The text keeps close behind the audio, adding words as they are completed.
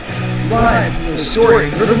live from the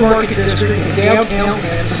historic River Market District in downtown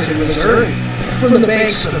Kansas City, Missouri. From the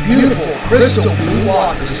banks of the beautiful crystal blue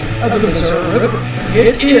waters of the Missouri River,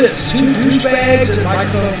 it is Two Douchebags and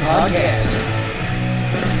Microphone Podcast.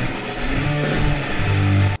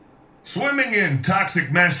 Swimming in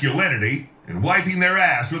toxic masculinity and wiping their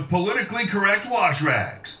ass with politically correct wash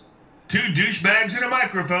rags. Two douchebags and a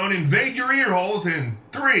microphone invade your ear holes in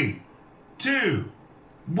 3, 2,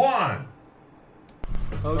 1.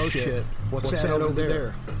 Oh shit, what's that over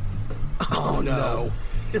there? Oh no,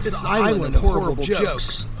 it's this island of horrible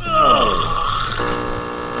jokes. A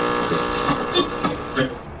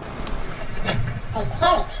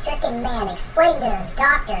panic-stricken man explained to his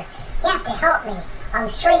doctor, "You have to help me, I'm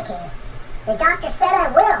shrinking." The doctor said, "I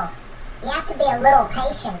will. You have to be a little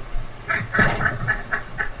patient."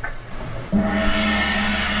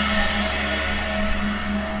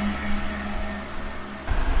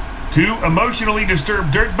 Two emotionally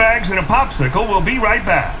disturbed dirtbags and a popsicle will be right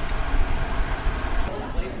back.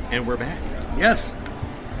 And we're back. Yes.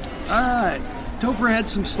 Topher had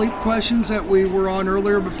some sleep questions that we were on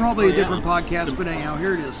earlier, but probably a different podcast. But anyhow,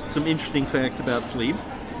 here it is. Some interesting facts about sleep.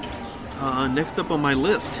 Next up on my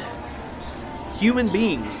list, human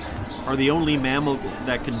beings are the only mammal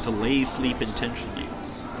that can delay sleep intentionally.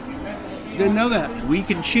 Didn't know that. We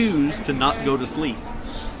can choose to not go to sleep.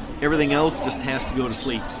 Everything else just has to go to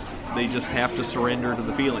sleep. They just have to surrender to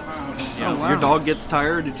the feelings. You know, wow. Your dog gets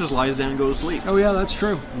tired, it just lies down and goes to sleep. Oh yeah, that's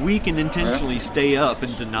true. We can intentionally stay up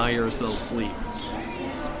and deny ourselves sleep.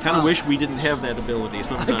 Kind of wish we didn't have that ability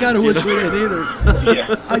sometimes. I kind of wish we didn't either.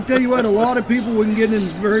 Yeah. I tell you what, a lot of people wouldn't get in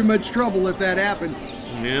very much trouble if that happened.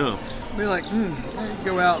 Yeah. Be like,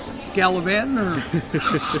 go out gallivanting or...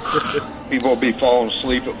 People will be falling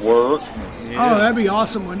asleep at work. Yeah. Oh, that'd be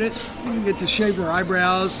awesome, wouldn't it? You can get to shave their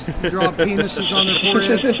eyebrows, draw penises on their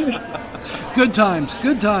foreheads. Good times,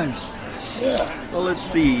 good times. Yeah. Well, let's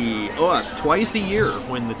see. Twice a year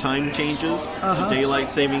when the time changes to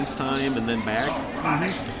daylight savings time and then back,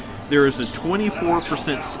 there is a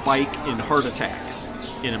 24% spike in heart attacks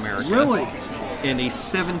in America. Really? And a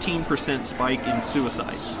 17% spike in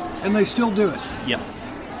suicides. And they still do it. Yeah.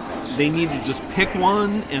 They need to just pick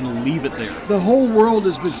one and leave it there. The whole world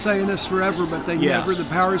has been saying this forever, but they Yeah. never, the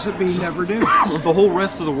powers that be never do. The whole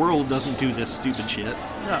rest of the world doesn't do this stupid shit.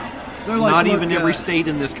 No. They're like, Not look, even every state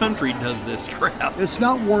in this country does this crap. It's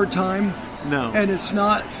not wartime. No. And it's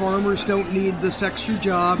not farmers don't need this extra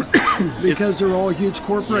job because they're all huge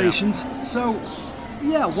corporations. Yeah. So,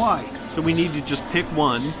 yeah, why? So we need to just pick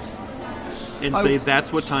one and say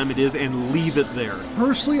that's what time it is and leave it there.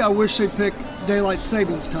 Personally, I wish they pick daylight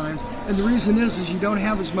savings time. And the reason is you don't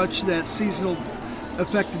have as much of that seasonal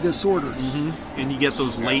affected disorder. Mm-hmm. And you get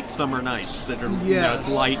those late summer nights that are, it's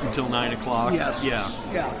light until 9 o'clock. Yes. Yeah.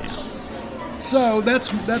 So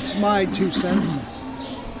that's my 2 cents.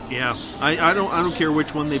 Yeah. I don't care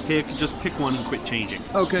which one they pick. Just pick one and quit changing.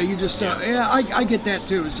 Okay, you just, I get that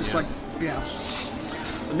too. It's just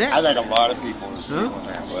Next. I think a lot of people are feeling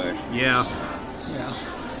that way. Yeah. Yeah.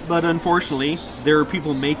 But unfortunately, there are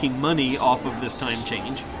people making money off of this time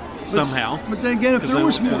change somehow. But then again, if there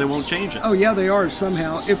was more... They won't change it. Oh, yeah, they are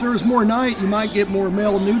somehow. If there was more night, you might get more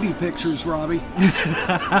male nudie pictures, Robbie.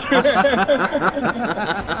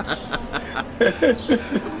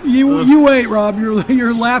 You wait, Rob.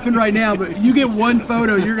 You're laughing right now, but you get one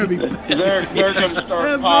photo, you're going to be pissed. They're going to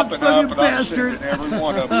start popping up, and I'm sitting in every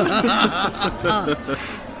one of them.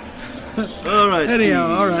 All right.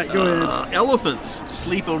 Anyhow, all right, go ahead. Elephants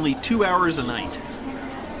sleep only 2 hours a night.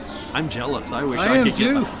 I'm jealous. I wish I am could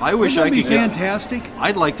too. I wish I could be fantastic.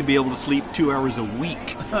 I'd like to be able to sleep 2 hours a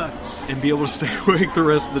week and be able to stay awake the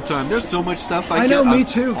rest of the time. There's so much stuff I know, me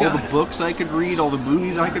too. All the books I could read, all the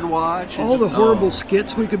movies I could watch. All the horrible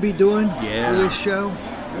skits we could be doing for this show.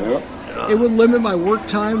 Yep. It would limit my work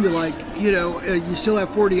time to you still have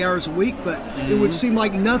 40 hours a week, but it would seem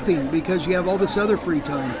like nothing because you have all this other free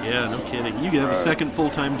time. Yeah, no kidding. You could have a second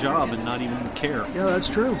full-time job and not even care. Yeah, that's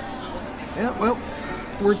true. Yeah, well,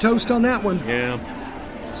 we're toast on that one. Yeah.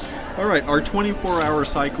 All right, our 24-hour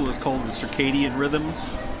cycle is called the circadian rhythm,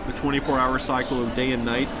 the 24-hour cycle of day and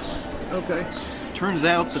night. Okay. Turns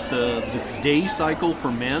out that this day cycle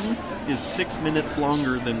for men is 6 minutes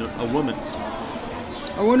longer than a woman's.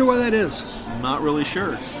 I wonder why that is. I'm not really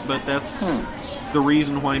sure, but that's the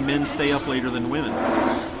reason why men stay up later than women.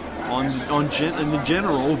 In the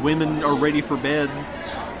general, women are ready for bed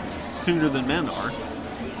sooner than men are.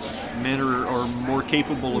 Men are more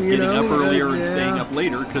capable of getting up earlier and staying up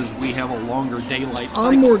later because we have a longer daylight cycle.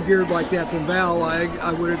 I'm more geared like that than Val.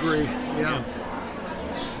 I would agree. Yeah.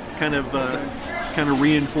 Kind of kind of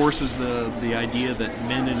reinforces the idea that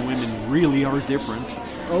men and women really are different.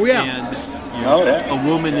 Oh yeah. And a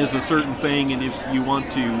woman is a certain thing, and if you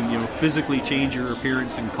want to physically change your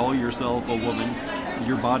appearance and call yourself a woman,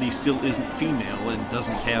 your body still isn't female and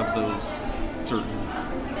doesn't have those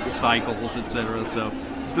certain cycles, etc. So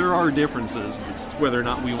there are differences. It's whether or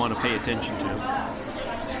not we want to pay attention to.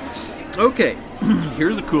 Okay,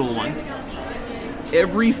 here's a cool one.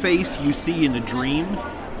 Every face you see in a dream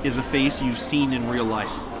is a face you've seen in real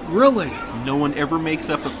life. Really? No one ever makes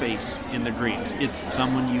up a face in their dreams. It's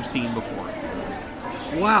someone you've seen before.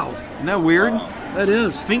 Wow. Isn't that weird? That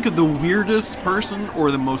is. Think of the weirdest person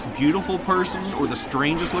or the most beautiful person or the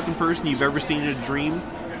strangest looking person you've ever seen in a dream.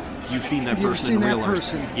 You've seen that person in real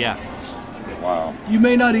life. Yeah. Wow. You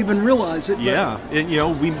may not even realize it. Yeah, and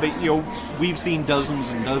we've seen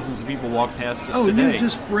dozens and dozens of people walk past us today. Oh, you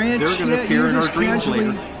just branch. They're going to appear in our dreams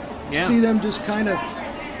later. Yeah. See them just kind of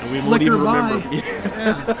and we won't even remember.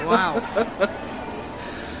 Yeah. Wow.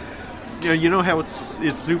 You know how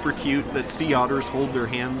it's super cute that sea otters hold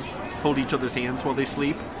each other's hands while they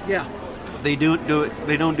sleep? Yeah. They don't do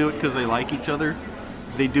it because they like each other.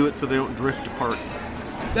 They do it so they don't drift apart.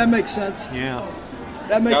 That makes sense. Yeah.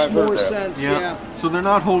 That makes more sense, yeah. So they're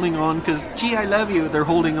not holding on because, gee, I love you. They're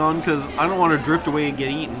holding on because I don't want to drift away and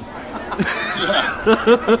get eaten.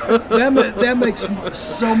 That makes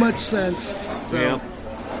so much sense. So. Yeah.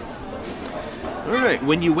 All right.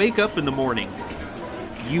 When you wake up in the morning,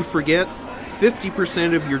 you forget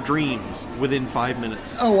 50% of your dreams within 5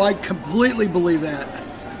 minutes. Oh, I completely believe that.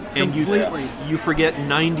 And you forget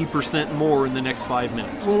 90% more in the next 5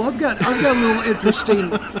 minutes. Well, I've got an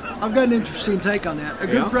interesting take on that. A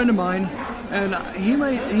good friend of mine, and he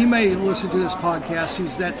may listen to this podcast.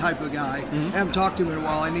 He's that type of guy. I haven't talked to him in a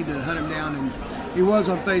while. I need to hunt him down, and he was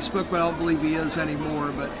on Facebook, but I don't believe he is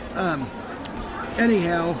anymore. But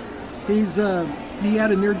anyhow, he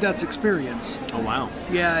had a near-death experience. Oh wow!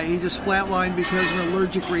 Yeah, he just flatlined because of an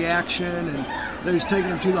allergic reaction, and they was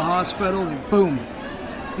taking him to the hospital, and boom.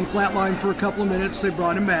 He flatlined for a couple of minutes. They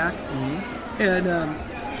brought him back. And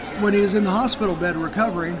when he was in the hospital bed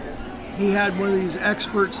recovering, he had one of these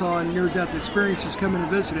experts on near-death experiences come in and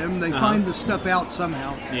visit him. They find this stuff out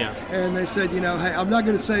somehow. Yeah. And they said, hey, I'm not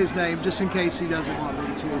going to say his name just in case he doesn't want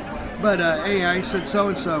me to. But, hey, I said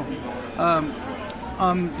so-and-so.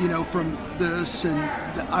 From this, and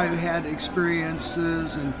I've had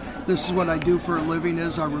experiences, and this is what I do for a living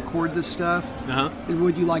is I record this stuff.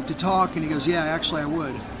 Would you like to talk? And he goes, yeah, actually I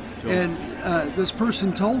would. Cool. And this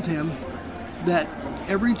person told him that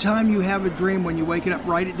every time you have a dream, when you wake it up,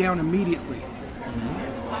 write it down immediately.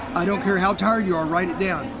 I don't care how tired you are, write it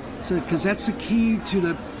down. So, because that's the key to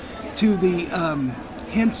the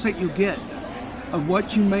hints that you get of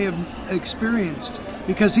what you may have experienced.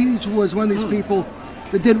 Because he was one of these people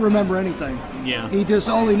that didn't remember anything. Yeah.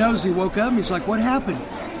 All he knows, he woke up and he's like, what happened?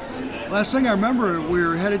 Last thing I remember, we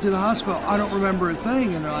were headed to the hospital. I don't remember a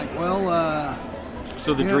thing. And they're like, well,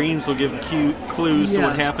 so the dreams will give clues to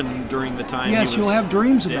what happened during the time. Yes, you'll have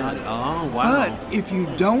dreams dead. about it. Oh, wow. But if you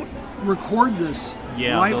don't record this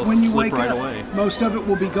right when you wake up, away. Most of it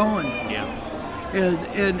will be gone. Yeah.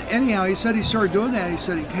 And anyhow, he said he started doing that. He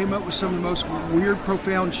said he came up with some of the most weird,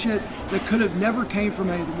 profound shit that could have never came from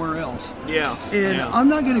anywhere else. Yeah. And I'm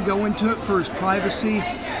not going to go into it for his privacy,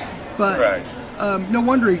 but no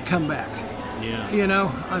wonder he'd come back.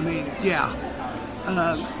 Yeah. I mean, yeah.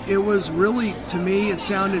 It was really, to me, it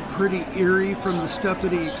sounded pretty eerie from the stuff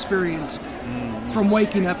that he experienced from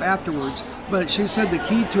waking up afterwards. But she said the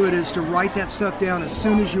key to it is to write that stuff down as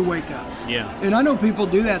soon as you wake up. Yeah. And I know people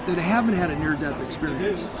do that haven't had a near-death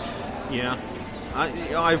experience. Yeah.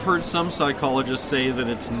 I've heard some psychologists say that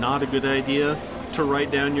it's not a good idea to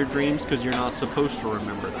write down your dreams because you're not supposed to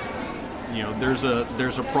remember them. There's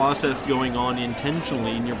a process going on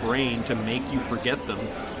intentionally in your brain to make you forget them.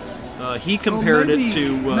 He compared it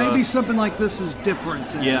to maybe something like this is different.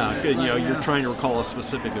 You're trying to recall a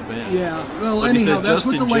specific event. Yeah. Well, but anyhow, that's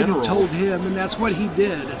what the lady general, told him, and that's what he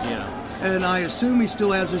did. Yeah. And I assume he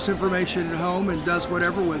still has this information at home and does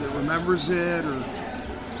whatever with it, remembers it, or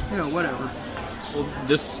whatever. Well,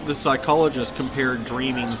 the psychologist compared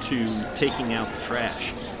dreaming to taking out the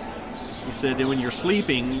trash. He said that when you're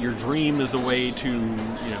sleeping, your dream is a way to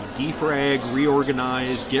defrag,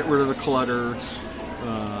 reorganize, get rid of the clutter.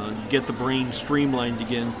 Get the brain streamlined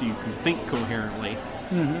again so you can think coherently.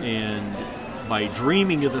 And by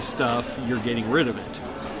dreaming of the stuff, you're getting rid of it.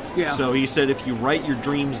 Yeah. So he said if you write your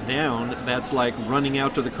dreams down, that's like running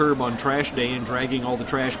out to the curb on trash day and dragging all the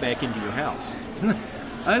trash back into your house.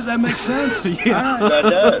 That makes sense. Yeah. That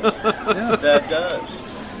does. Yeah. That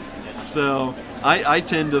does. So I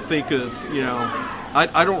tend to think as,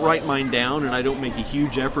 I don't write mine down, and I don't make a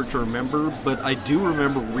huge effort to remember, but I do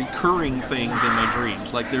remember recurring things in my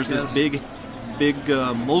dreams. Like there's this big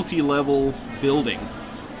multi-level building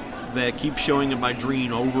that keeps showing in my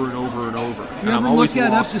dream over and over and over. You ever look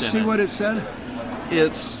that up to see what it said?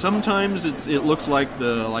 Sometimes it looks like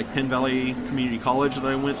Penn Valley Community College that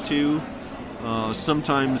I went to.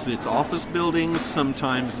 Sometimes it's office buildings,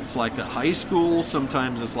 sometimes it's like a high school,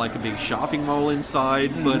 sometimes it's like a big shopping mall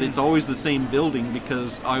inside, but it's always the same building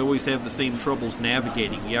because I always have the same troubles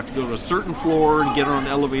navigating. You have to go to a certain floor and get on an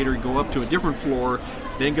elevator and go up to a different floor,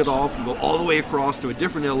 then get off and go all the way across to a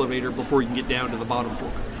different elevator before you can get down to the bottom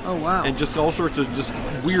floor. Oh, wow. And just all sorts of just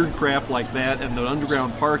weird crap like that, and the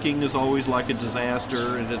underground parking is always like a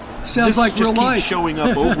disaster, and it sounds like real life. Keeps showing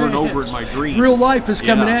up over and over in my dreams. Real life is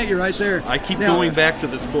coming at you right there. I keep going back to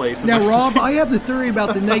this place. Now, Rob, I have the theory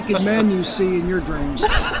about the naked men you see in your dreams.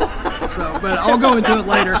 But I'll go into it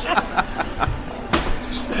later.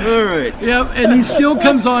 All right. Yep, and he still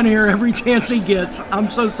comes on here every chance he gets. I'm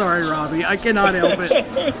so sorry, Robbie. I cannot help it.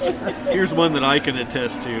 Here's one that I can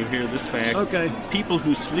attest to. Here, this fact. Okay. People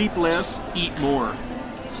who sleep less eat more.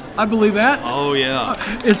 I believe that. Oh, yeah.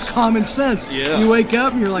 It's common sense. Yeah. You wake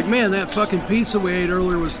up and you're like, man, that fucking pizza we ate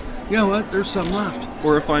earlier was, you know what, there's some left.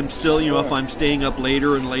 Or if I'm still, if I'm staying up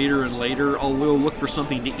later and later and later, I'll look for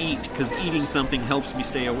something to eat because eating something helps me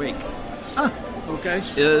stay awake. Ah, okay.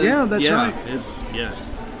 That's right.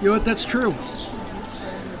 You know what? That's true.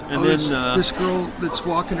 And then this girl that's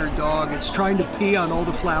walking her dog, it's trying to pee on all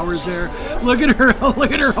the flowers there. Look at her!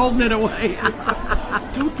 Look at her holding it away.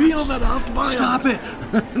 Don't pee on that afterbiome. Stop it.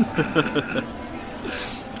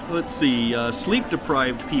 Let's see.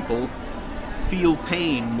 Sleep-deprived people feel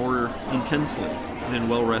pain more intensely than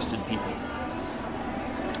well-rested people.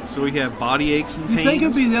 So we have body aches and pains. You think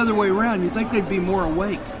it'd be the other way around? You think they'd be more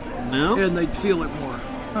awake? No. And they'd feel it more.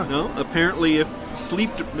 Huh. No. Apparently,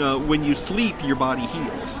 when you sleep, your body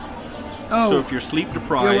heals. Oh. So if you're sleep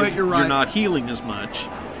deprived, you're right. You're not healing as much,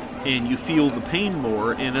 and you feel the pain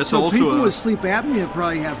more. And that's so also people with sleep apnea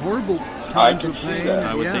probably have horrible times of pain.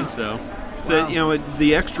 I would think so. So,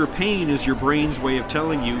 the extra pain is your brain's way of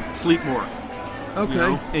telling you sleep more.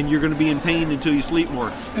 Okay. And you're going to be in pain until you sleep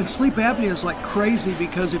more. And sleep apnea is like crazy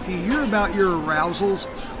because if you hear about your arousals,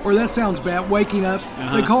 or that sounds bad, waking up,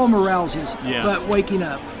 they call them arousals, but waking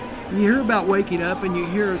up. You hear about waking up and you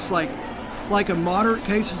hear it's like a moderate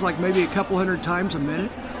case is like maybe a couple hundred times a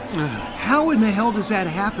minute. How in the hell does that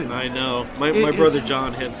happen? I know. My brother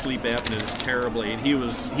John had sleep apnea terribly, and he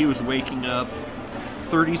was waking up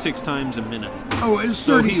 36 times a minute. Oh, it was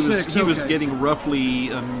 36. So he was getting roughly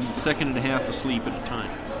a second and a half of sleep at a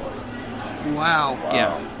time. Wow.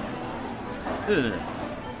 Yeah.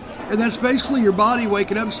 And that's basically your body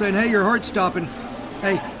waking up and saying, hey, your heart's stopping.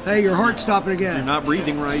 Hey, your heart's stopping again. You're not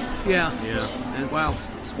breathing right. Yeah. Wow.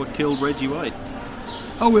 It's what killed Reggie White.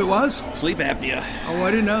 Oh, it was? Sleep apnea. Oh,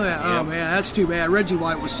 I didn't know that. Yeah. Oh, man, that's too bad. Reggie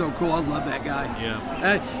White was so cool. I love that guy.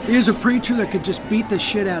 Yeah. He is a preacher that could just beat the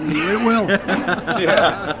shit out of you. It will.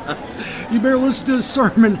 Yeah. You better listen to his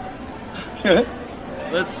sermon.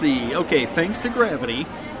 Let's see. Okay, thanks to gravity.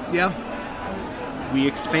 Yeah. We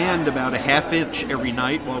expand about a half inch every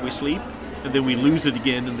night while we sleep, and then we lose it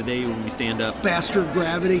again in the day when we stand up. Bastard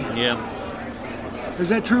gravity. Yeah. Is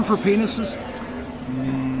that true for penises?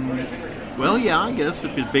 Well, yeah, I guess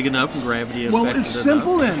if it's big enough and gravity affects it. Well, it's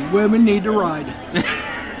simple then. Women need to ride.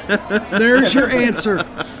 There's your answer.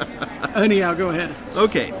 Anyhow, go ahead.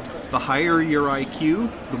 Okay. The higher your IQ,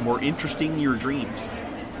 the more interesting your dreams.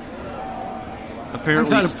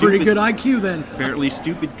 Apparently, I've got a pretty good IQ then. Apparently,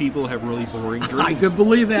 stupid people have really boring dreams. I could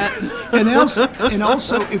believe that. And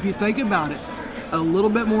also, if you think about it, a little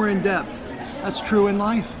bit more in depth, that's true in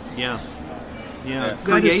life. Yeah.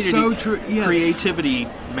 That is so true. Yes. Creativity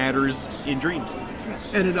matters in dreams.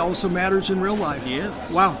 And it also matters in real life. Yeah.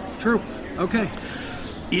 Wow, true. Okay.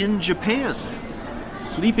 In Japan,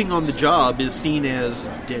 sleeping on the job is seen as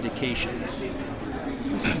dedication.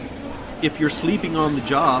 If you're sleeping on the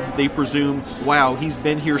job, they presume, wow, he's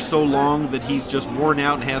been here so long that he's just worn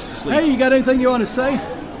out and has to sleep. Hey, you got anything you want to say?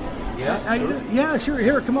 Yeah, sure. Yeah, sure.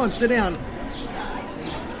 Here, come on, sit down.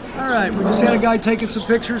 All right, we just had a guy taking some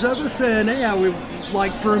pictures of us, and we'd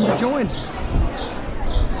like for him to join.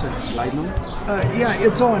 So it's slide number? Yeah,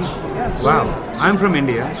 it's on. Yeah, wow, I'm from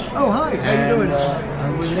India. Oh, hi, how you doing?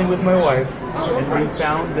 I'm visiting with my wife, and we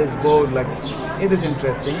found this board, like, it is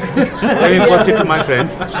interesting. Let me post it to my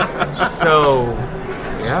friends. So,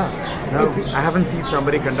 I haven't seen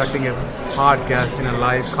somebody conducting a podcast in a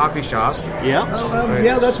live coffee shop. Yeah. Right.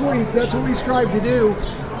 Yeah, that's what we strive to do,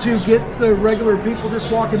 to get the regular people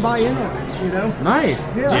just walking by in on it, Nice.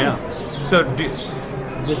 Yeah. So,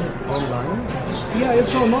 This is online? Yeah,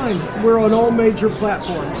 it's online. We're on all major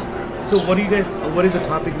platforms. So what is the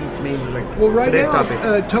topic mainly like? Well, right today's now, topic?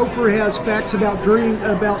 Topher has facts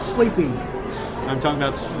about sleeping. I'm talking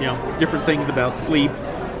about different things about sleep.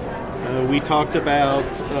 We talked about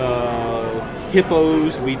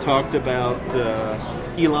hippos. We talked about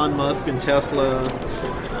Elon Musk and Tesla.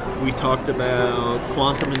 We talked about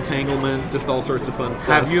quantum entanglement. Just all sorts of fun stuff.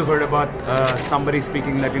 Have you heard about somebody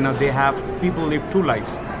speaking that people live two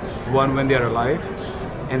lives, one when they are alive,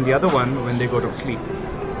 and the other one when they go to sleep,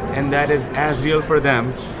 and that is as real for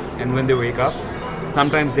them. And when they wake up,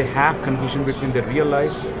 sometimes they have confusion between their real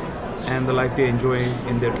life and the life they enjoy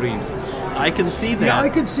in their dreams. I can see that. Yeah, I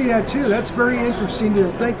can see that too. That's very interesting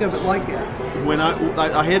to think of it like that. When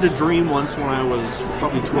I had a dream once when I was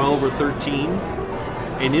probably 12 or 13,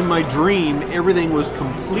 and in my dream everything was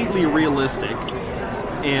completely realistic,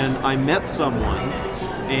 and I met someone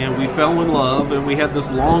and we fell in love and we had this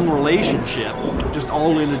long relationship just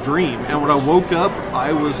all in a dream, and when I woke up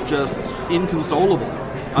I was just inconsolable.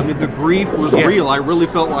 I mean, the grief was real. I really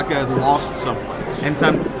felt like I had lost someone. And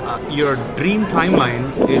your dream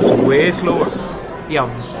timeline is way slower. Yeah,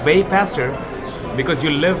 way faster, because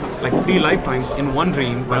you live like 3 lifetimes in one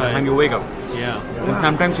dream by the time you wake up. Yeah. And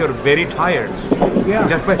sometimes you're very tired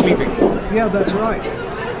just by sleeping. Yeah, that's right.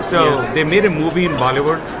 So they made a movie in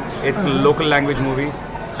Bollywood. It's a local language movie.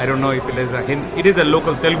 I don't know if it is it is a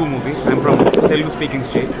local Telugu movie. I'm from Telugu speaking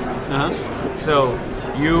state. So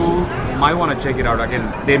you might want to check it out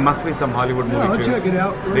again. There must be some Hollywood movie I'll too. check it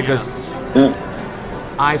out. Because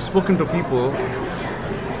I've spoken to people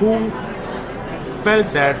who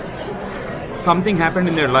felt that something happened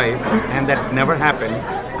in their life and that never happened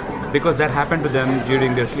because that happened to them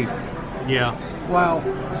during their sleep. Yeah. Wow.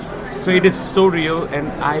 So it is so real.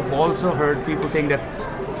 And I've also heard people saying that,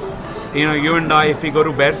 you and I, if we go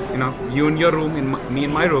to bed, you in your room, me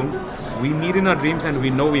in my room, we meet in our dreams and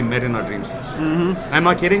we know we met in our dreams. Mm-hmm. I'm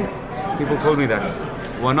not kidding. People told me that.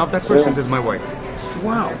 One of that persons is my wife.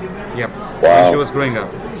 Wow. Yep. When she was growing up.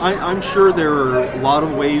 I'm sure there are a lot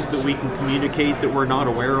of ways that we can communicate that we're not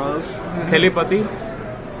aware of. Telepathy.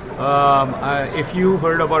 If you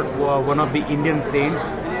heard about one of the Indian saints,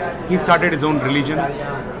 he started his own religion.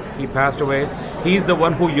 He passed away. He's the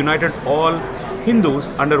one who united all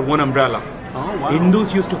Hindus under one umbrella. Oh, wow.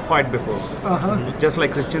 Hindus used to fight before. Just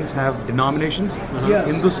like Christians have denominations, Yes.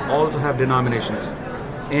 Hindus also have denominations.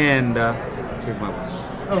 And she's my wife.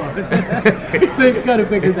 Kind of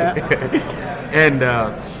figured that. And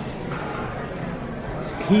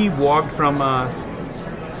he walked from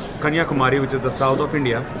Kanyakumari, which is the south of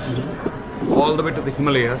India, all the way to the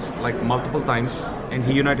Himalayas, like multiple times, and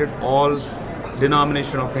he united all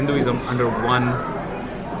denomination of Hinduism under one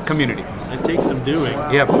community. It takes some doing.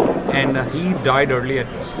 Wow. Yep. And he died early at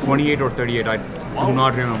 28 or 38. I do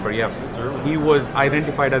not remember. Yep. He was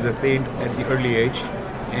identified as a saint at the early age,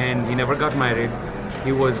 and he never got married.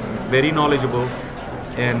 He was very knowledgeable,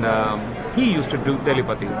 and he used to do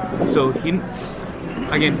telepathy. So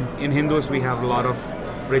again, in Hindus, we have a lot of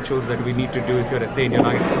rituals that we need to do. If you're a saint, you're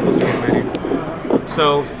not supposed to get married.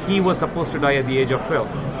 So he was supposed to die at the age of 12.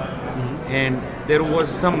 And there was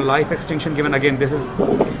some life extension given. Again, this is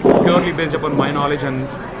purely based upon my knowledge and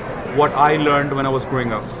what I learned when I was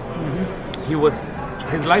growing up.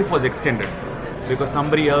 His life was extended because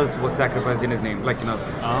somebody else was sacrificed in his name.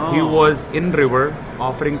 He was in river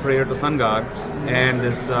offering prayer to sun god, and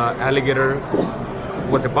this alligator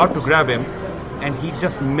was about to grab him, and he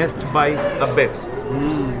just missed by a bit.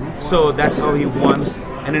 So that's how he won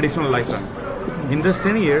an additional lifetime. In this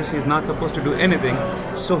 10 years, he's not supposed to do anything,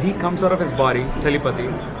 so he comes out of his body, telepathy,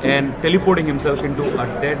 and teleporting himself into a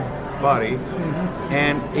dead body,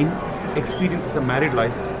 and experiences a married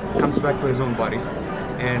life, comes back to his own body,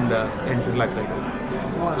 and ends his life cycle.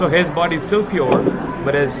 Wow. So his body is still pure,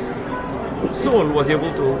 but his soul was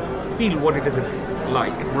able to feel what it is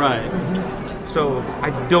like. Right. So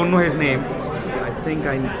I don't know his name. I think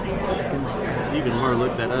I can. You can more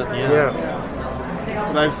look that up. Yeah.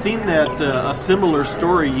 But I've seen that a similar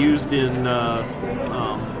story used in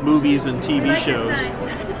movies and TV shows,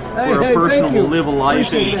 where a person will live a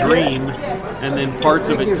life in a dream, and then parts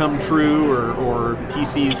of it come true, or he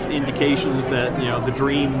sees indications that the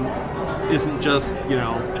dream isn't just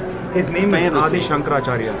His name fantasy. is Adi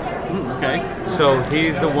Shankaracharya. Okay. So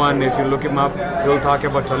he's the one. If you look him up, he'll talk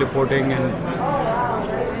about teleporting and.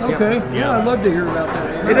 Okay. Yeah, I'd love to hear about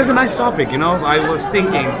that. It is a nice topic, I was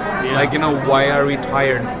thinking, why are we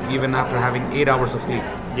tired even after having 8 hours of sleep?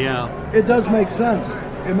 Yeah. It does make sense.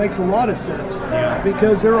 It makes a lot of sense. Yeah.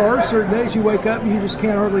 Because there are certain days you wake up and you just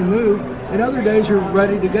can't hardly move, and other days you're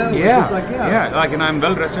ready to go. Yeah. It's just like, I'm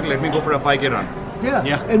well rested. Let me go for a 5K run. Yeah.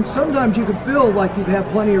 Yeah. And sometimes you can feel like you've had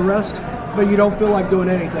plenty of rest, but you don't feel like doing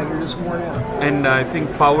anything. You're just worn out. And I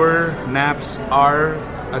think power naps are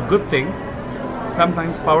a good thing.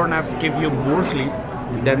 Sometimes power naps give you more sleep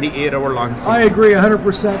than the 8-hour long sleep. I agree 100%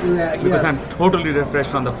 with that. Because yes. I'm totally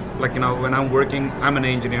refreshed on the, when I'm working, I'm an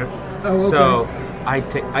engineer. Oh, okay. So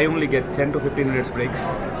I only get 10 to 15 minutes breaks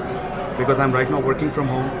because I'm right now working from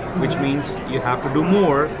home, which means you have to do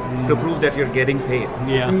more to prove that you're getting paid.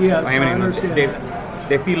 Yeah. Yes, I I mean, understand.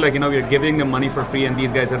 they feel like, we're giving them money for free and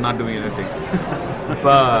these guys are not doing anything.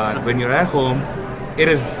 But when you're at home, it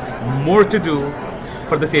is more to do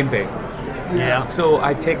for the same pay. Yeah. So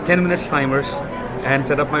I take 10 minutes timers and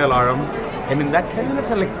set up my alarm. And in that 10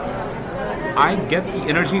 minutes, I get the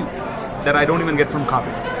energy that I don't even get from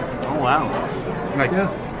coffee. Oh, wow.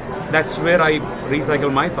 That's where I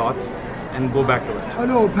recycle my thoughts and go back to it. I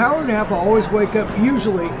know a power nap, I always wake up,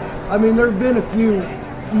 usually, I mean, there have been a few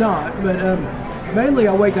not, but mainly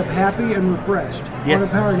I wake up happy and refreshed on a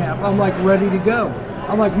power nap. I'm like ready to go.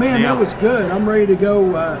 I'm like, man, that was good. I'm ready to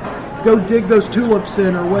go dig those tulips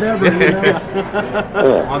in or whatever.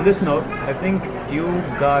 On this note, I think you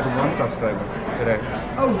got 1 subscriber today.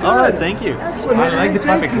 Oh, good. All right, thank you. Excellent, I man. like Hey, the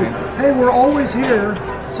thank topics, you. man. Hey, we're always here,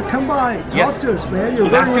 so come by, talk to us, man. You're a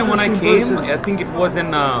Last very time when I interesting came, person. I think it was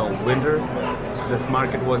in winter. This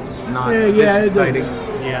market was not Yeah, this it exciting.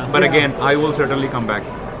 Yeah. But Yeah. again, I will certainly come back.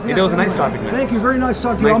 It was a nice topic, man. Thank you. Very nice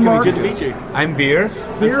talking to you. Nice I'm to Mark. meet Good to meet you. I'm Veer.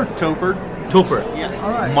 Here. Topher. Topher. Yeah. All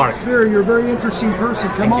right. Mark. Veer, you're a very interesting person.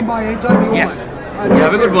 Come on by anytime you Yes. want. You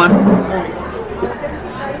have a good one.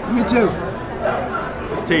 You too.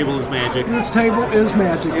 This table is magic. This table is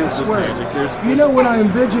magic. It's I just swear. magic. There's- You know, when I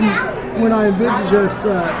envisioned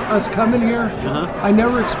us coming here, I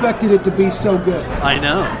never expected it to be so good. I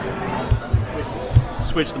know.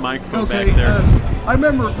 Switch the microphone Okay, back there. I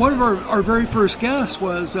remember one of our very first guests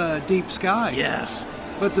was Deep Sky. Yes.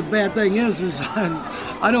 But the bad thing is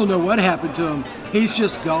I don't know what happened to him. He's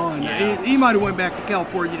just gone. Yeah. He might have went back to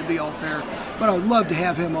California to be all there. But I would love to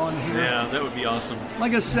have him on here. Yeah, that would be awesome.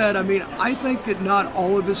 Like I said, I mean, I think that not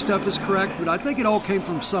all of his stuff is correct, but I think it all came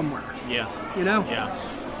from somewhere. Yeah. You know? Yeah.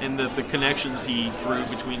 And the connections he drew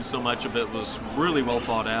between so much of it was really well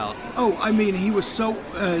thought out. Oh, I mean, he was so,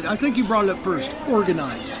 I think you brought it up first,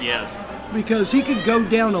 organized. Yes. Because he could go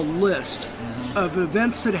down a list of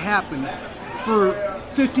events that happened for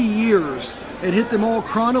 50 years and hit them all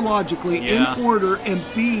chronologically Yeah. in order and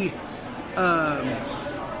be,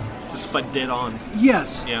 Just spud dead on.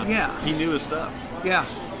 yes, Yeah. yeah, He knew his stuff. yeah.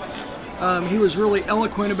 He was really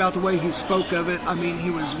eloquent about the way he spoke of it. I mean,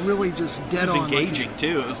 he was really just dead It was on. like- engaging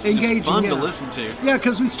too. It was Engaging, fun yeah. to listen to. Yeah,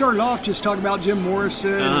 because we started off just talking about Jim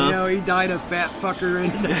Morrison. Uh-huh. You know, he died a fat fucker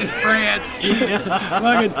in France.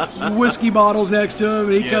 Fucking whiskey bottles next to him,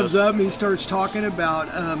 and he Yes. comes up and he starts talking about,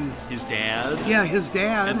 His dad. his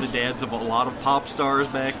dad. And the dads of a lot of pop stars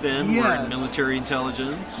back then were Yes. in military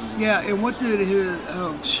intelligence. And Yeah, and what did his?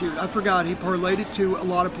 Oh shoot, I forgot. He parlayed it to a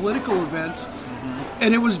lot of political events,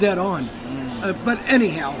 and it was dead on. But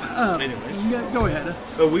anyhow, Anyway. yeah, go ahead.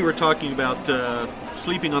 we were talking about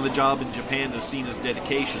sleeping on the job in Japan is seen as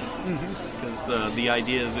dedication. Because the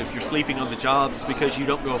idea is if you're sleeping on the job, it's because you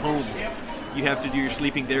don't go home. You have to do your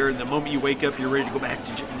sleeping there, and the moment you wake up, you're ready to go back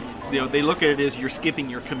to Japan. You know, they look at it as you're skipping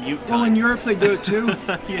your commute time. Well, in Europe they do it too.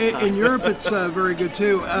 Yeah. In Europe it's very good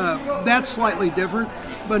too. That's slightly different,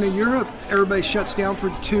 but in Europe everybody shuts down for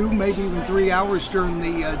 2, maybe even 3 hours during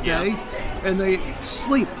the day, and they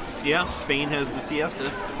sleep. Yeah, Spain has the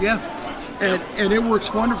siesta. Yeah, and it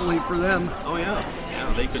works wonderfully for them. Oh yeah,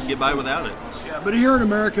 yeah, they couldn't get by without it. Yeah, but here in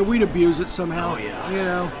America we'd abuse it somehow. Oh yeah, You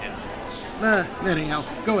know. yeah. Anyhow,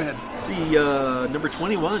 go ahead. See, number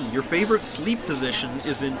 21. Your favorite sleep position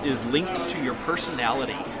is linked to your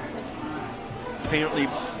personality. Apparently,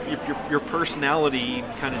 if your personality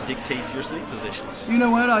kind of dictates your sleep position. You know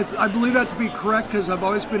what? I believe that to be correct because I've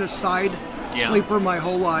always been a side sleeper my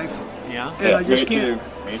whole life, Yeah. and I just me can't. too.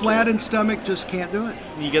 Me Flat in stomach, just can't do it.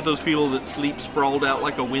 You get those people that sleep sprawled out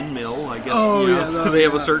like a windmill. I guess Oh, you yeah, know, oh, they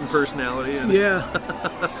have a yeah. certain personality. And Yeah.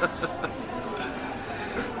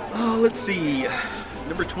 Oh, let's see.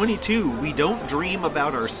 Number 22. We don't dream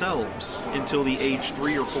about ourselves until the age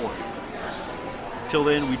 3 or 4. Till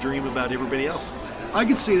then, we dream about everybody else. I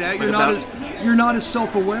can see that. But You're not as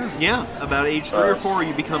self-aware. Yeah, about age 3 or 4,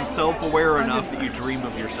 you become self-aware enough that you dream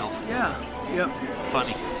of yourself. Yeah. Yep.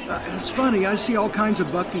 Funny. It's funny. I see all kinds of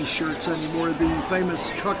Buc-ee shirts anymore. The famous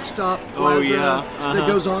truck stop plaza Oh, yeah. that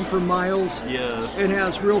goes on for miles. Yes. It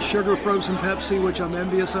has real sugar frozen Pepsi, which I'm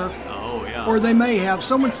envious of. Oh, yeah. Or they may have.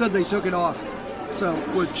 Someone said they took it off, so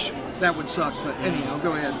which that would suck. But anyhow,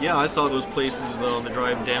 go ahead. Yeah, I saw those places on the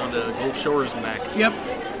drive down to Gulf Shores and back. Yep.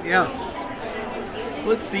 Yeah.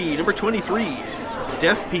 Let's see, number 23.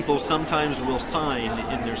 Deaf people sometimes will sign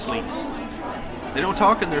in their sleep. They don't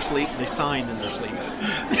talk in their sleep, they sign in their sleep.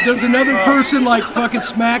 Does another person like fucking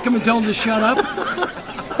smack him and tell him to shut up?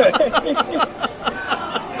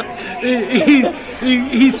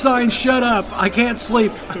 he signs shut up, I can't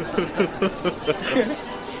sleep.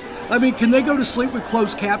 I mean, can they go to sleep with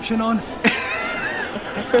closed caption on?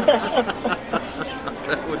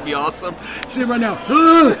 That would be awesome. See right now.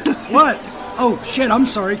 What? Oh shit, I'm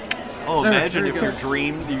sorry. Oh, imagine if your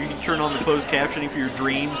dreams, you turn on the closed captioning for your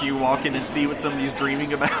dreams, you walk in and see what somebody's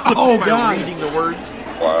dreaming about oh, just by God. reading the words.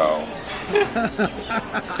 Wow.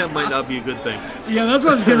 That might not be a good thing. Yeah, that's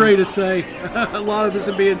what I was getting ready to say. A lot of us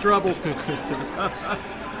would be in trouble.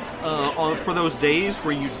 For those days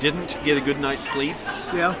where you didn't get a good night's sleep,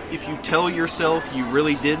 Yeah. if you tell yourself you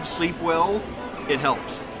really did sleep well, it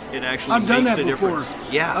helps. It actually I've done makes that a before. difference.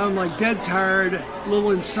 Yeah. I'm like dead tired, a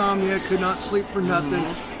little insomnia, could not sleep for nothing.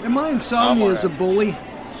 And my insomnia is a bully.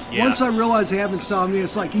 Yeah. Once I realize I have insomnia,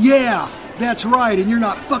 it's like, yeah, that's right, and you're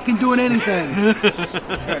not fucking doing anything.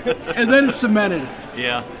 And then it's cemented.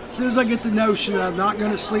 Yeah. As soon as I get the notion that I'm not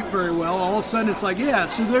going to sleep very well, all of a sudden it's like, yeah,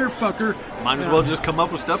 so there, fucker. Might as well just come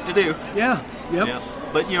up with stuff to do. Yeah, yep. Yeah.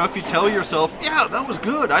 But, if you tell yourself, yeah, that was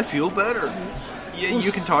good, I feel better,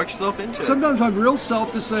 you can talk yourself into it. Sometimes my real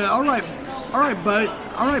self is say, all right,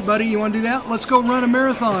 buddy, you want to do that? Let's go run a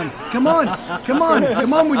marathon. Come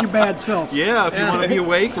on with your bad self. Yeah, if you want to be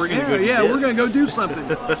awake, we're going to go do Yeah, this. we're going to go do something.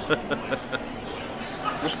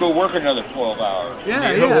 Let's go work another 12 hours.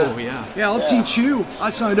 Yeah. Oh, yeah. Yeah, I'll teach you.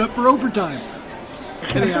 I signed up for overtime.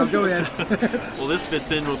 Anyhow, go ahead. Well, this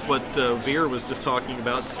fits in with what Veer was just talking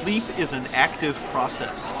about. Sleep is an active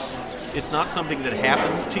process. It's not something that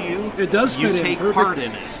happens to you. It does You fit in take perfect. part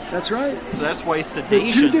in it. That's right. So that's why The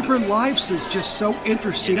sedation... two different lives is just so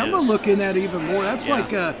interesting. It I'm going is. to look in that even more. That's Yeah.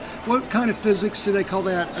 like, what kind of physics do they call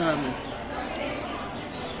that?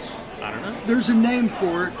 I don't know. There's a name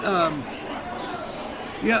for it.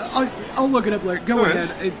 Yeah, I'll look it up later. Go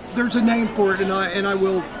ahead. There's a name for it, and I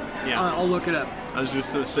will. Yeah. I'll look it up. I was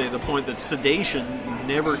just going to say the point that sedation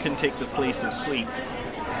never can take the place of sleep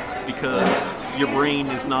because your brain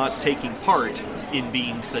is not taking part in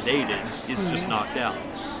being sedated. It's just knocked out.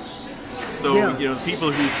 So, Yeah. the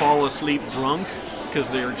people who fall asleep drunk because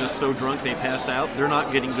they're just so drunk they pass out, they're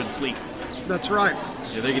not getting good sleep. That's right.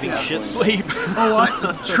 They're getting shit sleep.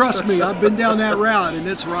 Oh, trust me, I've been down that route, and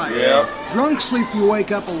it's right. Yeah. Drunk sleep, you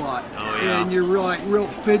wake up a lot. Oh, yeah. And you're real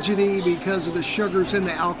fidgety because of the sugars in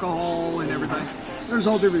the alcohol and everything. There's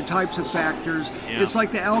all different types of factors. Yeah. It's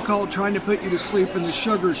like the alcohol trying to put you to sleep and the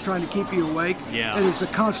sugars trying to keep you awake. Yeah. And it's a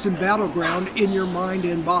constant battleground in your mind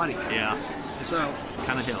and body. Yeah. So, It's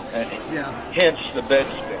kind of hell. yeah. Hence the bed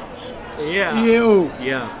stinks. Yeah. Ew.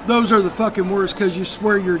 Yeah. Those are the fucking worst because you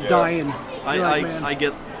swear you're dying. You're like, man. I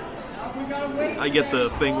get the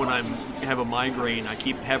thing when I have a migraine. I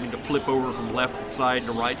keep having to flip over from left side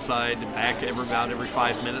to right side and back about every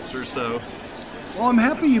 5 minutes or so. Well, I'm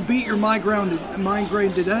happy you beat your migraine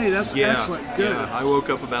today. That's excellent. Good. Yeah. I woke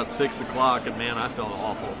up about 6 o'clock and man, I felt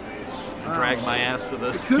awful. I dragged my ass to the.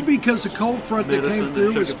 It could be because the cold front that Medicine came that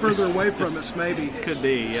through took was it. further away from us, maybe. Could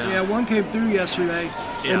be, yeah. Yeah, one came through yesterday,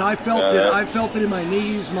 and Yeah. I felt it. I felt it in my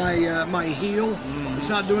knees, my heel. It's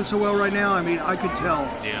not doing so well right now. I mean, I could tell.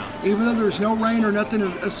 Yeah. Even though there's no rain or nothing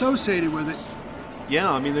associated with it.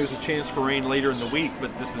 Yeah, I mean, there's a chance for rain later in the week,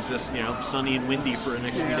 but this is just, sunny and windy for the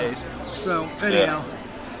next few days. So anyhow,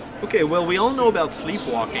 Okay, well, we all know about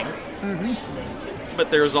sleepwalking,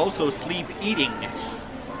 but there's also sleep eating.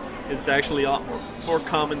 It's actually a lot more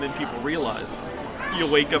common than people realize. You'll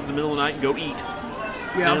wake up in the middle of the night and go eat.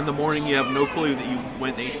 yeah. And in the morning, you have no clue that you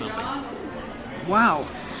went and ate something. Wow,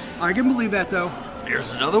 I can believe that though. There's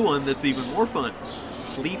another one that's even more fun.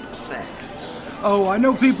 Sleep sex. Oh, I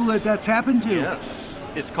know people that's happened to. Yes.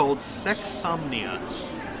 It's called sexsomnia.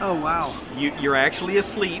 Oh wow. You're actually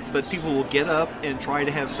asleep, but people will get up and try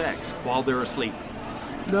to have sex while they're asleep.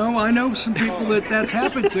 No, I know some people that's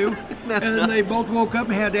happened to, and then they both woke up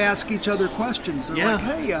and had to ask each other questions. They're Yeah. like,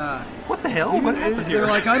 hey, What the hell? What happened here? they're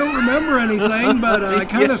like, I don't remember anything, but I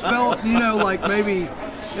kind of felt, like maybe,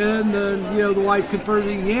 and then, the wife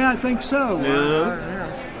confirmed, yeah, I think so.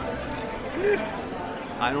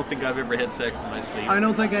 I don't think I've ever had sex in my sleep. I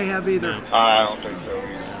don't think I have either. No. I don't think so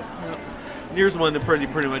either. Here's one that pretty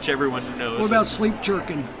much everyone knows. What about sleep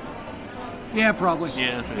jerking? Yeah, probably.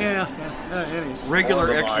 Yeah. Yeah. Anyway. Regular All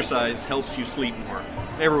the exercise helps you sleep more.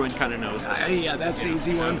 Everyone kind of knows that. Yeah, that's the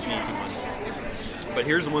easy one. That's an easy one. But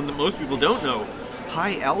here's one that most people don't know.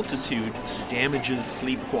 High altitude damages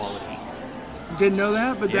sleep quality. Didn't know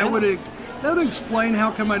that, but Yeah. that would explain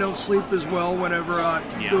how come I don't sleep as well whenever I'm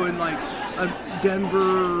Yeah. doing like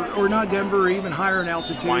Denver, or not Denver, or even higher in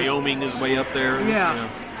altitude. Wyoming is way up there. Yeah.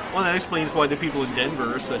 Well, that explains why the people in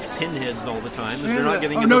Denver are such pinheads all the time, is they're not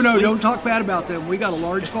getting Oh, enough no, sleep. don't talk bad about them. We got a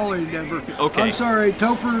large following in Denver. Okay. I'm sorry,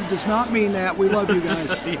 Topher does not mean that. We love you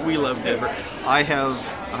guys. We love Denver. I have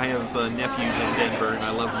nephews in Denver, and I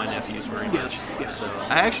love my nephews very much. Yes. So,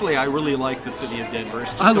 I really like the city of Denver.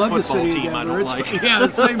 It's just I the love the football city team of I Denver. don't like. Yeah,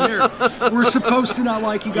 same here. We're supposed to not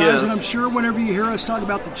like you guys, Yes. and I'm sure whenever you hear us talk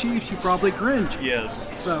about the Chiefs, you probably cringe. Yes.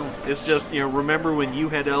 So It's just, remember when you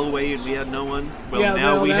had Elway and we had no one? Well, Yeah,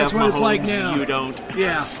 now well, we that's have what it's Mahomes like now. and you don't.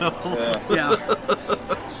 yeah, So, yeah.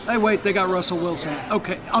 Hey, wait, they got Russell Wilson.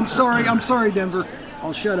 Okay, I'm sorry, Denver.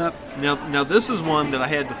 I'll shut up. now this is one that I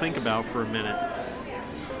had to think about for a minute.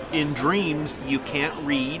 In dreams, you can't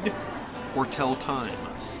read or tell time.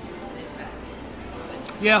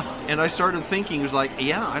 Yeah, And I started thinking, it was like,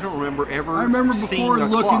 I don't remember ever I remember seeing before a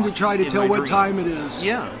looking clock to try to in tell my what dream. time it is.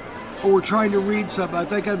 Yeah. Or we're trying to read something. I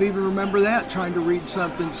think I've even remember that, trying to read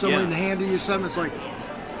something. Someone Yeah. handed you something. It's like,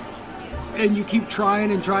 and you keep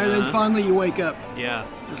trying and trying, and finally you wake up. Yeah.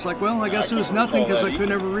 It's like, well, I guess it was nothing because I could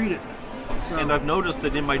never read it. So, And I've noticed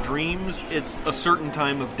that in my dreams, it's a certain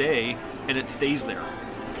time of day, and it stays there.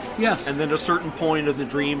 yes. And then a certain point of the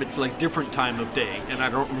dream, it's like different time of day, and I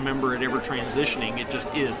don't remember it ever transitioning. It just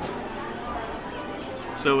is.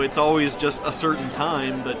 So it's always just a certain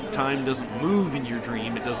time, but time doesn't move in your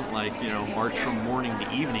dream. It doesn't march from morning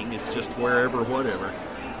to evening. It's just wherever, whatever.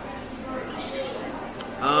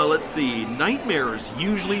 Let's see. Nightmares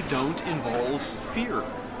usually don't involve fear.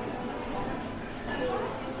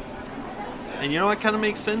 And it kind of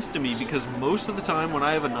makes sense to me because most of the time when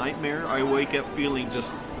I have a nightmare, I wake up feeling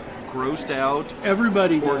just grossed out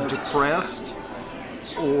Everybody or does. depressed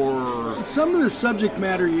or... Some of the subject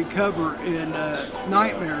matter you cover in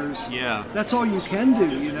nightmares, Yeah. that's all you can do,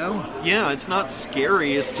 Yeah, it's not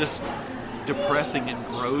scary. It's just depressing and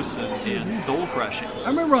gross and soul-crushing. I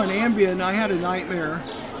remember on Ambien, I had a nightmare,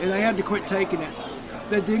 and I had to quit taking it.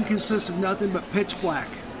 That didn't consist of nothing but pitch black.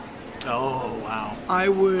 Oh, wow.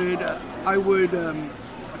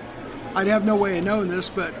 I'd have no way of knowing this,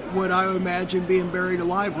 but what I imagine being buried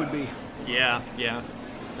alive would be. Yeah.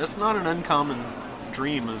 That's not an uncommon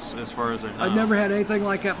dream as far as I know. I've never had anything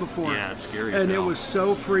like that before. Yeah, it's scary as And it hell. was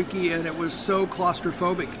so freaky, and it was so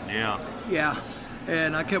claustrophobic. Yeah. Yeah.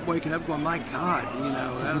 And I kept waking up going, my God,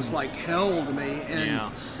 that was like hell to me. And Yeah.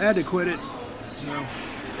 I had to quit it.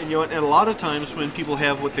 And and a lot of times when people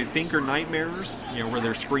have what they think are nightmares, where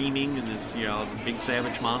they're screaming and there's a big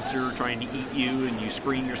savage monster trying to eat you and you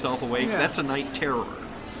scream yourself awake, Yeah. that's a night terror.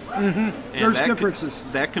 And There's that differences.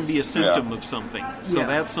 That can be a symptom of something. So Yeah.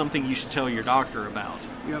 that's something you should tell your doctor about.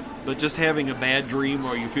 Yep. But just having a bad dream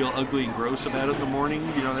or you feel ugly and gross about it in the morning,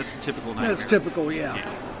 that's a typical nightmare. That's typical, yeah.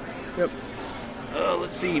 Yep.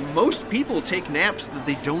 Let's see. Most people take naps that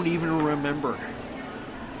they don't even remember.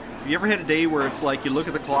 Have you ever had a day where it's like you look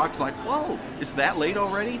at the clock, it's like, whoa, it's that late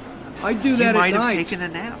already? I do that You at might night. have taken a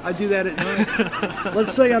nap. I do that at night.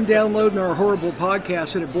 Let's say I'm downloading our horrible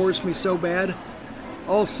podcast and it bores me so bad.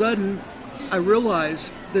 All of a sudden, I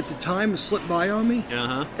realize that the time has slipped by on me.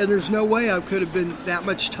 Uh-huh. And there's no way I could have been that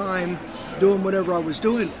much time doing whatever I was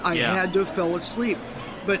doing. I Yeah. had to have fell asleep.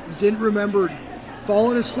 But didn't remember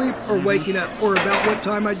falling asleep or waking up, or about what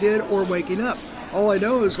time I did or waking up. All I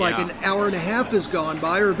know is like Yeah. an hour and a half has gone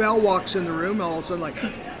by, or Val walks in the room, all of a sudden like...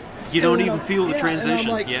 You don't and even I'm- feel the yeah, and I'm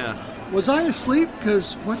transition. like, Yeah. Was I asleep?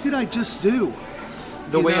 Because what did I just do?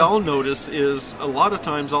 The You way know? I'll notice is a lot of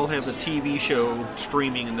times I'll have a TV show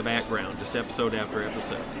streaming in the background, just episode after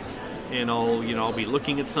episode. And I'll be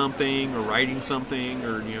looking at something or writing something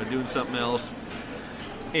or, doing something else.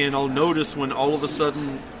 And I'll notice when all of a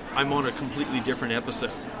sudden I'm on a completely different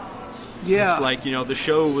episode. Yeah. It's like, the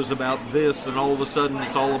show was about this and all of a sudden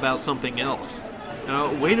it's all about something else. And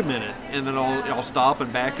I'll, wait a minute. And then I'll stop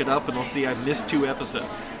and back it up and I'll see I've missed 2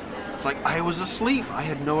 episodes. It's like, I was asleep. I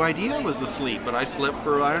had no idea I was asleep, but I slept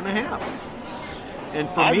for an hour and a half. And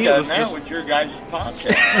for I've me, it done was that just... with your guys'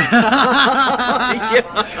 podcast.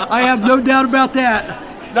 I have no doubt about that.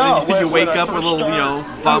 No, you wake when I up with a first little,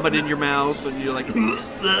 started- vomit in your mouth, and you're like...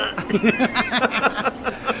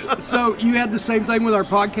 So you had the same thing with our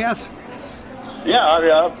podcast? Yeah,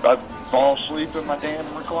 I fall asleep in my damn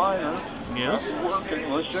recliner. Yeah. I'm working,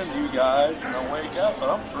 listening to you guys, and I wake up,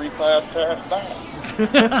 and I'm 3 podcasts back.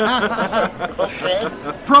 Okay.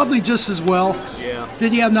 Probably just as well. Yeah,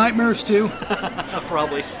 Did you have nightmares too?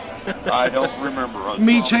 probably. I don't remember us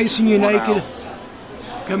Me talking chasing you for 1 naked.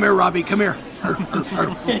 hour. Come here, Robbie. Come here. All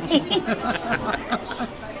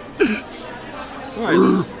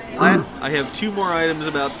right. I have 2 more items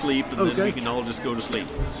about sleep, and then we can all just go to sleep.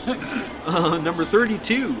 Number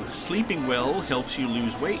 32, sleeping well helps you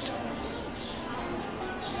lose weight.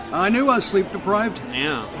 I knew I was sleep deprived.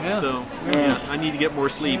 Yeah. So, I need to get more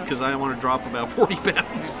sleep because I want to drop about 40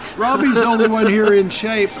 pounds. Robbie's the only one here in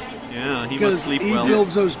shape. Yeah, he must sleep well. He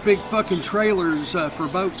builds those big fucking trailers for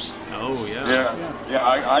boats. Oh, yeah.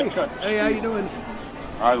 Yeah, Hey, how you doing?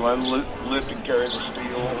 I lift and carry the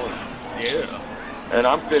steel. Yeah. And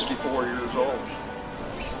I'm 54 years old.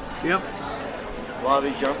 Yep. A lot of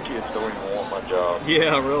these young kids don't even want my job.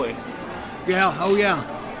 Yeah, really. Yeah, oh yeah.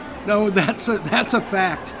 No, that's a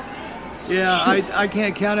fact. Yeah, I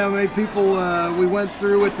can't count how many people we went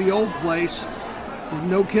through at the old place.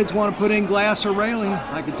 No kids want to put in glass or railing,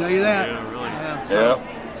 I can tell you that. Yeah, really.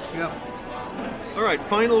 Yep. All right,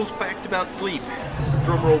 finals fact about sleep.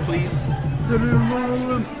 Drum roll, please.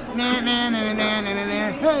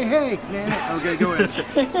 Hey. Okay, go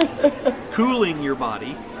ahead. Cooling your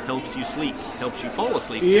body helps you sleep, helps you fall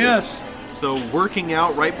asleep. Yes. So working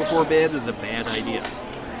out right before bed is a bad idea.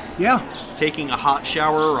 Yeah. Taking a hot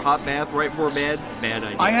shower or a hot bath right before bed, bad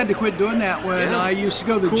idea. I had to quit doing that when I used to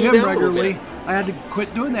go to the gym regularly. I had to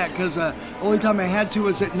quit doing that because the only time I had to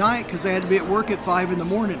was at night because I had to be at work at 5 in the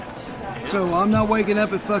morning. Yeah. So I'm not waking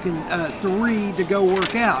up at fucking 3 to go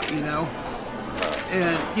work out, you know.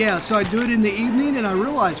 And yeah, so I do it in the evening, and I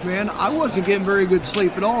realized, man, I wasn't getting very good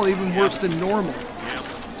sleep at all, even worse than normal. Yeah.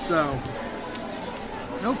 So,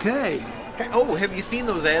 okay. Oh, have you seen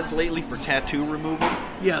those ads lately for tattoo removal?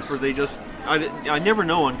 Yes. Or they just, I never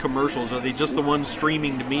know on commercials, are they just the ones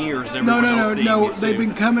streaming to me, or is everyone else seeing No, these they've too?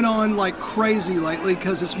 been coming on like crazy lately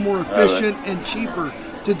because it's more efficient and cheaper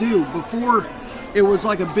to do. Before, it was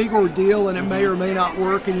like a big ordeal, and it may or may not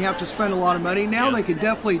work, and you have to spend a lot of money. Now they can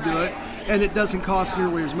definitely do it, and it doesn't cost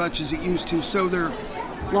nearly as much as it used to. So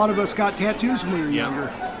a lot of us got tattoos when we were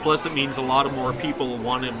younger. Plus, it means a lot of more people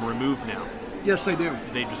want them removed now. Yes, they do.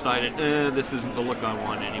 They decided, this isn't the look I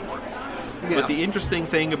want anymore. Yeah. But the interesting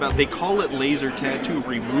thing about, they call it laser tattoo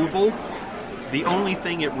removal. The only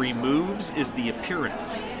thing it removes is the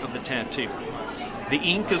appearance of the tattoo. The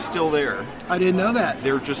ink is still there. I didn't know that.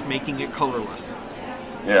 They're just making it colorless.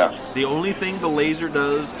 Yeah. The only thing the laser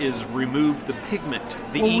does is remove the pigment.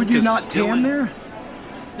 The ink would you is not still tan there?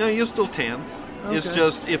 No, you'll still tan. Okay. It's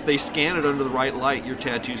just if they scan it under the right light, your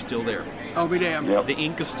tattoo's still there. I'll be damned. Yep. The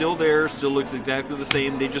ink is still there, still looks exactly the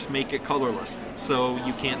same. They just make it colorless, so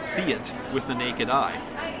you can't see it with the naked eye.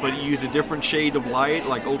 But you use a different shade of light,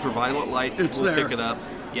 like ultraviolet light, It's will there. pick it up.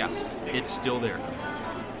 Yeah, it's still there.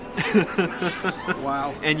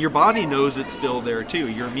 Wow. And your body knows it's still there too.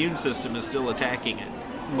 Your immune system is still attacking it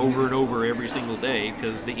over and over every single day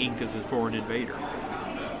because the ink is a foreign invader.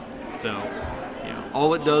 So,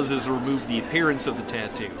 all it does is remove the appearance of the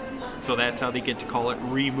tattoo. So that's how they get to call it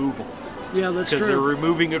removal. Yeah, that's true. Because they're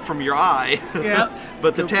removing it from your eye. Yeah.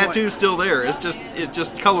 But the Good tattoo's still there. It's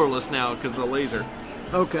just colorless now because of the laser.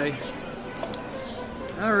 Okay.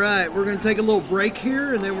 All right, we're going to take a little break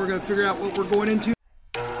here, and then we're going to figure out what we're going into.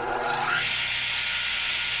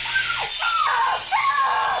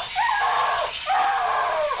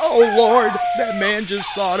 Oh, Lord, that man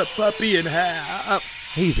just sawed a puppy in half.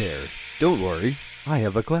 Hey there, don't worry, I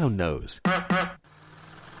have a clown nose.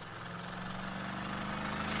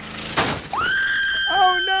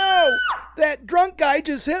 Oh, no! That drunk guy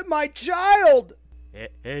just hit my child!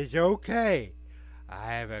 It's okay. I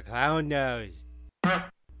have a clown nose.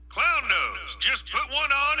 Clown nose. Just put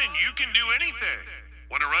one on and you can do anything.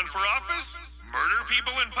 Want to run for office? Murder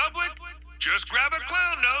people in public? Just grab a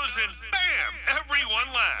clown nose and bam!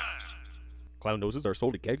 Everyone laughs. Clown noses are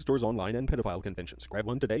sold at gag stores, online, and pedophile conventions. Grab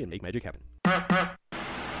one today and make magic happen.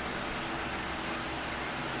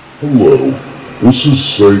 Hello, this is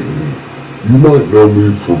Satan. You might know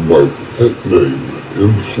me from my pet name,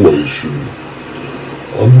 Inflation.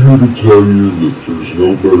 I'm here to tell you that there's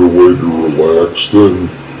no better way to relax than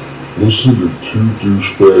listen to two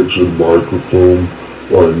douchebags and microphone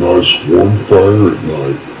by a nice warm fire at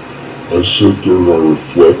night. I sit there and I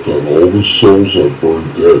reflect on all the souls I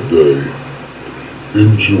burned that day.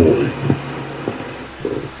 Enjoy.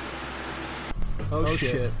 Oh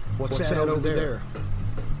shit, what's that over there?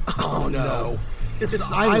 Oh no, it's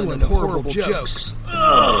the island of horrible jokes.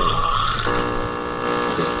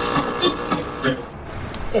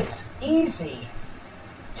 It's easy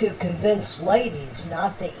to convince ladies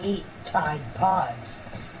not to eat Tide Pods.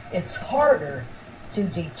 It's harder to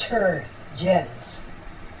deter gents.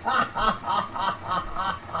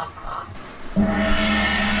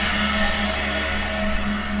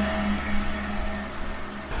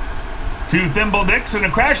 Two thimble dicks and a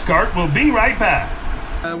crash cart will be right back.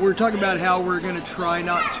 We're talking about how we're going to try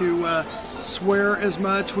not to swear as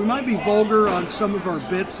much. We might be vulgar on some of our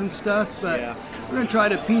bits and stuff, but we're going to try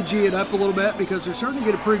to PG it up a little bit because we're starting to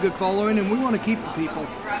get a pretty good following, and we want to keep the people.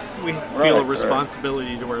 We feel a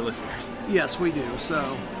responsibility to our listeners. Yes, we do.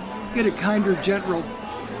 So get a kinder, gentler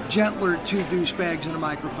two douchebags and a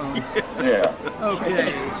microphone. Yeah.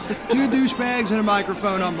 Okay. Two douchebags and a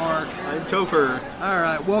microphone. I'm Mark. I'm Topher. All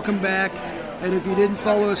right. Welcome back. And if you didn't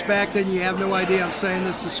follow us back, then you have no idea I'm saying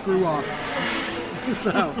this to screw off.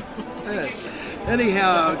 So,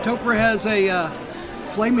 anyhow, Topher has a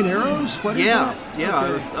flaming arrows? What is that? Yeah.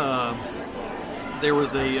 Okay. There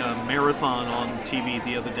was a marathon on TV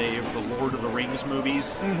the other day of the Lord of the Rings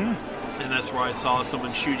movies. Mm-hmm. And that's where I saw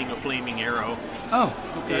someone shooting a flaming arrow. Oh,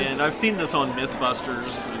 okay. And I've seen this on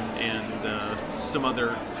Mythbusters and some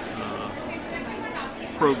other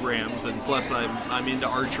programs, and plus I'm into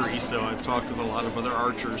archery, so I've talked with a lot of other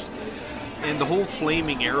archers. And the whole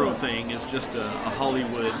flaming arrow thing is just a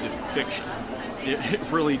Hollywood fiction. It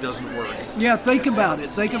really doesn't work. Yeah, think about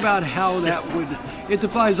it. Think about how that would... It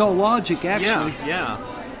defies all logic, actually. Yeah.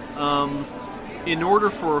 In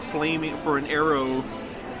order for an arrow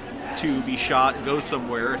to be shot and go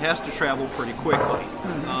somewhere, it has to travel pretty quickly.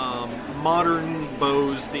 Mm-hmm. Modern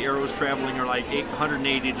bows, the arrows traveling are like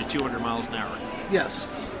 180 to 200 miles an hour. Yes.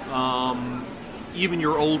 Even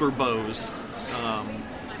your older bows,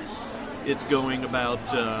 it's going about,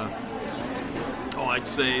 I'd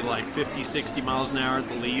say like 50, 60 miles an hour at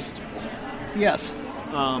the least. Yes.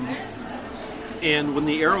 And when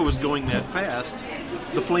the arrow is going that fast,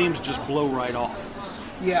 the flames just blow right off.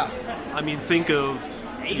 Yeah. I mean, think of...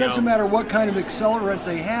 It doesn't matter what kind of accelerant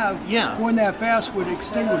they have. Yeah. Going that fast would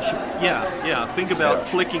extinguish it. Yeah. Think about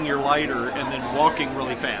flicking your lighter and then walking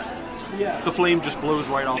really fast. Yes. The flame just blows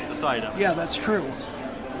right off the side of it. Yeah, that's true.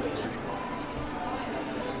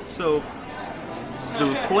 So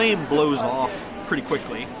the flame blows off pretty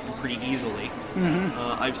quickly and pretty easily. Mm-hmm.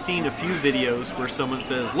 I've seen a few videos where someone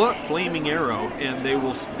says, "Look, flaming arrow," and they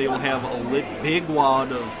will have a big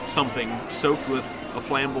wad of something soaked with a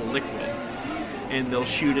flammable liquid, and they'll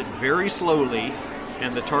shoot it very slowly,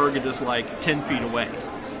 and the target is like 10 feet away,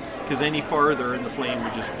 because any farther and the flame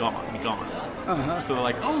would just be gone. Uh-huh. So they're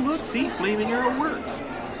like, oh, look, see, flaming arrow works.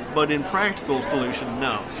 But in practical solution,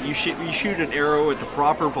 no. You shoot an arrow at the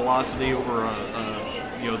proper velocity over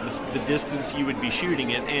the distance you would be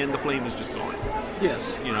shooting it, and the flame is just gone.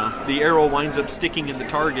 Yes. The arrow winds up sticking in the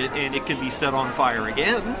target, and it can be set on fire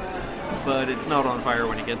again, but it's not on fire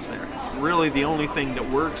when it gets there. Really, the only thing that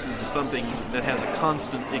works is something that has a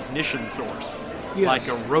constant ignition source, yes. like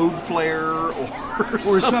a road flare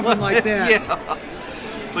or something like that. Yeah.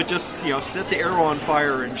 But just, set the arrow on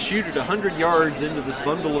fire and shoot it 100 yards into this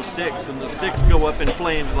bundle of sticks, and the sticks go up in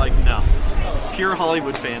flames. Like, no. Pure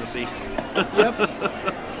Hollywood fantasy. Yep.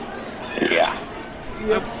 Yeah.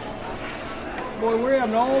 Yep. Boy, we're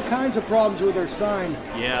having all kinds of problems with our sign.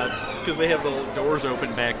 Yeah, it's because they have the doors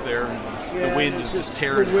open back there, and the wind is just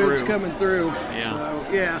tearing through. The wind's coming through. Yeah.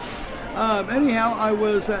 So, yeah. Anyhow, I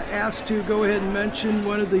was asked to go ahead and mention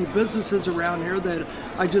one of the businesses around here that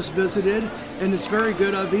I just visited, and it's very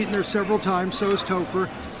good. I've eaten there several times, so is Topher.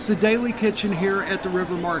 It's the Daily Kitchen here at the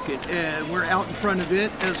River Market. We're out in front of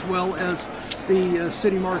it, as well as the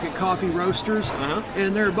City Market Coffee Roasters. Uh-huh.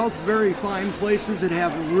 And they're both very fine places that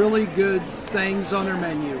have really good things on their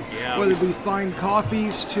menu. Yeah, whether it be fine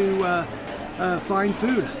coffees to fine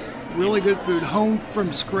food. Really good food. Home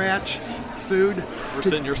from scratch food. We're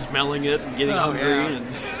sitting here smelling it and getting hungry.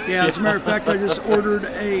 Yeah, as a matter of fact, I just ordered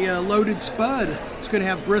a loaded spud. It's going to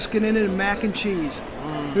have brisket in it and mac and cheese.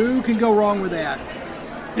 Who can go wrong with that?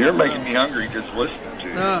 You're making me hungry just listening to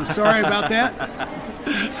you. Oh, sorry about that.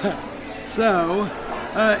 So,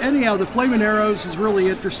 anyhow, the flaming arrows is really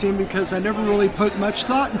interesting because I never really put much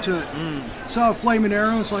thought into it. Saw a flaming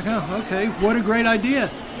arrow, it's like, oh, okay, what a great idea.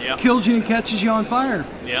 Yep. Kills you and catches you on fire.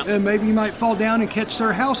 Yep. And maybe you might fall down and catch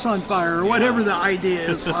their house on fire, or whatever the idea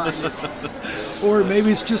is behind it. Or maybe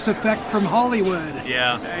it's just effect from Hollywood.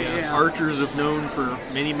 Yeah. Archers have known for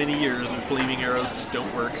many, many years that flaming arrows just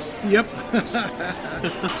don't work. Yep.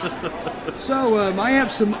 So, I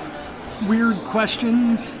have some weird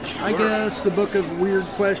questions, sure. I guess. The book of weird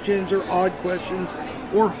questions, or odd questions,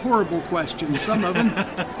 or horrible questions, some of them.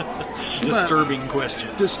 Disturbing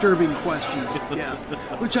questions. Disturbing questions, yeah.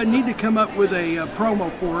 Which I need to come up with a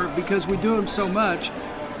promo for because we do them so much.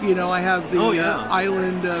 I have the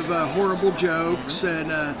Island of Horrible Jokes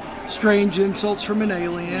and Strange Insults from an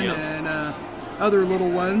Alien and other little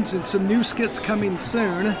ones, and some new skits coming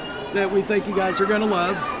soon that we think you guys are going to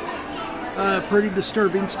love. Pretty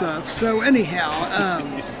disturbing stuff. So anyhow,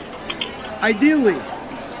 ideally,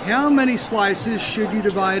 How many slices should you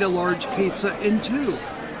divide a large pizza into?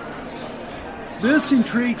 This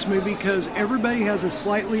intrigues me because everybody has a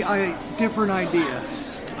slightly different idea.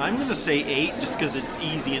 I'm going to say 8 just because it's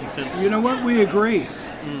easy and simple. You know what? We agree.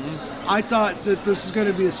 Mm-hmm. I thought that this is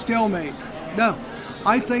going to be a stalemate. No.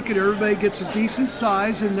 I think that everybody gets a decent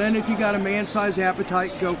size, and then if you got a man-sized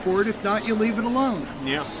appetite, go for it. If not, you leave it alone.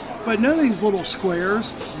 Yeah. But none of these little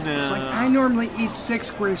squares. No. It's like, I normally eat 6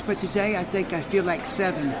 squares, but today I think I feel like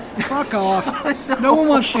 7. Fuck off. No one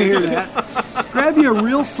wants to hear that. Grab you a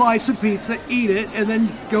real slice of pizza, eat it, and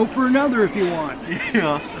then go for another if you want.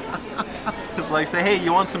 Yeah. It's like, say, hey,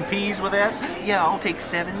 you want some peas with that? Yeah, I'll take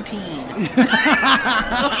 17.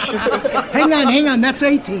 Hang on, that's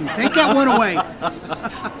 18. Take that one away.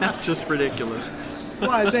 That's just ridiculous.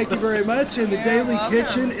 Why, thank you very much. And the Daily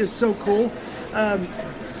Kitchen is so cool.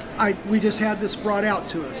 We just had this brought out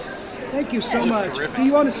to us. Thank you so much. Terrific. Do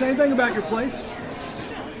you want to say anything about your place?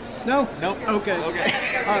 No? Nope. Okay. Okay.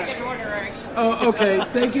 All right. Oh, okay.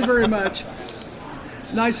 Thank you very much.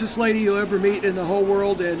 Nicest lady you'll ever meet in the whole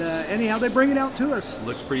world, and anyhow, they bring it out to us.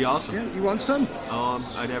 Looks pretty awesome. Yeah, you want some?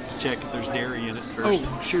 I'd have to check if there's dairy in it first.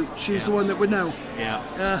 Oh, shoot. She's the one that would know.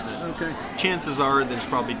 Yeah. Okay. Chances are there's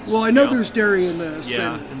probably... Well, I know there's dairy in this.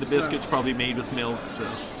 Yeah, and the biscuit's probably made with milk, so...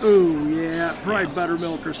 Oh, yeah. Probably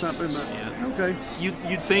buttermilk or something, but... Yeah. Okay.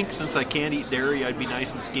 You'd think since I can't eat dairy, I'd be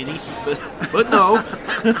nice and skinny, but no.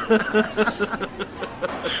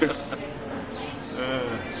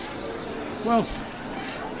 Well...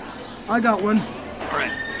 I got one. All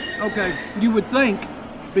right. Okay. You would think,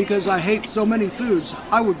 because I hate so many foods,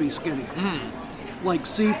 I would be skinny. Like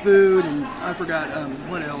seafood and I forgot,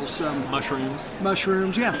 what else? Mushrooms.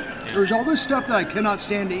 Mushrooms, yeah. There's all this stuff that I cannot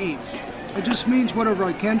stand to eat. It just means whatever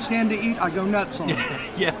I can stand to eat, I go nuts on.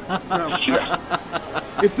 Yeah.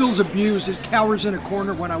 So, it feels abused. It cowers in a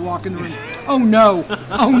corner when I walk in the room. Oh no!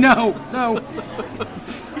 Oh no! No!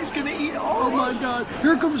 He's gonna eat all of us. Oh my God!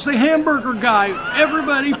 Here comes the hamburger guy!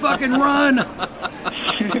 Everybody fucking run!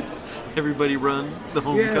 Everybody run! The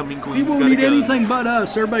homecoming queen's he won't got a eat gun. anything but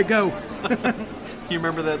us. Everybody go! You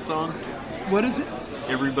remember that song? What is it?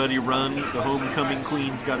 Everybody run! The homecoming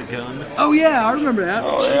queen's got a gun. Oh yeah, I remember that.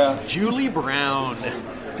 Oh yeah. Julie Brown.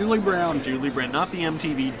 Julie Brown. Julie Brown, not the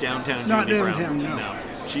MTV downtown Not Julie downtown, Brown. no.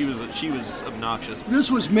 She was obnoxious. This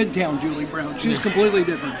was Midtown Julie Brown. She's completely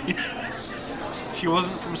different. She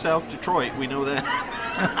wasn't from South Detroit. We know that.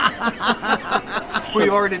 We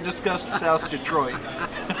already discussed South Detroit.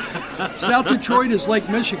 South Detroit is Lake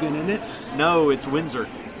Michigan, isn't it? No, it's Windsor.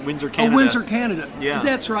 Windsor, Canada. Oh, Windsor, Canada. Yeah.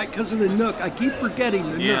 That's right, because of the Nook. I keep forgetting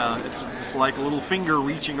the Nook. Yeah, it's like a little finger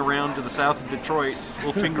reaching around to the south of Detroit.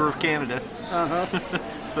 Little finger of Canada. Uh-huh.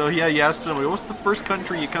 So, yeah, you asked somebody, what's the first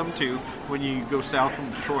country you come to when you go south from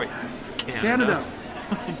Detroit? Canada.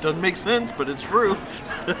 It doesn't make sense, but it's true.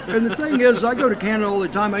 And the thing is, I go to Canada all the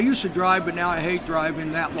time. I used to drive, but now I hate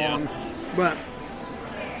driving that long. But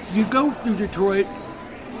you go through Detroit,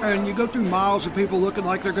 and you go through miles of people looking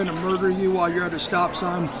like they're going to murder you while you're at a stop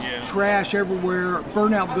sign. Yeah. Trash everywhere,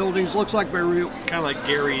 burnout buildings, looks like Beirut. Kind of like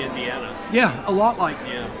Gary, Indiana. Yeah, a lot like.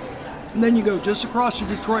 Yeah. And then you go just across the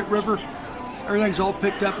Detroit River, everything's all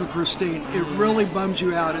picked up and pristine. It really bums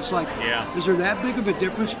you out. It's like, is there that big of a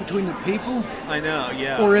difference between the people? I know,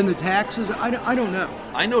 yeah. Or in the taxes? I don't know.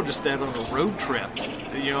 I noticed that on a road trip.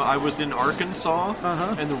 You know, I was in Arkansas,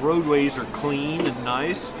 and the roadways are clean and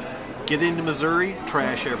nice. Get into Missouri,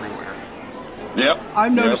 trash everywhere. Yep.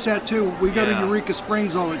 I've noticed that too. We go to Eureka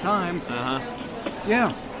Springs all the time.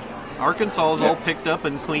 Yeah. Arkansas is all picked up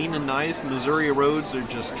and clean and nice. Missouri roads are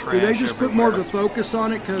just trash. Do they just everywhere. put more of a focus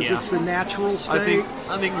on it because it's the natural state?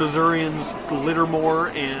 I think Missourians litter more,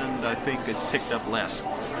 and I think it's picked up less.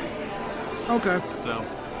 Okay. So,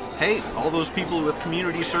 hey, all those people with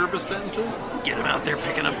community service sentences, get them out there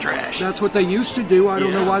picking up trash. That's what they used to do. I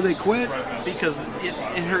don't know why they quit. Because it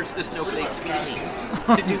hurts the snowflakes' feelings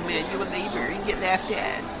to do manual labor and get laughed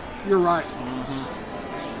at. You're right.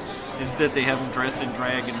 Instead, they have them dress in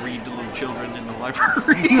drag and read to little children in the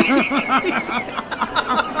library.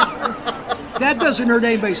 That doesn't hurt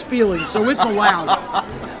anybody's feelings, so it's allowed.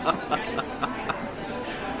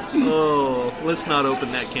 Oh, let's not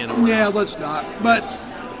open that can of worms. Yeah, let's not. But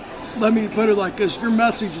let me put it like this. Your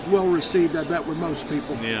message is well received, I bet, with most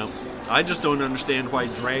people. Yeah. I just don't understand why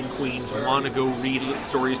drag queens want to go read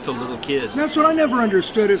stories to little kids. That's what I never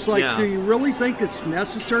understood. It's like, do you really think it's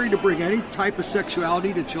necessary to bring any type of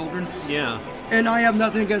sexuality to children? Yeah. And I have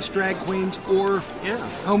nothing against drag queens or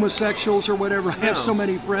homosexuals or whatever. I have so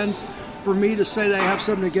many friends. For me to say that I have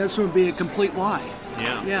something against them would be a complete lie.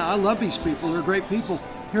 Yeah. Yeah, I love these people. They're great people.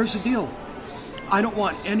 Here's the deal. I don't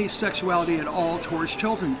want any sexuality at all towards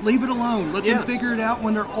children. Leave it alone. Let them figure it out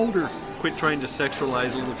when they're older. Quit trying to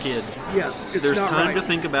sexualize little kids. Yes, it's There's not time right. to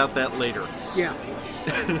think about that later. Yeah.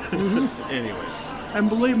 Anyways. And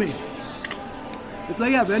believe me, if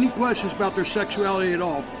they have any questions about their sexuality at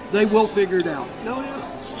all, they will figure it out. No,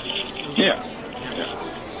 Yeah.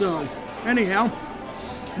 So, anyhow,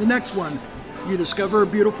 the next one. You discover a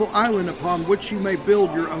beautiful island upon which you may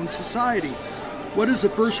build your own society. What is the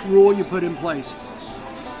first rule you put in place?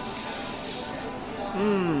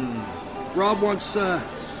 Rob wants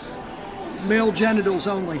male genitals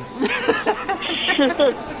only.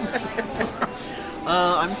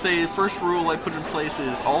 I'm saying the first rule I put in place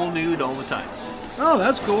is all nude all the time. Oh,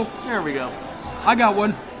 that's cool. There we go. I got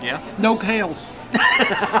one. Yeah? No kale.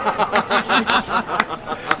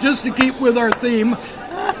 Just to keep with our theme.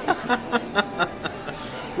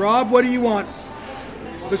 Rob, what do you want?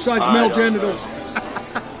 Besides male genitals.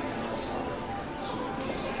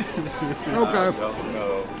 Okay. I don't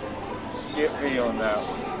know. Get me on that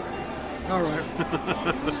one. All right.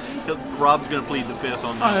 Rob's going to plead the fifth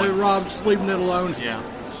on that one. Rob's leaving it alone. Yeah.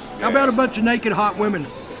 How about a bunch of naked hot women?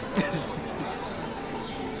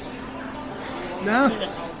 No?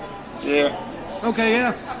 Yeah. Okay,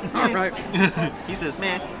 yeah. All right. He says,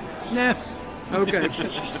 meh. Nah. Okay.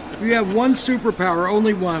 You have one superpower,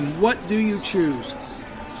 only one. What do you choose?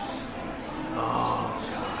 Oh,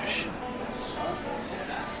 gosh.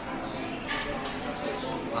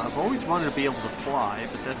 I've always wanted to be able to fly,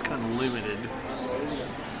 but that's kind of limited.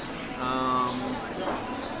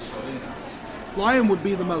 Flying would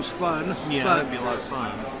be the most fun. Yeah, but that'd be a lot of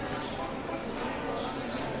fun.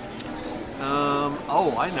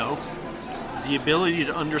 I know. The ability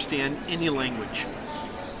to understand any language.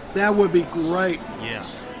 that would be great. Yeah.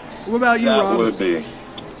 What about you, Rob? That would be.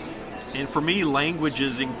 And for me,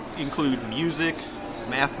 languages include music,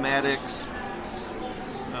 mathematics,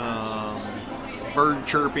 bird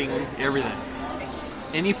chirping, everything.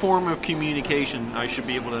 Any form of communication, I should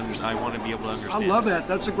be able to understand. I want to be able to understand. I love that.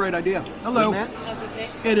 That's a great idea. Hello. Matt?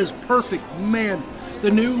 It is perfect. Man,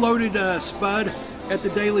 the new loaded spud at the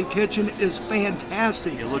Daily Kitchen is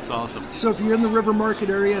fantastic. It looks awesome. So if you're in the River Market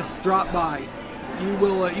area, drop by. You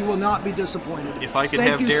will not be disappointed. If I could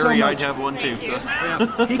Thank have you dairy, so I'd much. have one too.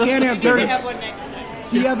 Yeah. He can't have dairy. We have one next time.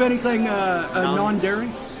 Do you have anything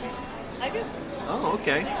non-dairy? I do. Oh,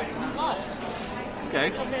 okay. Lots.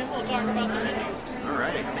 Okay. Okay, we'll talk about the menu. All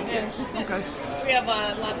right. Thank you. Okay. We have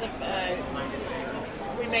lots of.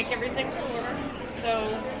 We make everything to order,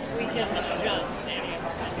 so we can adjust any of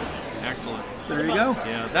our menus. Excellent. There you go.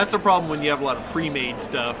 Yeah, that's the problem when you have a lot of pre-made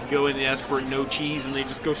stuff. Go in and ask for no cheese, and they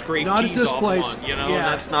just go scrape Not at cheese this off place. one. You know, Yeah.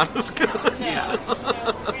 that's not as good. Yeah. No,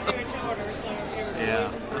 we do it to order, so Yeah,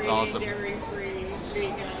 that's awesome. Dairy-free,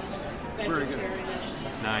 vegan, Very good.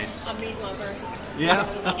 vegetarian. Nice. A meat lover. Yeah.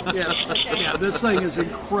 Yeah, this thing is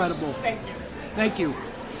incredible. Thank you. Thank you.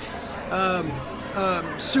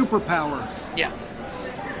 Superpower. Yeah.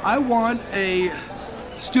 I want a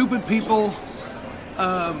stupid people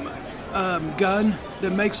gun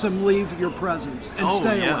that makes them leave your presence and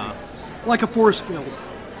stay away. Like a force field.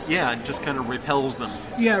 Yeah, it just kind of repels them.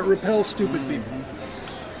 Yeah, it repels stupid people.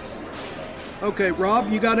 Okay,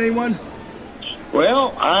 Rob, you got anyone?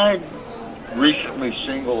 Well, I'm recently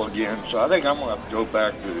single again, so I think I'm going to have to go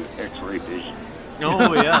back to the X-ray vision.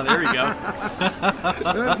 Oh, yeah, there you go.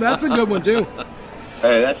 That's a good one, too.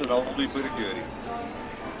 Hey, that's an oldie but a goodie.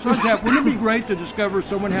 So, Kat, wouldn't it be great to discover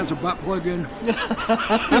someone has a butt plug in?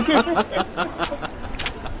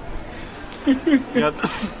 Yeah,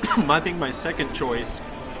 I think my second choice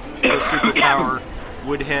for superpower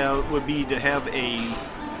would be to have a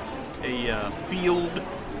field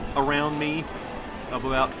around me of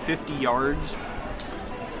about 50 yards,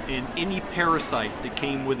 and any parasite that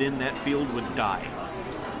came within that field would die.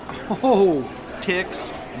 Oh,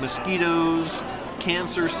 ticks, mosquitoes,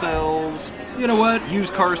 cancer cells. You know what?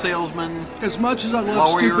 Used car salesmen. As much as I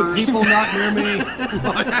love lawyers. stupid people not near me.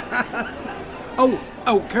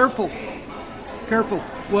 Oh, careful. Careful.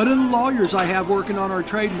 One of the lawyers I have working on our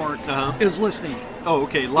trademark is listening. Oh,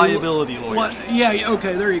 okay. Liability lawyers. Yeah,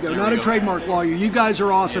 okay, there you go. There Not we a go. trademark lawyer. You guys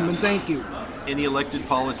are awesome, and thank you. Any elected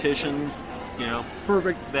politician,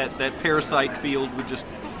 Perfect. That parasite field would just...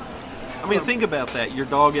 I mean, think about that. Your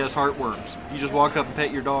dog has heartworms. You just walk up and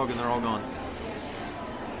pet your dog and they're all gone.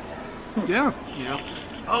 Yeah.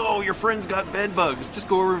 Oh, your friend's got bed bugs. Just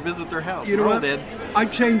go over and visit their house. You know They're all what? dead. I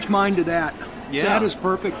changed mine to that. Yeah. That is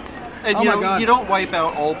perfect. And oh my God. you don't wipe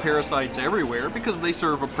out all parasites everywhere because they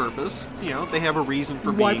serve a purpose. They have a reason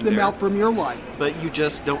for being Wipe them there. out from your life. But you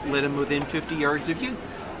just don't let them within 50 yards of you.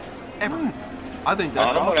 Ever. I think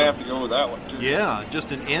that's I'm awesome. going to have to go with that one, too. Yeah,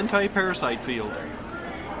 just an anti-parasite field.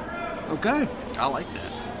 Okay. I like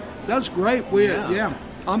that. That's great. Yeah.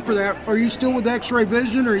 I'm for that. Are you still with X-ray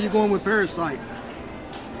vision, or are you going with parasite?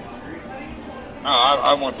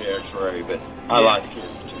 I want the X-ray, but I like it.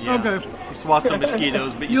 Yeah. Okay. You swat some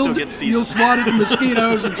mosquitoes, but you still get to see You'll them. swat at the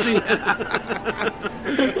mosquitoes and see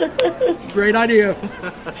it. Great idea.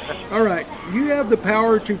 All right. You have the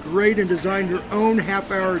power to create and design your own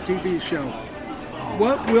half-hour TV show.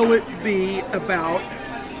 What will it be about,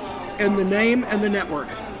 and the name and the network?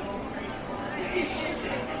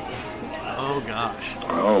 Oh, gosh.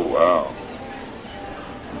 Oh, wow.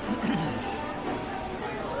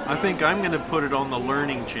 I think I'm going to put it on the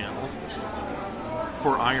Learning Channel,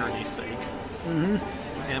 for irony's sake. Mm-hmm.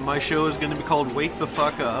 And my show is going to be called Wake the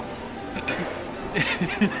Fuck Up.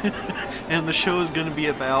 And the show is going to be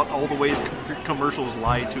about all the ways commercials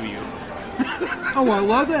lie to you. Oh, I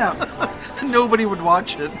love that. Nobody would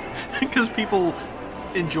watch it because people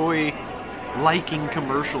enjoy liking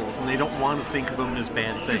commercials and they don't want to think of them as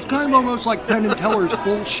bad things. It's kind of almost like Penn and Teller's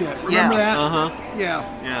bullshit. Remember that? Uh-huh.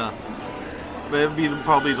 Yeah. But it would be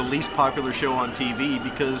probably the least popular show on TV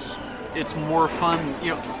because it's more fun.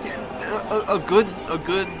 You know, a good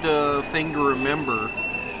thing to remember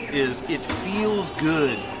is it feels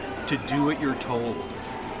good to do what you're told.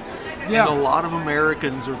 Yeah. And a lot of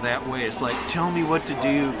Americans are that way. It's like, tell me what to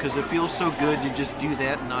do because it feels so good to just do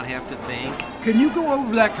that and not have to think. Can you go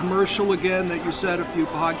over that commercial again that you said a few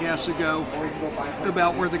podcasts ago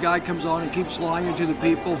about where the guy comes on and keeps lying to the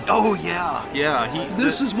people? Oh, yeah. Yeah.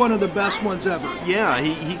 This is one of the best ones ever. Yeah,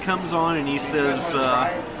 he comes on and he says,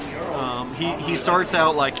 he starts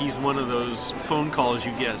out like he's one of those phone calls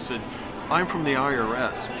you get. Said, I'm from the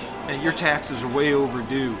IRS and your taxes are way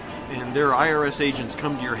overdue. And their IRS agents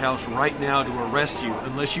come to your house right now to arrest you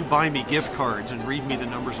unless you buy me gift cards and read me the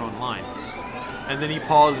numbers online. And then he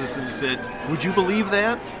pauses and he said, would you believe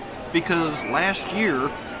that? Because last year,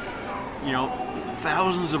 you know,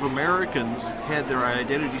 thousands of Americans had their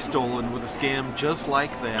identity stolen with a scam just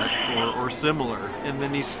like that or similar. And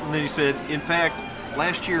then he said, in fact,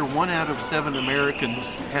 last year 1 out of 7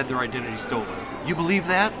 Americans had their identity stolen. You believe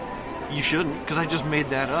that? You shouldn't, because I just made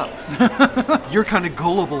that up. You're kind of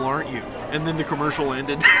gullible, aren't you? And then the commercial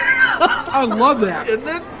ended. I love that. And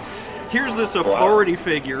then here's this authority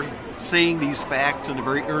figure saying these facts in a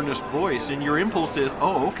very earnest voice, and your impulse is,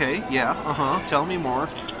 oh, okay, yeah, tell me more.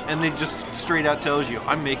 And they just straight out tells you,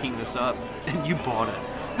 I'm making this up, and you bought it.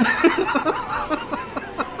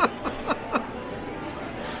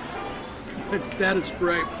 That is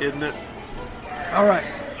great. Isn't it? All right.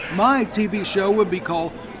 My TV show would be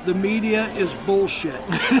called The Media is Bullshit.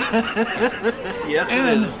 Yes,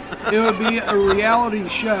 and it is. it would be a reality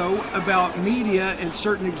show about media and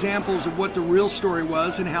certain examples of what the real story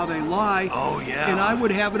was and how they lie. Oh, yeah. And I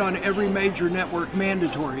would have it on every major network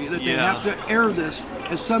mandatory that they have to air this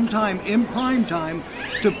at some time in prime time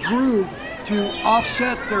to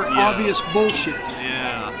offset their obvious bullshit.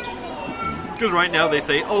 Yeah. Because right now they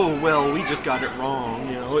say, oh, well, we just got it wrong.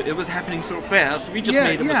 You know, it was happening so fast. We just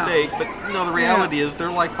made a mistake. But, no, the reality is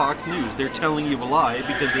they're like Fox News. They're telling you a lie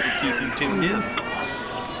because it'll keep you tuned in.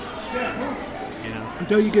 Yeah.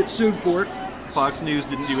 Until you get sued for it. Fox News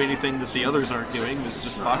didn't do anything that the others aren't doing. It's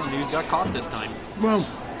just Fox News got caught this time. Well,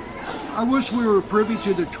 I wish we were privy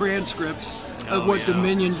to the transcripts of what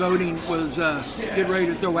Dominion voting was getting ready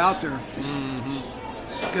to throw out there.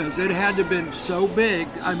 Because it had to have been so big.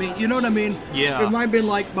 I mean, you know what I mean? Yeah. It might have been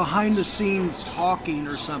like behind the scenes talking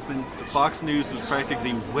or something. Fox News was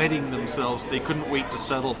practically wetting themselves. They couldn't wait to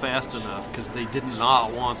settle fast enough because they did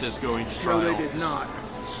not want this going to trial. No, they did not.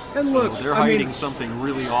 And so look, they're hiding something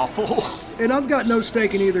really awful. And I've got no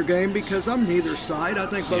stake in either game because I'm neither side. I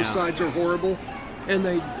think both sides are horrible. And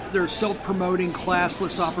they're self-promoting,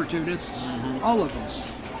 classless opportunists. All of them.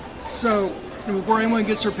 So before anyone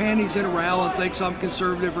gets their panties in a row and thinks I'm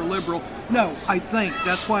conservative or liberal, no, I think.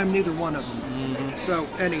 That's why I'm neither one of them. So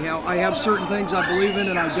anyhow, I have certain things I believe in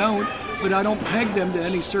and I don't, but I don't peg them to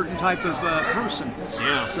any certain type of person.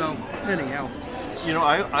 Yeah. So anyhow. You know,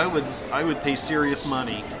 I would pay serious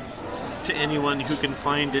money to anyone who can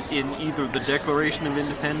find it in either the Declaration of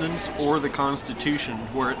Independence or the Constitution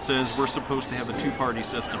where it says we're supposed to have a two-party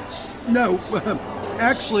system. No,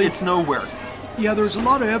 actually... It's nowhere. Yeah, there's a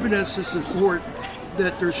lot of evidence to support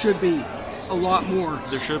that there should be a lot more.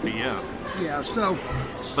 There should be, yeah. Yeah, so...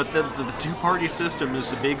 But the two-party system is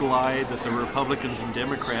the big lie that the Republicans and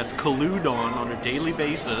Democrats collude on a daily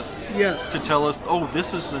basis. Yes. To tell us, oh,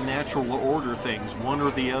 this is the natural order things, one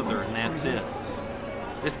or the other, and that's it.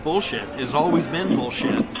 It's bullshit. It's always been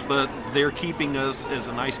bullshit. But they're keeping us as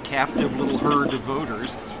a nice captive little herd of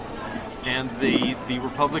voters And the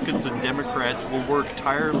Republicans and Democrats will work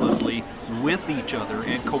tirelessly with each other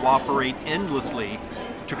and cooperate endlessly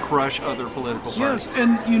to crush other political parties. Yes,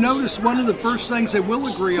 and you notice one of the first things they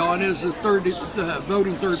will agree on is the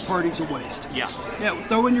voting third party's a waste. Yeah. Yeah,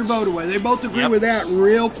 throwing your vote away. They both agree Yep. with that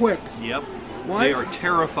real quick. Yep. Why? They are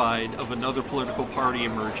terrified of another political party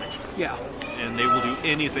emerging. Yeah. And they will do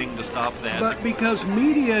anything to stop that. But because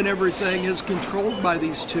media and everything is controlled by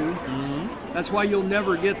these two, that's why you'll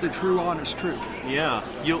never get the true, honest truth. Yeah,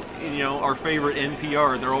 you know, our favorite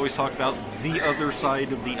NPR, they're always talking about the other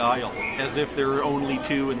side of the aisle, as if there are only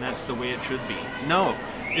two and that's the way it should be. No,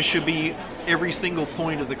 it should be every single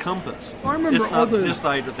point of the compass. I remember it's all not this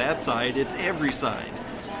side or that side, it's every side.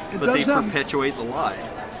 But they perpetuate the lie.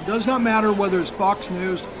 It does not matter whether it's Fox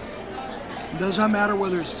News, it does not matter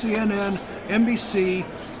whether it's CNN, NBC,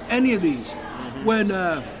 any of these. When,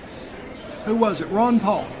 who was it? Ron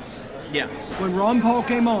Paul. Yeah. When Ron Paul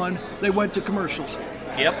came on, they went to commercials.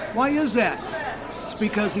 Yep. Why is that? It's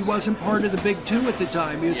because he wasn't part of the big two at the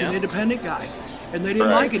time. He was an independent guy. And they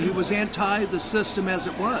didn't like it. He was anti the system as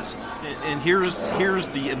it was. And here's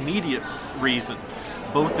the immediate reason.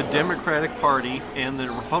 Both the Democratic Party and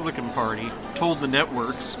the Republican Party told the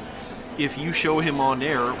networks, if you show him on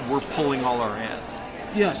air, we're pulling all our ads.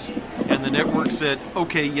 Yes. And the network said,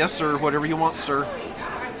 okay, yes, sir, whatever you want, sir.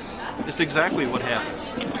 It's exactly what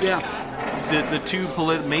happened. Yeah. The two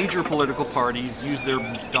major political parties use their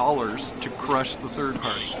dollars to crush the third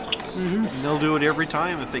party. Mm-hmm. And they'll do it every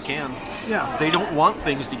time if they can. Yeah. They don't want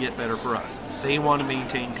things to get better for us. They want to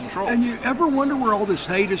maintain control. And you ever wonder where all this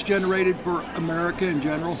hate is generated for America in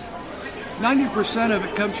general? 90% of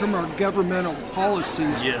it comes from our governmental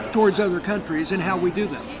policies towards other countries and how we do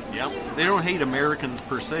them. Yep. They don't hate Americans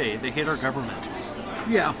per se. They hate our government.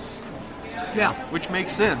 Yeah. Yeah. Which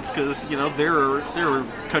makes sense because, you know, there are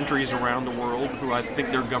countries around the world who I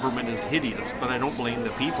think their government is hideous, but I don't blame the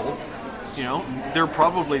people. You know, there are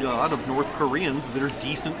probably a lot of North Koreans that are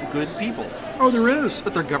decent, good people. Oh, there is.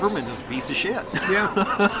 But their government is a piece of shit.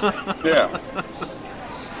 Yeah. Yeah.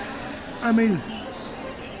 I mean,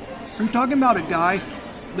 I'm talking about a guy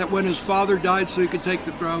that when his father died so he could take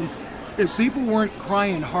the throne, if people weren't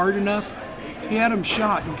crying hard enough, he had him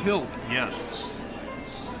shot and killed. Yes.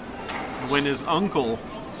 When his uncle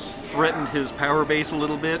threatened his power base a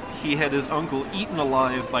little bit, he had his uncle eaten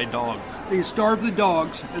alive by dogs. He starved the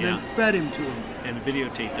dogs and then fed him to him. And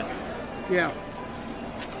videotaped it. Yeah.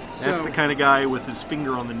 That's the kind of guy with his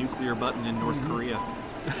finger on the nuclear button in North Korea.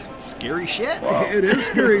 Scary shit. Wow. It is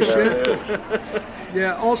scary shit.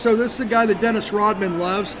 Yeah, also, this is the guy that Dennis Rodman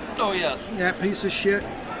loves. Oh, yes. That piece of shit.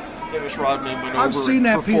 Dennis Rodman went over. I've seen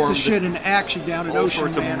that piece of performed shit in action down at all Ocean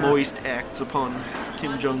sorts Manor. of moist acts upon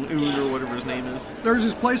Kim Jong-un or whatever his name is. There's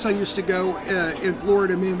this place I used to go in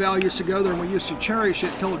Florida. Me and Val used to go there, and we used to cherish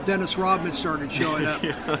it till Dennis Rodman started showing up.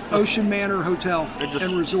 Ocean Manor Hotel and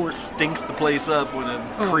Resort. Stinks the place up when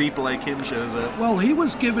a creep like him shows up. Well, he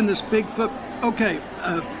was given this Bigfoot. Okay,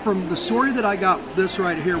 from the story that I got, this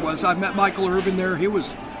right here was I met Michael Irvin there. He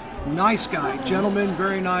was a nice guy, gentleman,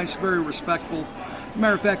 very nice, very respectful.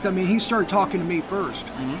 Matter of fact, I mean, he started talking to me first.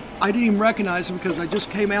 I didn't even recognize him because I just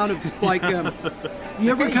came out of, like,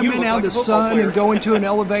 you ever come in out of the sun and go into an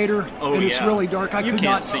elevator and it's really dark? I could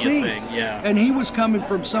not see. A thing. Yeah. And he was coming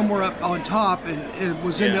from somewhere up on top and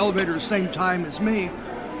was in the elevator at the same time as me.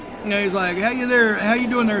 And he's like, how you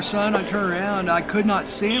doing there, son? I turned around, I could not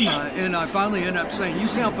see him, and I finally ended up saying, you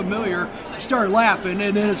sound familiar. He started laughing,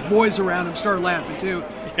 and then his boys around him started laughing too.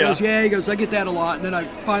 He goes, he goes, I get that a lot. And then I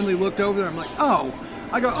finally looked over there, I'm like, oh.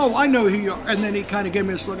 I go, oh, I know who you are. And then he kind of gave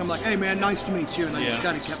me this look. I'm like, hey, man, nice to meet you. And I just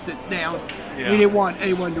kind of kept it down. He didn't want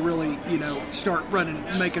anyone to really, start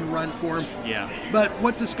making a run for him. Yeah. But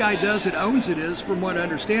what this guy does that owns it is, from what I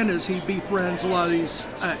understand, is he befriends a lot of these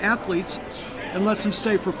athletes and lets them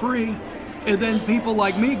stay for free. And then people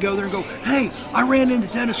like me go there and go, hey, I ran into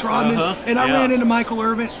Dennis Rodman and I ran into Michael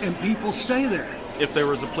Irvin, and people stay there. If there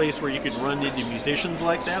was a place where you could run into musicians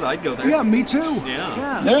like that, I'd go there. Yeah, me too.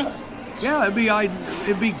 Yeah. Yeah,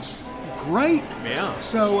 it'd be great. Yeah.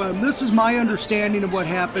 So this is my understanding of what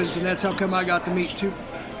happens, and that's how come I got to meet two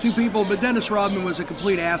people. But Dennis Rodman was a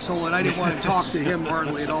complete asshole, and I didn't want to talk to him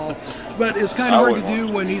hardly at all. But it's kind of hard to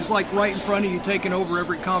do when he's like right in front of you, taking over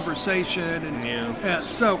every conversation. And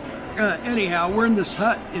so anyhow, we're in this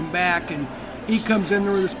hut in back, and he comes in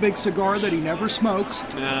there with this big cigar that he never smokes.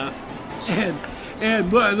 Yeah.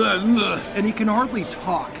 And blah, blah, blah, and he can hardly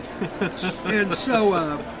talk. And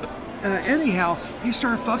so anyhow, he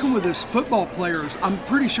started fucking with his football players. I'm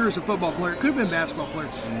pretty sure it's a football player. Could have been a basketball player.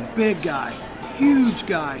 Big guy. Huge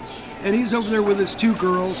guy. And he's over there with his two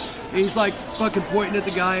girls. And he's like fucking pointing at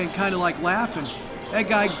the guy and kind of like laughing. That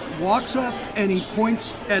guy walks up and he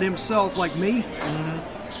points at himself like me.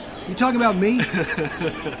 You talking about me?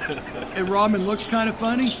 And Rodman looks kind of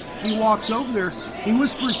funny. He walks over there. He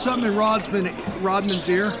whispered something in Rodman's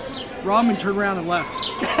ear. Rodman turned around and left.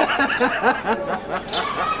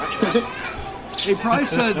 He probably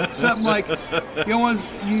said something like, you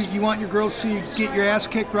want your girls to see you get your ass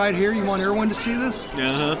kicked right here? You want everyone to see this?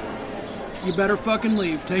 Uh-huh. You better fucking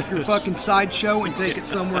leave. Take your fucking sideshow and take it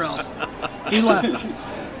somewhere else. He left.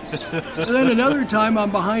 And then another time I'm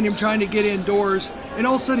behind him trying to get indoors, and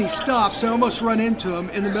all of a sudden he stops. I almost run into him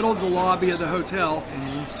in the middle of the lobby of the hotel.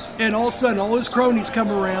 And all of a sudden all his cronies come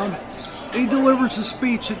around. He delivers a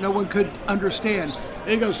speech that no one could understand.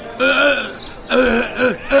 And he goes,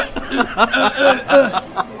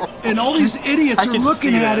 and all these idiots are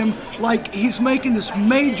looking at him like he's making this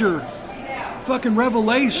major fucking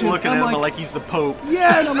revelation. Looking at him like he's the Pope.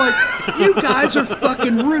 Yeah, and I'm like, you guys are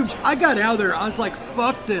fucking rubes. I got out of there. I was like,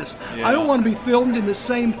 fuck this. Yeah. I don't want to be filmed in the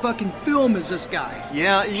same fucking film as this guy.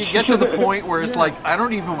 Yeah, you get to the point where it's like, I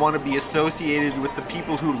don't even want to be associated with the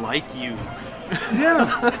people who like you.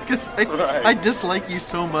 Yeah. Because I dislike you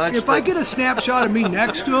so much. If I get a snapshot of me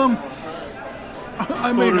next to him,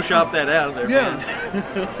 I mean, Photoshop that out of there, man.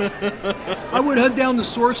 I would head down to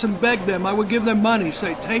Source and beg them. I would give them money.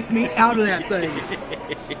 Say, take me out of that thing.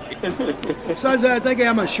 Besides that, I think I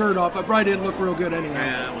had my shirt off. I probably didn't look real good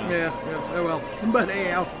anyhow. Yeah, well. But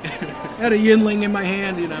anyhow, I had a Yinling in my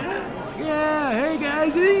hand, you know. Yeah, hey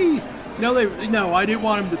guys, hey. No, I didn't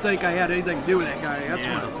want him to think I had anything to do with that guy. That's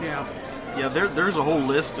Yeah, there's a whole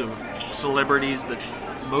list of celebrities that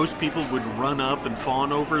most people would run up and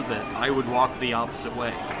fawn over that I would walk the opposite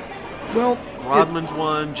way. Well, Rodman's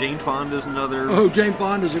one, Jane Fonda's another. Oh, Jane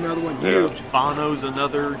Fonda's another one. Huge. Bono's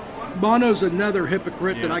another. Bono's another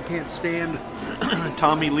hypocrite that I can't stand.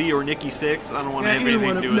 Tommy Lee or Nikki Sixx, I don't want to have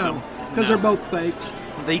anything to do with them. No, because they're both fakes.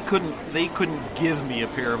 They couldn't give me a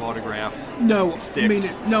pair of autograph sticks. Me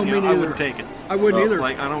neither. I wouldn't take it. I wouldn't either.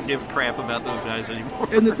 Like, I don't give a crap about those guys anymore.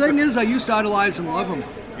 And the thing is, I used to idolize and love them.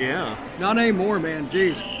 Yeah. Not anymore, man.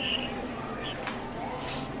 Jeez.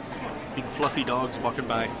 Big fluffy dogs walking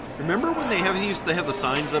by. Remember when they used to have the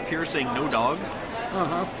signs up here saying no dogs?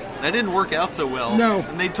 Uh-huh. That didn't work out so well. No.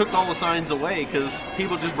 And they took all the signs away because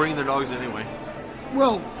people just bring their dogs anyway.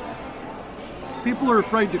 Well, people are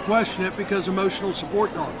afraid to question it because emotional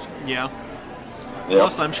support dogs. Yeah.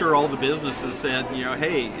 Plus, I'm sure all the businesses said,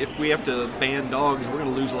 hey, if we have to ban dogs, we're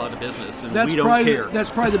going to lose a lot of business, and we don't care. That's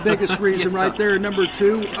probably the biggest reason right there. Number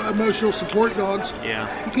two, emotional support dogs. Yeah.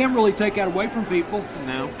 You can't really take that away from people.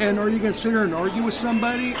 No. And are you going to sit there and argue with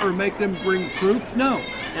somebody or make them bring proof? No.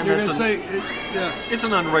 And you're going to say, it's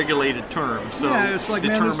an unregulated term. So yeah, it's like, the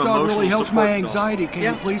man, term this dog really helps my anxiety. Dog. Can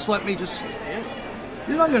you please let me just...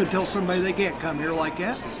 You're not going to tell somebody they can't come here like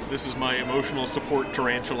that. This is my emotional support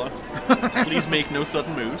tarantula. Please make no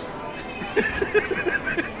sudden moves.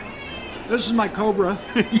 This is my cobra.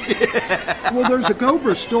 Yeah. Well, there's a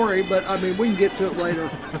cobra story, but I mean, we can get to it later.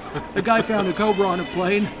 The guy found a cobra on a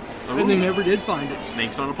plane, and they never did find it.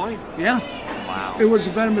 Snakes on a plane? Yeah. Wow. It was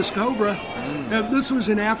a venomous cobra. Now, this was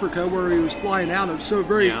in Africa where he was flying out of, so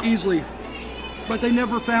very easily, but they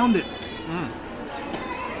never found it.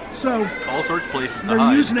 So all sorts of places.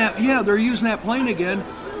 They're using that. Yeah, they're using that plane again.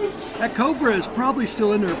 That cobra is probably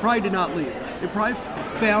still in there. It probably did not leave. It probably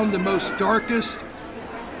found the most darkest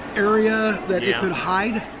area that it could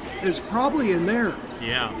hide. Is probably in there.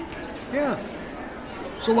 Yeah. Yeah.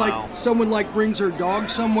 So like someone like brings their dog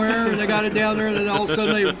somewhere and they got it down there, and then all of a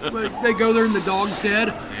sudden they go there and the dog's dead.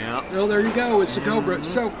 Yeah. Well, there you go. It's the cobra.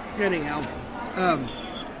 So anyhow,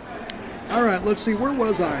 all right. Let's see. Where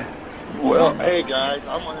was I? Well, hey guys,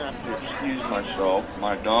 I'm gonna have to excuse myself.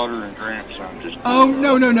 My daughter and grandson just. Oh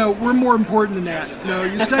no! We're more important than that. No,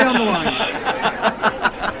 you stay on the line.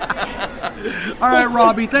 All right,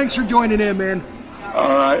 Robbie. Thanks for joining in, man. All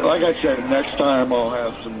right, like I said, next time I'll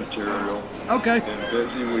have some material. Okay. Been a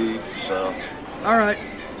busy week, so. All right.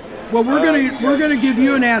 Well, we're gonna give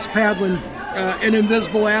you an ass paddling, an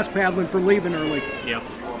invisible ass paddling for leaving early. Yep.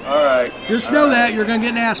 All right. Just know that you're gonna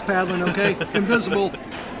get an ass paddling, okay? Invisible.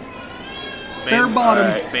 Bare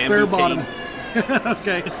bottom. Bare bottom.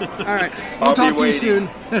 Okay. All right. We'll talk to you soon.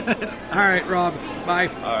 All right, Rob. Bye.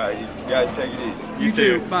 All right. You guys take it easy. You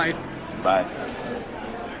too. Bye. Bye.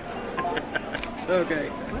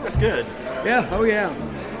 Okay. That's good. Yeah. Oh, yeah.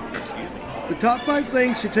 Excuse me. The top 5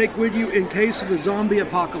 things to take with you in case of a zombie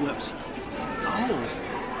apocalypse. Oh.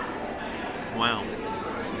 Wow.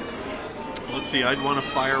 Let's see. I'd want a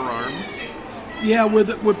firearm. Yeah,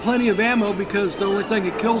 with plenty of ammo, because the only thing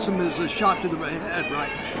that kills them is a shot to the head, right?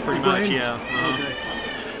 Pretty much, yeah.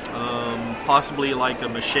 Okay. Possibly like a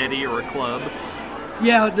machete or a club.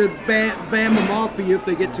 Yeah, to bam them off you if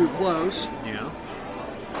they get too close. Yeah.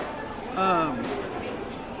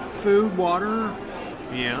 Food, water.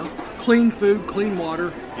 Yeah. Clean food, clean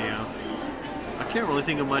water. Yeah. I can't really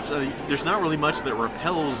think of much. There's not really much that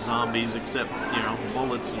repels zombies except,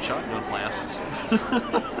 bullets and shotgun blasts.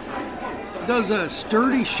 Does a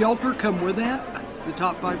sturdy shelter come with that? The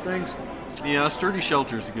top 5 things? Yeah, a sturdy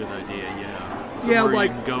shelter is a good idea, yeah. Yeah, Somewhere like-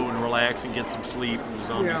 you can go and relax and get some sleep and the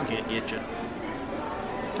zombies can't get you.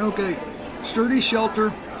 Okay. Sturdy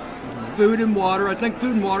shelter, food and water. I think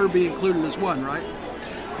food and water be included as one, right?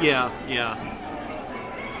 Yeah.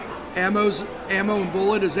 Ammo and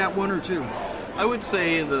bullet, is that 1 or 2? I would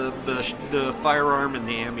say the firearm and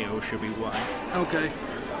the ammo should be one.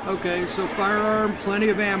 Okay, so firearm, plenty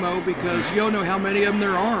of ammo because you don't know how many of them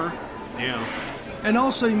there are. Yeah. And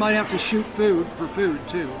also you might have to shoot food for food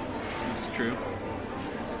too. That's true.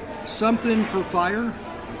 Something for fire?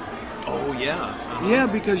 Oh, yeah. Uh-huh. Yeah,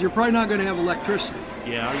 because you're probably not going to have electricity.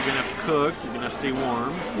 Yeah, you're going to have to cook, you're going to have to stay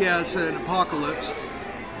warm. Yeah, it's an apocalypse.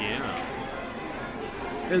 Yeah.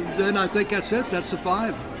 And then I think that's it. That's the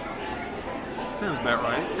 5. Sounds about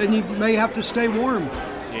right. And you may have to stay warm.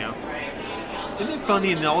 Yeah. Isn't it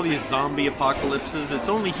funny in all these zombie apocalypses, it's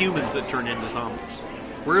only humans that turn into zombies?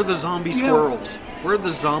 Where are the zombie squirrels? Where are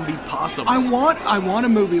the zombie possums? I want a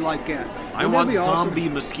movie like that. I want zombie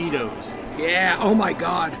mosquitoes. Yeah, oh my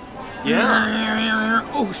god. Yeah.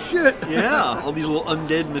 Oh shit. Yeah, all these little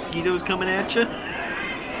undead mosquitoes coming at you.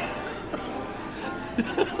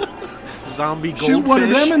 Zombie goldfish. Shoot one of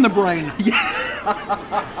them in the brain.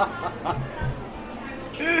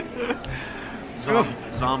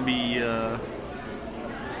 Zombie,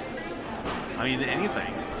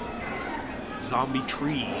 anything. Zombie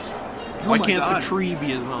trees. Why can't the tree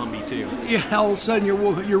be a zombie too? Yeah, all of a sudden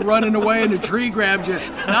you're running away and the tree grabs you.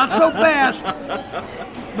 Not so fast.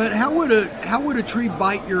 But how would a tree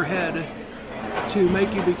bite your head to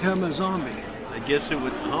make you become a zombie? I guess it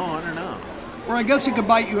would. Oh, I don't know. Or I guess it could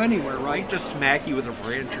bite you anywhere, right? Just smack you with a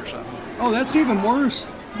branch or something. Oh, that's even worse.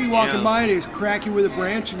 You'd be walking by and they just crack you with a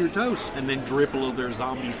branch and you're toast. And then drip a little bit of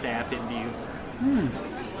zombie sap into you.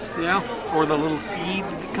 Yeah. Or the little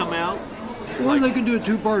seeds that come out. Or they can do a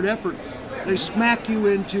 2-part effort. They smack you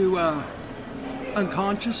into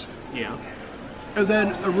unconscious. Yeah. And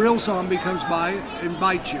then a real zombie comes by and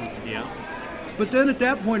bites you. Yeah. But then at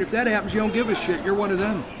that point, if that happens, you don't give a shit. You're one of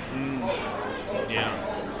them. Yeah.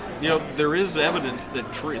 There is evidence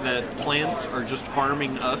that that plants are just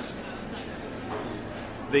farming us.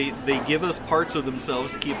 They give us parts of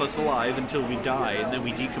themselves to keep us alive until we die, and then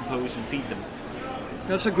we decompose and feed them.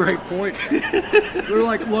 That's a great point. They're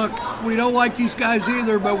like, look, we don't like these guys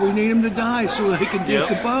either, but we need them to die so they can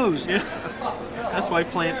decompose. Yeah. That's why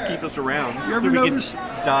plants keep us around. You ever notice? We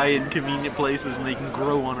can die in convenient places and they can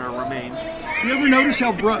grow on our remains. You ever notice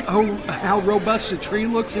how robust a tree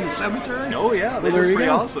looks in a cemetery? Oh yeah, they look pretty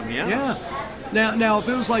awesome. Yeah. Yeah. Now, if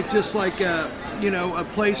it was just like a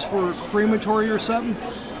place for crematory or something.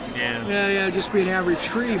 Yeah. Yeah, just be an average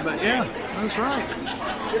tree, but yeah, that's right.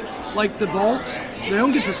 Like the vaults, they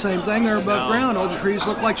don't get the same thing. They're above ground. All the trees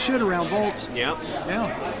look like shit around vaults. Yep. Yeah.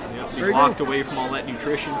 Yep. You're locked away from all that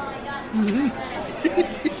nutrition.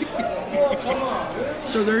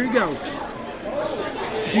 So there you go.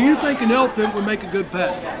 Do you think an elephant would make a good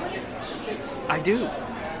pet? I do.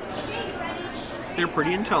 They're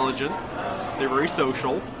pretty intelligent. They're very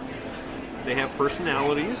social. They have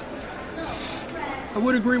personalities. I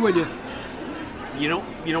would agree with you. You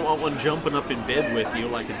don't want one jumping up in bed with you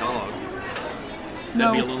like a dog.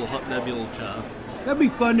 No. That'd be a little tough. That'd be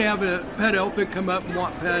fun to have a pet elephant come up and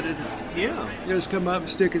want petted. Yeah. Just come up and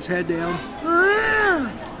stick its head down.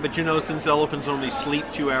 But since elephants only sleep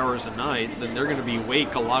 2 hours a night, then they're going to be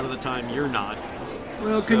awake a lot of the time you're not.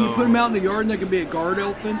 Well, can you put them out in the yard and they can be a guard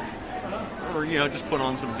elephant? Or, just put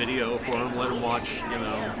on some video for them, let them watch,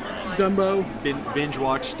 Dumbo. Binge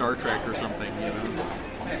watch Star Trek or something,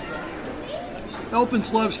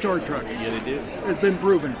 Elephants love Star Trek. Yeah, they do. It's been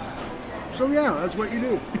proven. So yeah, that's what you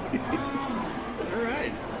do. All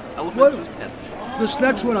right. Elephants as pets. This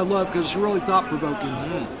next one I love because it's really thought-provoking.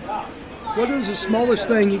 What is the smallest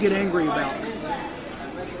thing you get angry about?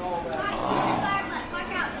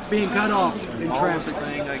 Being cut off in traffic.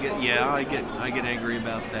 Thing I get angry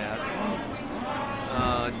about that.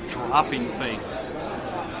 Dropping things.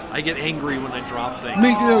 I get angry when I drop things.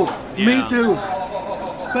 Me too. Yeah. Me too.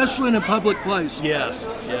 Especially in a public place. Yes.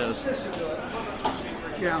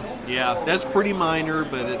 Yeah. Yeah, that's pretty minor,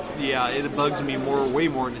 but it bugs me way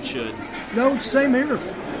more than it should. No, same here.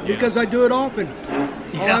 Because I do it often.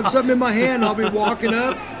 I'll have something in my hand, I'll be walking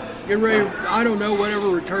up, getting ready, I don't know, whatever,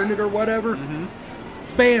 return it or whatever.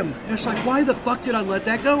 bam. And it's like, why the fuck did I let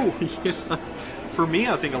that go? Yeah. For me,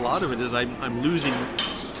 I think a lot of it is I'm losing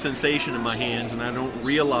sensation in my hands, and I don't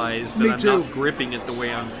realize that I'm not gripping it the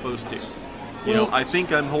way I'm supposed to. You know, I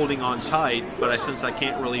think I'm holding on tight, but since I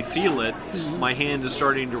can't really feel it, my hand is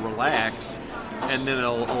starting to relax, and then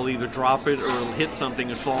I'll either drop it or it'll hit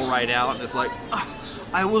something and fall right out, and it's like,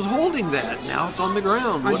 I was holding that. Now it's on the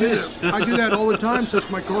ground. I do that all the time since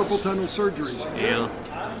my carpal tunnel surgeries. Yeah.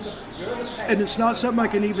 And it's not something I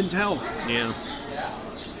can even tell. Yeah.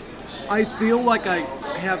 I feel like I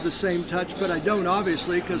have the same touch, but I don't,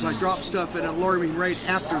 obviously, because I drop stuff at an alarming rate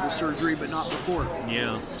after the surgery, but not before.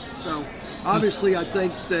 Yeah. So, obviously, I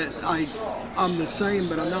think that I'm the same,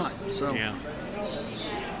 but I'm not. So. Yeah.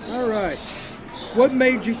 All right. What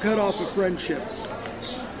made you cut off a friendship?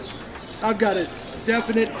 I've got a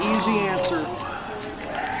definite, easy answer.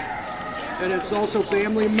 And it's also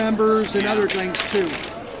family members and other things, too.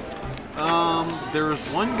 There was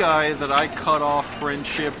one guy that I cut off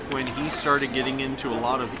friendship when he started getting into a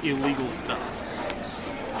lot of illegal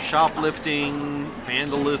stuff. Shoplifting,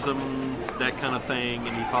 vandalism, that kind of thing,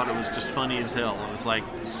 and he thought it was just funny as hell. I was like,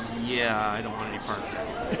 yeah, I don't want any part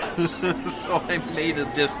of that. So I made a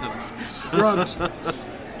distance. Drugs.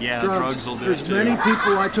 Yeah, drugs will do There's it too. many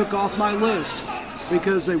people I took off my list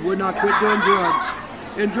because they would not quit doing drugs.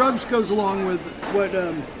 And drugs goes along with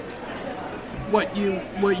what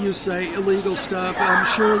you say, illegal stuff. I'm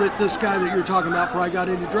sure that this guy that you're talking about probably got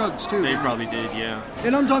into drugs too. They probably did, yeah.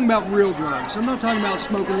 And I'm talking about real drugs. I'm not talking about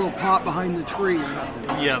smoking a little pot behind the tree or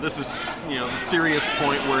nothing. Yeah, this is the serious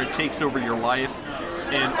point where it takes over your life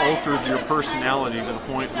and alters your personality to the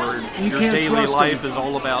point where your daily life is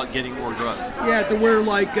all about getting more drugs. Yeah, to where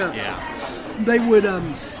they would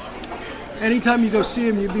anytime you go see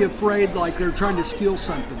them, you'd be afraid like they're trying to steal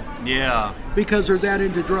something. Yeah. Because they're that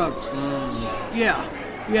into drugs.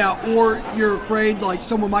 Yeah, or you're afraid like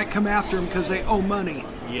someone might come after them because they owe money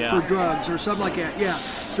for drugs or something like that. Yeah,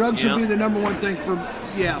 drugs would be the number one thing for,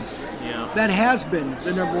 that has been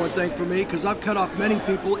the number one thing for me because I've cut off many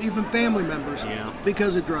people, even family members,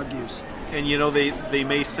 because of drug use. And they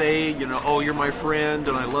may say, oh, you're my friend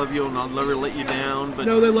and I love you and I'll never let you down. But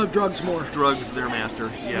no, they love drugs more. Drugs, their master.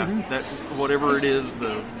 Yeah, that whatever it is,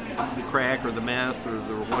 the crack or the meth or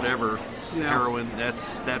the whatever, heroin,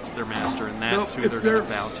 that's their master, and that's who they're going to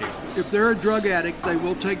bow to. If they're a drug addict, they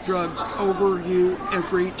will take drugs over you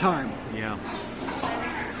every time. Yeah.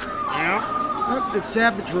 Yeah. It's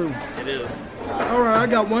savage room. It is. All right, I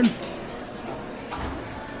got one.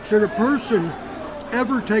 Should a person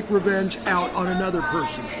ever take revenge out on another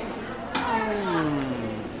person?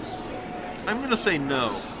 I'm going to say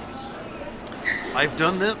no. I've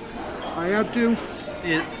done that. I have to.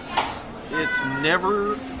 It's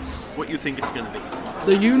never what you think it's going to be.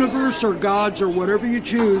 The universe or gods or whatever you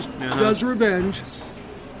choose does revenge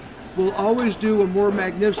will always do a more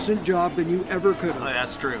magnificent job than you ever could have. Oh,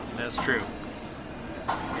 that's true. That's true.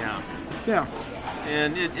 Yeah. Yeah.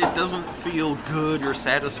 And it doesn't feel good or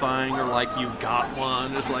satisfying or like you got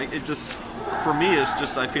one. It's like, for me, it's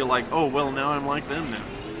just, I feel like, oh, well, now I'm like them now.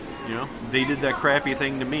 They did that crappy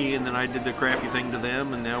thing to me, and then I did the crappy thing to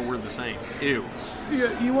them, and now we're the same. Ew.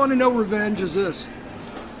 Yeah, you want to know revenge is this.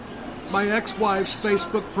 My ex-wife's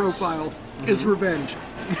Facebook profile is revenge.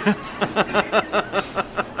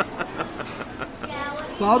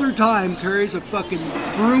 Father Time carries a fucking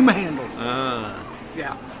broom handle.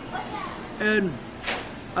 Yeah. And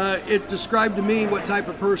it described to me what type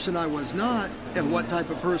of person I was not and what type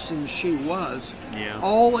of person she was. Yeah.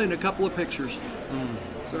 All in a couple of pictures.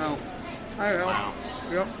 So, I don't know. Wow.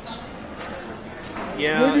 Yep.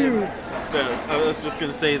 Yeah. What do you... I was just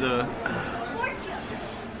gonna say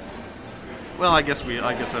well, I guess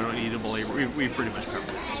I don't need to belabor. We've pretty much covered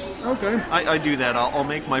it. Okay. I do that. I'll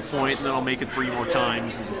make my point, and then I'll make it 3 more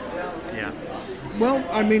times. And, yeah. Well,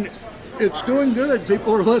 I mean, it's doing good.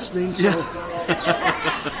 People are listening, so. Yeah.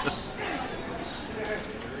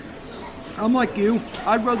 I'm like you.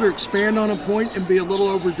 I'd rather expand on a point and be a little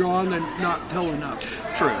overdrawn than not tell enough.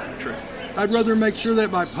 True. I'd rather make sure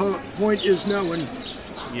that my point is known.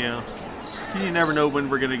 Yeah. You never know when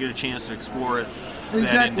we're going to get a chance to explore it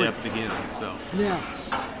that in depth again. So. Yeah.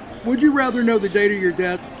 Would you rather know the date of your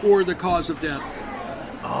death or the cause of death?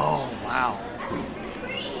 Oh, wow.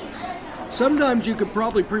 Sometimes you could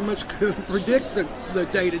probably pretty much predict the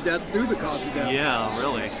date of death through the cause of death. Yeah,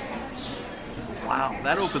 really. Wow,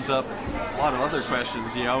 that opens up a lot of other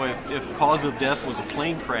questions. If cause of death was a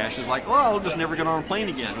plane crash, it's like, I'll just never get on a plane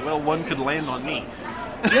again. Well, one could land on me.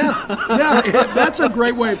 Yeah, that's a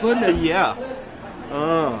great way of putting it. Yeah.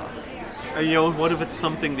 And, what if it's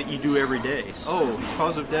something that you do every day? Oh,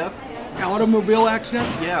 cause of death? Automobile accident?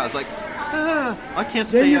 Yeah, it's like, I can't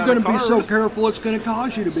stay Then you're out going of to be so cars. careful it's going to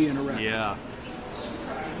cause you to be in a wreck. Yeah.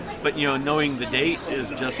 But, knowing the date is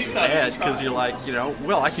just as bad because you're like,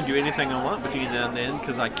 well, I can do anything I want between now and then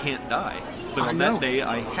because I can't die. But on that day,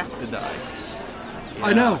 I have to die. Yeah.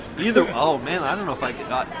 I know. Oh, man, I don't know if I could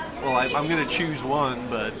die. Well, I'm going to choose one,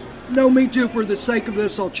 but... No, me too. For the sake of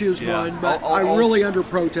this, I'll choose one. But I'm really under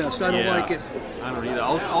protest. I don't like it. I don't either.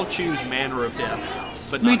 I'll choose manner of death,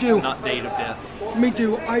 but Me too. not date of death. Me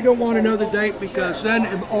too. I don't want to know the date because then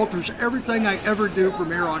it alters everything I ever do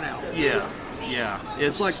from here on out. Yeah.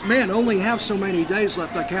 It's like, man, I only have so many days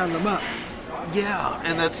left. I count them up. Yeah,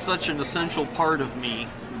 and that's such an essential part of me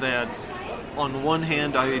that on one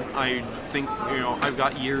hand I think, I've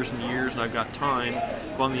got years and years and I've got time,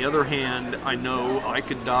 but on the other hand, I know I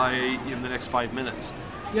could die in the next 5 minutes.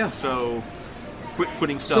 Yeah. So quit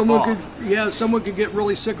putting stuff off. Someone could get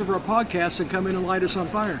really sick of our podcast and come in and light us on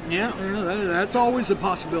fire. Yeah. That's always a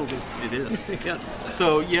possibility. It is. Yes.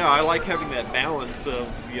 So, yeah, I like having that balance of,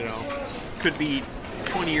 could be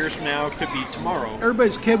 20 years from now, could be tomorrow.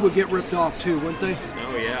 Everybody's kid would get ripped off too, wouldn't they?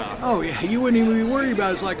 Oh, yeah. Oh, yeah. You wouldn't even be worried about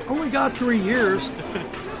it. It's like, only got 3 years.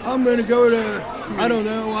 I'm going to go to, I don't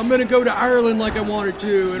know, I'm going to go to Ireland like I wanted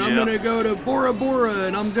to, and I'm going to go to Bora Bora,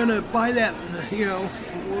 and I'm going to buy that,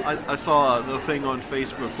 I saw the thing on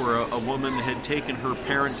Facebook where a woman had taken her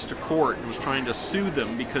parents to court and was trying to sue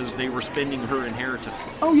them because they were spending her inheritance.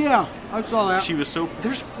 Oh, yeah. I saw that. She was so,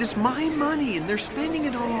 it's my money, and they're spending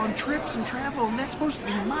it all on trips and travel, and that's supposed to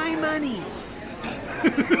be my money.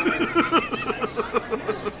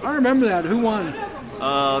 I remember that. Who won?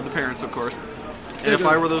 The parents, of course. And if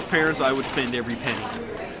I were those parents, I would spend every penny.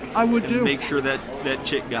 I would and too. Make sure that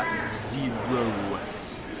chick got 0.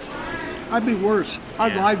 I'd be worse.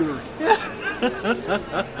 I'd lie to her.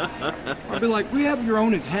 I'd be like, we have your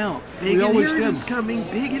own account. Big we inheritance coming,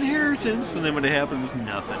 big inheritance. And then when it happens,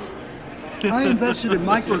 nothing. I invested in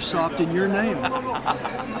Microsoft in your name.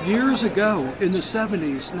 Years ago, in the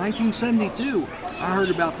 70s, 1972, I heard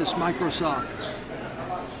about this Microsoft.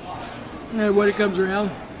 And when it comes around,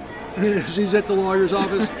 she's at the lawyer's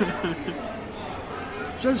office.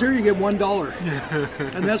 Says here you get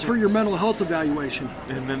 $1, and that's for your mental health evaluation.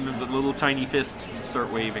 And then the little tiny fists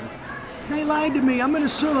start waving. They lied to me. I'm going to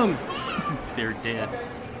sue them. They're dead.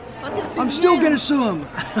 I'm still going to sue them.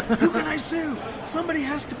 Who can I sue? Somebody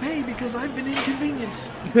has to pay because I've been inconvenienced.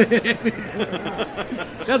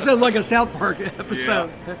 That sounds like a South Park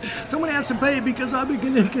episode. Yeah. Someone has to pay because I've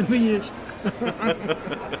been inconvenienced.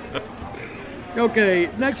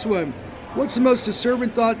 Okay, next one. What's the most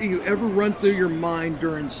disturbing thought that you ever run through your mind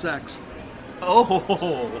during sex?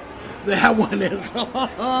 Oh, that one is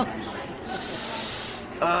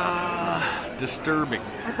disturbing.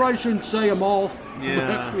 I probably shouldn't say them all.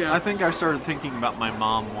 Yeah. I think I started thinking about my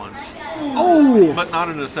mom once. Oh! But not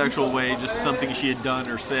in a sexual way, just something she had done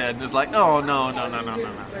or said. And it's like, oh, no.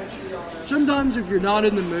 Sometimes if you're not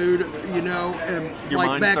in the mood, and your like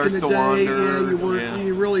mind back in starts the to day, wander.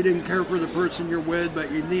 You really didn't care for the person you're with,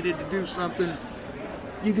 but you needed to do something,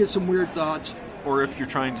 you get some weird thoughts. Or if you're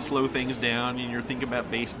trying to slow things down and you're thinking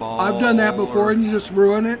about baseball. I've done that before and you just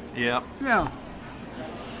ruin it. Yep. Yeah.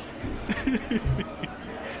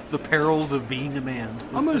 The perils of being a man.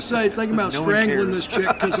 I'm going to say, thinking about No strangling this chick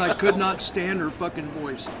because I could not stand her fucking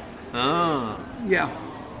voice. Oh. Yeah.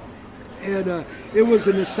 And it was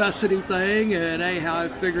a necessity thing, and anyhow, I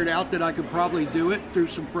figured out that I could probably do it through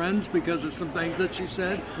some friends because of some things that she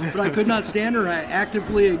said. But I could not stand her. I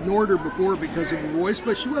actively ignored her before because of her voice,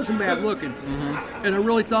 but she wasn't bad looking. Mm-hmm. And I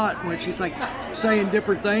really thought when she's like saying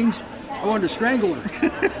different things, I wanted to strangle her.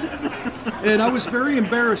 And I was very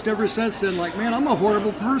embarrassed ever since then. Like, man, I'm a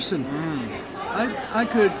horrible person.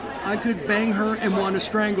 I could bang her and want to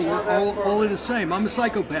strangle her all in the same. I'm a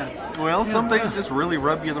psychopath. Well, some things just really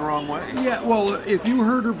rub you the wrong way. Yeah, well, if you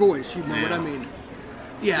heard her voice, you'd know what I mean.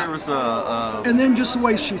 Yeah. There was and then just the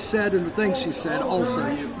way she said and the things she said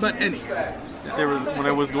also. But anyway. There was, when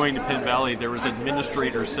I was going to Penn Valley, there was an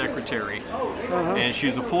administrator secretary. And she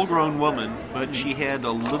was a full-grown woman, but she had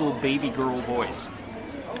a little baby girl voice.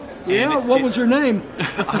 Yeah, what was her name?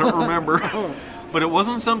 I don't remember. But it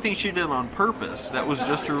wasn't something she did on purpose. That was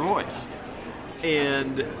just her voice.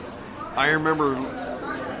 And I remember,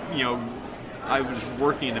 I was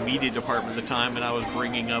working in the media department at the time, and I was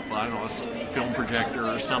bringing up, I don't know, a film projector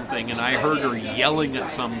or something, and I heard her yelling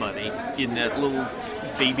at somebody in that little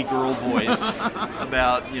baby girl voice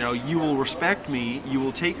about, you will respect me, you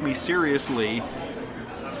will take me seriously,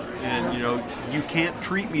 and, you can't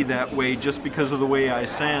treat me that way just because of the way I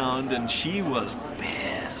sound, and she was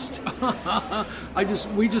pissed.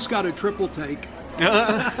 We just got a triple take.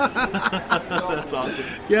 That's awesome.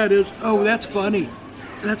 Yeah, it is. Oh, that's funny.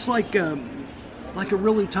 that's like a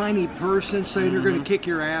really tiny person saying they're going to kick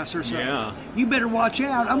your ass or something. Yeah. You better watch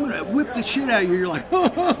out. I'm going to whip the shit out of you. You're like,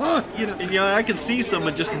 you know. And, I could see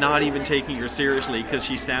someone just not even taking her seriously because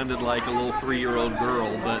she sounded like a little 3-year-old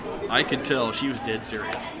girl, but I could tell she was dead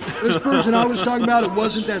serious. This person I was talking about, it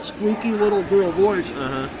wasn't that squeaky little girl voice.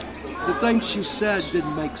 The things she said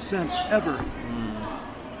didn't make sense ever.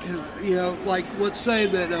 You know, like, let's say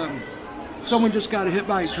that someone just got hit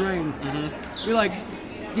by a train. Be like,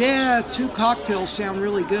 yeah, 2 cocktails sound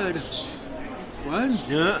really good. What?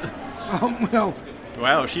 Yeah. Well.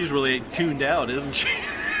 Wow, she's really tuned out, isn't she?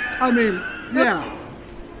 I mean, yeah.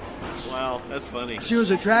 Wow, that's funny. She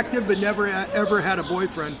was attractive but never ever had a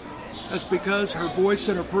boyfriend. That's because her voice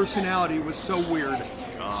and her personality was so weird.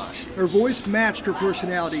 Gosh. Her voice matched her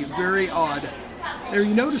personality. Very odd. Now,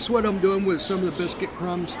 you notice what I'm doing with some of the biscuit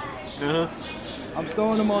crumbs? I'm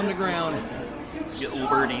throwing them on the ground. Get little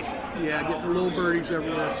birdies. Yeah, get the little birdies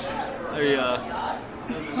everywhere.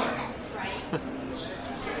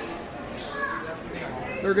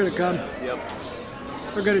 They're going to come. Yep.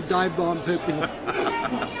 They're going to dive bomb people.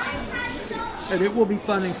 And it will be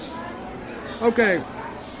funny. Okay.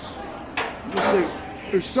 Let's see.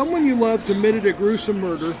 If someone you love committed a gruesome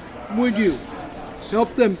murder, would you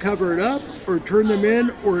help them cover it up, or turn them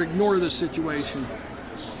in, or ignore the situation?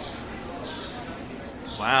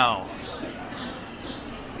 Wow.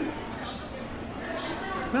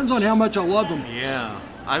 Depends on how much I love them. Yeah.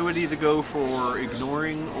 I would either go for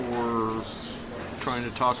ignoring or trying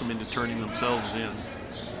to talk them into turning themselves in.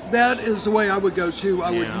 That is the way I would go too.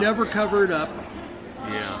 I would never cover it up.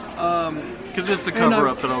 Yeah. Because it's the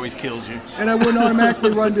cover-up that always kills you. And I wouldn't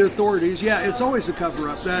automatically run to authorities. Yeah, it's always a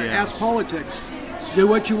cover-up. Ask politics. Do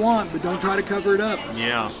what you want, but don't try to cover it up.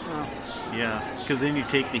 Yeah. Yeah, because then you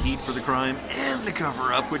take the heat for the crime and the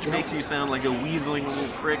cover-up, which makes you sound like a weaseling little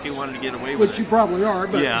prick who wanted to get away with it. Which you probably are,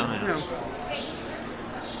 but... Yeah.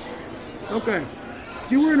 Okay.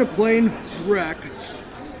 If you were in a plane wreck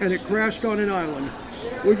and it crashed on an island,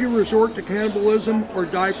 would you resort to cannibalism or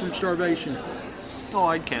die from starvation? Oh,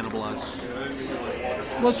 I'd cannibalize.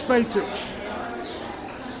 Let's face it.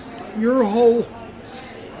 Your whole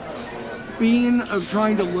being of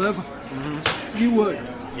trying to live, you would.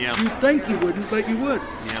 Yeah. You think you wouldn't, but you would.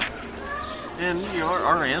 Yeah. And,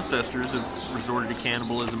 our ancestors have resorted to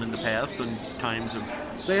cannibalism in the past in times of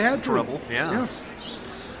trouble. Yeah.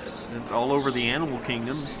 It's all over the animal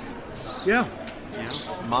kingdom. Yeah.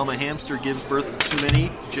 Mama hamster gives birth to too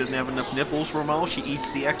many. She doesn't have enough nipples for them all. She eats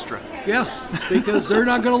the extra. Yeah, because they're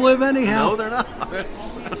not going to live anyhow. No, they're not.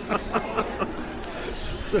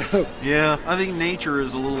 So. Yeah, I think nature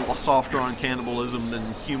is a little softer on cannibalism than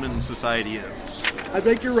human society is. I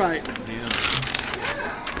think you're right. Yeah.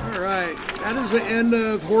 All right. That is the end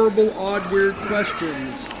of horrible, odd, weird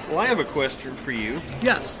questions. Well, I have a question for you.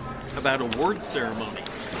 Yes. About award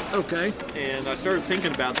ceremonies. Okay. And I started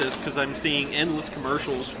thinking about this because I'm seeing endless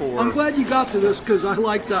commercials for... I'm glad you got to this because I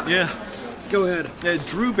like that. Yeah. Go ahead.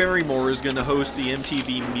 Drew Barrymore is going to host the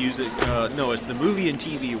MTV Music... it's the Movie and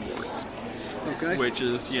TV Awards. Okay. Which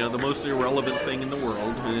is, the most irrelevant thing in the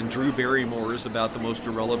world. And Drew Barrymore is about the most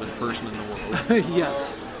irrelevant person in the world.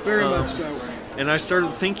 Yes. Very much so. And I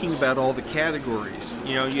started thinking about all the categories.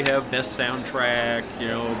 You have best soundtrack,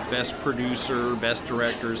 best producer, best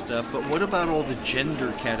director stuff. But what about all the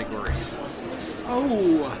gender categories?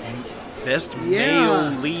 Oh. Best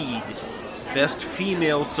male lead. Best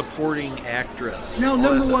female supporting actress. Now,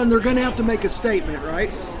 number one, they're going to have to make a statement, right?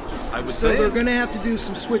 I would say. So they're going to have to do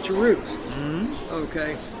some switcheroos. Mm-hmm.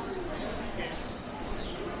 Okay.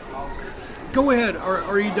 Go ahead.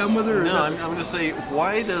 Are you done with it? Or no, I'm going to say,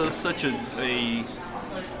 why does such a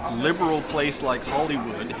liberal place like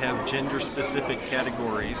Hollywood have gender-specific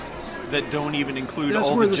categories that don't even include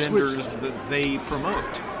all the genders that they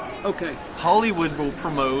promote? Okay. Hollywood will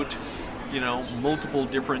promote, multiple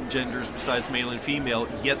different genders besides male and female,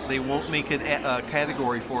 yet they won't make a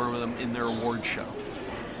category for them in their award show.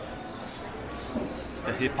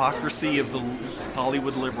 The hypocrisy of the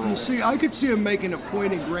Hollywood liberals. You see, I could see them making a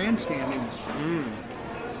point in grandstanding.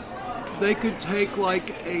 They could take like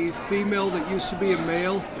a female that used to be a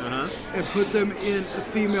male and put them in a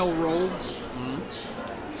female role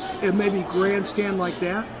and maybe grandstand like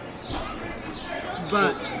that.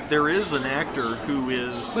 But well, there is an actor who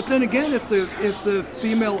is... But then again, if the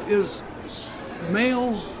female is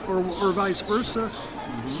male or vice versa,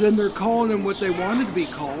 then they're calling them what they wanted to be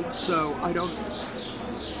called. So I don't...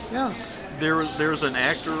 Yeah. There's an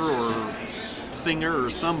actor or singer or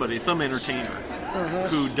somebody, some entertainer,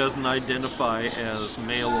 who doesn't identify as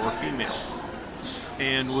male or female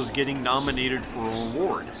and was getting nominated for an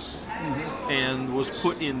award and was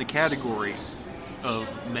put in the category of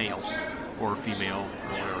male or female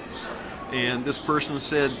or whatever. And this person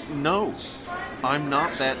said, "No, I'm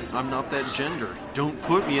not that gender. Don't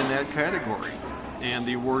put me in that category." And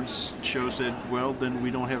the awards show said, "Well, then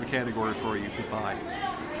we don't have a category for you. Goodbye."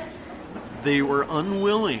 They were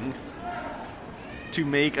unwilling to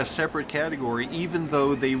make a separate category, even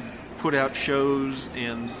though they put out shows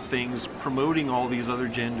and things promoting all these other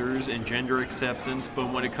genders and gender acceptance,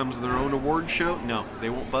 but when it comes to their own award show, no, they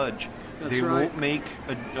won't budge. They won't make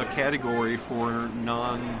a category for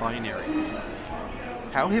non-binary.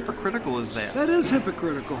 How hypocritical is that? That is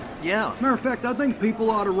hypocritical. Yeah. Matter of fact, I think people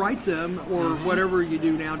ought to write them, or whatever you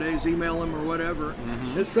do nowadays, email them or whatever,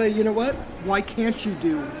 and say, you know what? Why can't you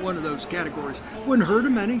do one of those categories? Wouldn't hurt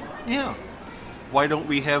them any. Yeah. Why don't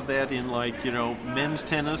we have that in, like, men's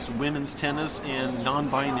tennis, women's tennis, and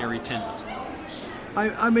non-binary tennis?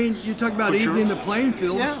 I mean, you talk about evening the playing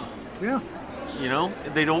field. Yeah. Yeah.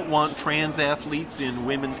 They don't want trans athletes in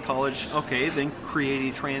women's college. Okay, then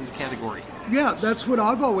create a trans category. Yeah, that's what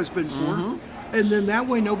I've always been for. And then that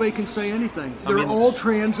way nobody can say anything. They're all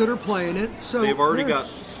trans that are playing it. So they've already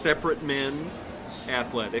got separate men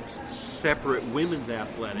athletics, separate women's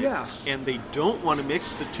athletics, and they don't want to mix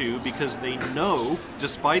the two because they know,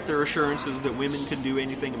 despite their assurances that women can do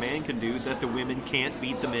anything a man can do, that the women can't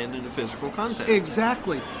beat the men in a physical contest.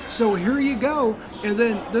 Exactly. So here you go, and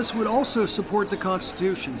then this would also support the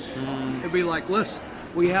Constitution. It'd be like, listen,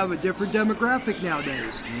 we have a different demographic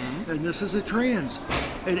nowadays, and this is a trans,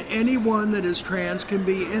 and anyone that is trans can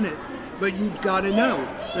be in it. But you've got to know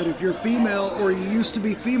that if you're female, or you used to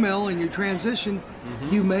be female and you transition,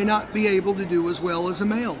 you may not be able to do as well as a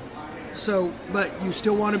male. So, but you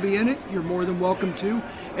still want to be in it, you're more than welcome to,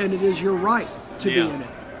 and it is your right to be in it.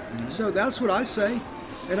 So that's what I say.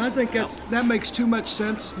 And I think that makes too much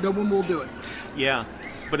sense. No one will do it. Yeah,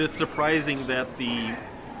 but it's surprising that the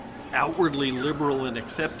outwardly liberal and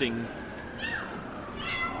accepting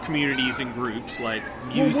communities and groups like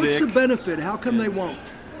music... Well, what's the benefit? How come they won't?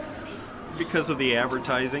 Because of the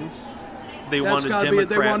advertising. They That's want a demographic.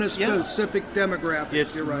 They want a specific demographic.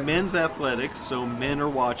 It's You're right. men's athletics, so men are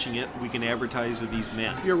watching it. We can advertise to these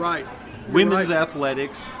men. You're right. Women's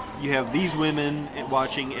athletics, you have these women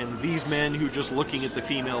watching and these men who are just looking at the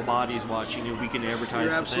female bodies watching, and we can advertise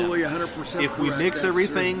You're to absolutely them. 100% If we correct. mix That's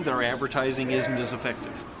everything, their advertising isn't as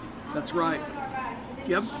effective. That's right.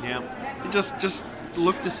 Yep. Yeah. Just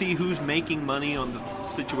look to see who's making money on the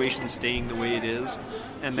situation staying the way it is,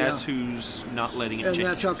 and that's who's not letting it change. And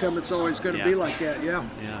that's how come it's always going to be like that, yeah.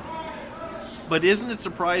 But isn't it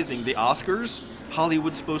surprising, the Oscars,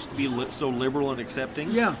 Hollywood's supposed to be so liberal and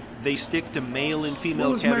accepting? Yeah. They stick to male and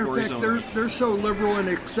female as a matter of categories fact, only. they're so liberal and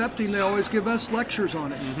accepting, they always give us lectures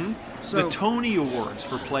on it. So, The Tony Awards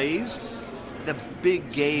for plays, the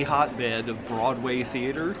big gay hotbed of Broadway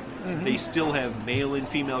theater, they still have male and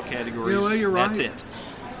female categories. Yeah, you're right. That's it.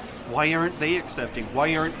 Why aren't they accepting?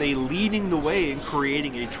 Why aren't they leading the way in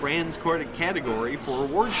creating a trans category for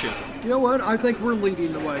award shows? You know what? I think we're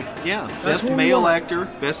leading the way. Yeah. That's Best what we male want. actor,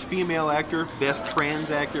 best female actor, best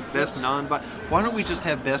trans actor, best non-bi. Why don't we just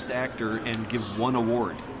have best actor and give one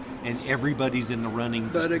award? And everybody's in the running.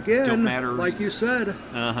 But Just again, don't matter. like you said,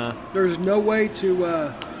 there's no way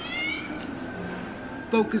to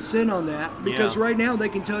focus in on that, because right now they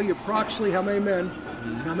can tell you approximately how many men,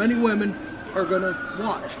 how many women are going to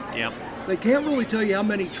watch. Yep. They can't really tell you how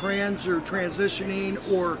many trans or transitioning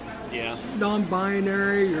or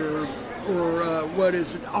non-binary or what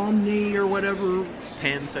is it, omni or whatever.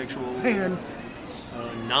 Pansexual.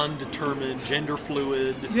 Non-determined, gender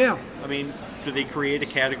fluid. Yeah. I mean, do they create a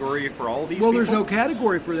category for all these Well, people? there's no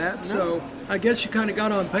category for that, so I guess you kind of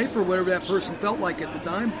got on paper whatever that person felt like at the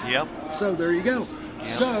time. Yep. So there you go. Yep.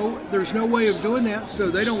 So there's no way of doing that, so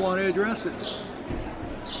they don't want to address it.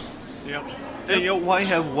 Yep. And why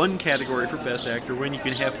have one category for best actor when you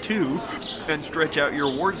can have two and stretch out your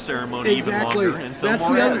award ceremony even longer and sell That's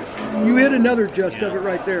more the ads? other. You hit another gist of it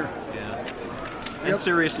right there. Yeah. And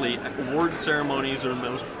seriously, award ceremonies are the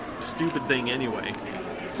most stupid thing anyway.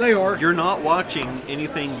 They are. You're not watching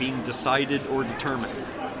anything being decided or determined.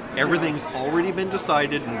 Everything's already been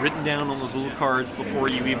decided and written down on those little cards before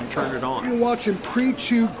you even turn it on. You're watching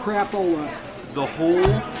pre-chewed crapola. The whole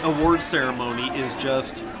award ceremony is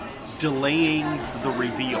just delaying the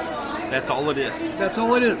reveal. That's all it is. That's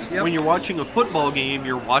all it is. Yep. When you're watching a football game,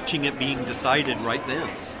 you're watching it being decided right then.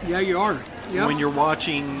 Yeah, you are. Yep. When you're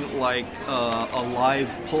watching like a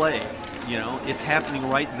live play, it's happening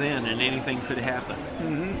right then, and anything could happen.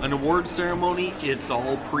 An award ceremony, it's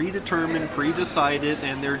all predetermined, pre-decided,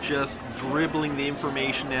 and they're just dribbling the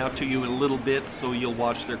information out to you in little bits so you'll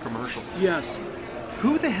watch their commercials. Yes.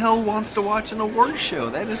 Who the hell wants to watch an award show?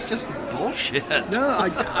 That is just bullshit. No,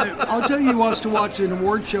 I'll tell you who wants to watch an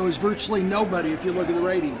award show is virtually nobody if you look at the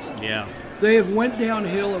ratings. Yeah. They have went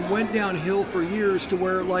downhill for years to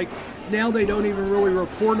where, like, now they don't even really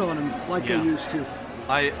report on them like they used to.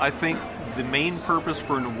 I think the main purpose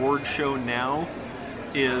for an award show now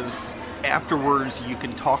is afterwards you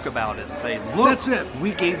can talk about it and say, look, that's it.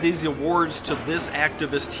 We gave these awards to this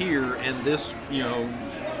activist here and this,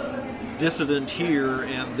 dissident here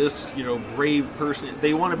and this, brave person.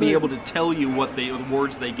 They want to be able to tell you what the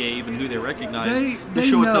awards they gave and who they recognize. The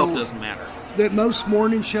show itself doesn't matter. That most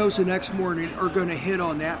morning shows the next morning are going to hit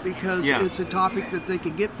on that because it's a topic that they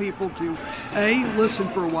can get people to A, listen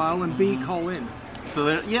for a while, and B, call in. So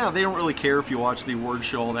they don't really care if you watch the award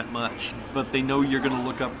show all that much, but they know you're going to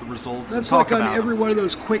look up the results and talk about it. That's like on every one of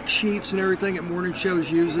those quick sheets and everything that morning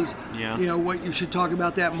shows uses. Yeah. What you should talk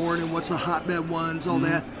about that morning, what's the hotbed ones, all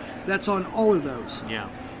that. That's on all of those. Yeah.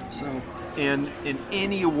 So. And in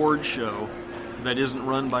any award show that isn't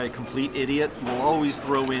run by a complete idiot, we'll always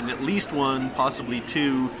throw in at least one, possibly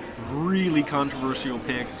two, really controversial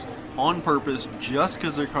picks on purpose, just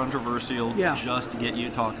because they're controversial, just to get you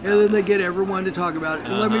to talk about it. And then they get everyone to talk about it.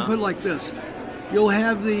 And let me put it like this. You'll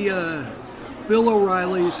have the Bill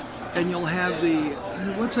O'Reillys, and you'll have the,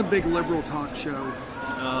 what's a big liberal talk show?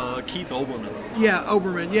 Keith Olbermann. Yeah,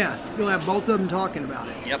 Olbermann, yeah. You'll have both of them talking about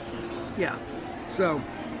it. Yep. Yeah. So,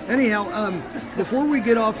 anyhow, before we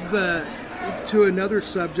get off to another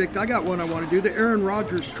subject, I got one I want to do, the Aaron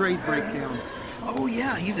Rodgers trade breakdown. Oh,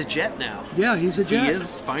 yeah, he's a Jet now. Yeah, he's a Jet. He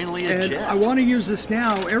is finally a Jet. I want to use this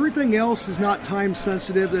now. Everything else is not time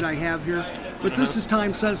sensitive that I have here, but this is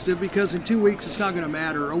time sensitive because in 2 weeks it's not going to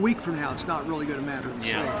matter. A week from now it's not really going to matter.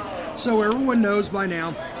 So everyone knows by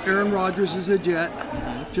now Aaron Rodgers is a Jet,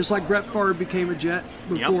 just like Brett Favre became a Jet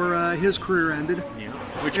before his career ended. Yeah.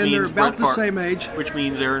 And they're about the same age. Which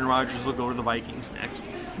means Aaron Rodgers will go to the Vikings next.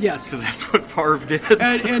 Yes, because that's what Favre did.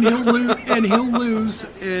 and he'll lose.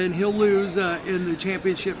 And he'll lose in the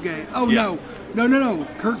championship game. Oh no!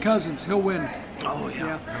 Kirk Cousins, he'll win. Oh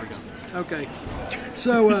yeah. There we go. Okay.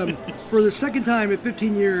 So for the second time in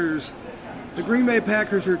 15 years, the Green Bay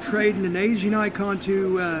Packers are trading an Asian icon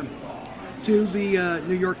to the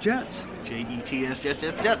New York Jets. Jets,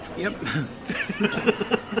 Jets. Yep.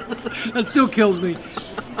 That still kills me.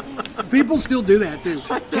 People still do that too.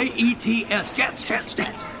 Jets,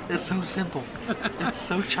 Jets. It's so simple. It's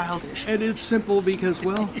so childish. And it's simple because,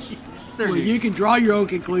 you can draw your own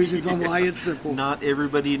conclusions on why it's simple. Not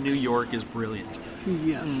everybody in New York is brilliant.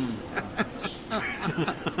 Yes.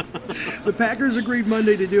 The Packers agreed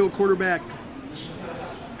Monday to deal quarterback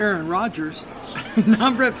Aaron Rodgers,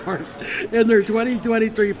 not Brett Favre, in their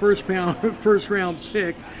 2023 first round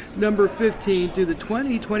pick, number 15, to the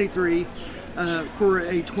 2023 for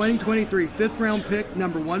a 2023 fifth round pick,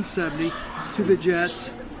 number 170, to the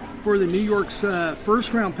Jets for the New York's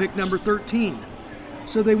first round pick, number 13.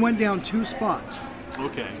 So they went down 2 spots.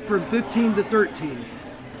 Okay. From 15 to 13.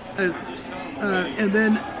 And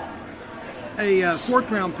then a fourth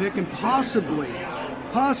round pick and possibly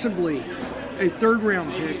a third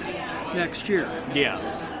round pick next year.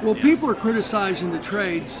 Yeah. Well, people are criticizing the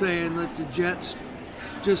trade, saying that the Jets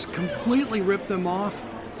just completely ripped them off.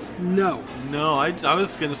 No, I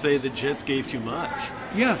was going to say the Jets gave too much.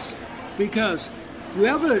 Yes, because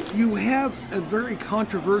you have a very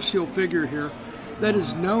controversial figure here that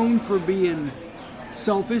is known for being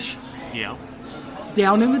selfish. Yeah.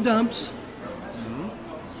 Down in the dumps.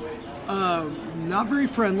 Not very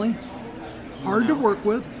friendly. Hard to work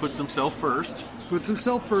with. Puts himself first.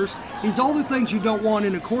 He's all the things you don't want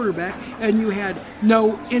in a quarterback, and you had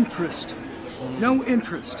no interest. No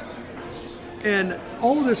interest. And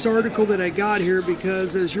all of this article that I got here,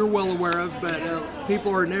 because as you're well aware of, but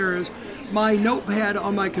people aren't there, is my notepad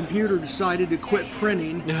on my computer decided to quit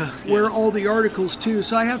printing where all the articles too.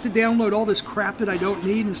 So I have to download all this crap that I don't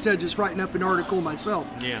need instead of just writing up an article myself.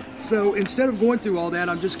 Yeah. So instead of going through all that,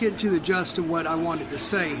 I'm just getting to the gist of what I wanted to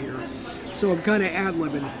say here. So I'm kind of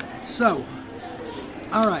ad-libbing. So,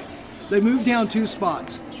 all right. They moved down 2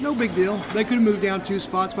 spots. No big deal. They could have moved down 2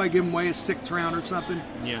 spots by giving away a 6th round or something.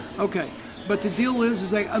 Yeah. Okay. But the deal is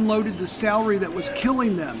they unloaded the salary that was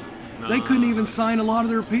killing them. They couldn't even sign a lot of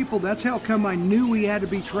their people. That's how come I knew he had to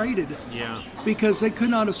be traded. Yeah. Because they could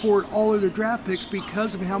not afford all of their draft picks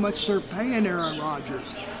because of how much they're paying Aaron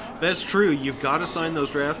Rodgers. That's true. You've got to sign those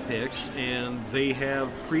draft picks, and they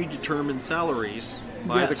have predetermined salaries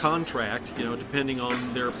by the contract. Depending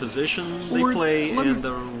on their position they play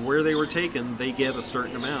and where they were taken, they get a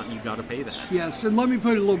certain amount. You've got to pay that. Yes, and let me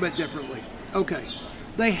put it a little bit differently. Okay.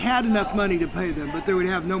 they had enough money to pay them, but they would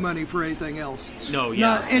have no money for anything else. No,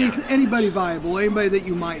 yeah. Not anybody viable, anybody that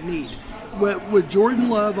you might need. With Jordan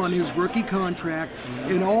Love on his rookie contract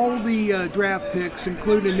and all the draft picks,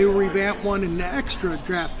 including a new revamped one and an extra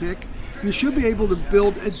draft pick, you should be able to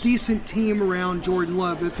build a decent team around Jordan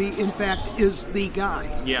Love if he, in fact, is the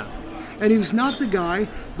guy. Yeah. And if he's not the guy,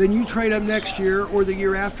 then you trade up next year or the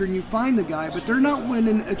year after and you find the guy. But they're not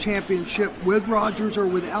winning a championship with Rodgers or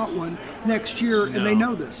without one next year, and they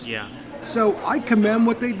know this. Yeah. So I commend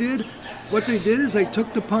what they did. What they did is they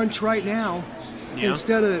took the punch right now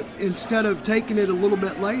instead of taking it a little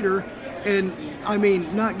bit later. And, I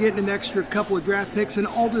mean, not getting an extra couple of draft picks and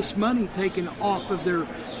all this money taken off of their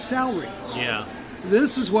salary. Yeah.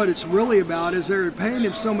 This is what it's really about, is they're paying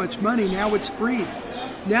him so much money, now it's free.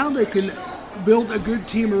 Now they can build a good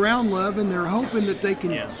team around Love, and they're hoping that they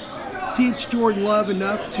can teach Jordan Love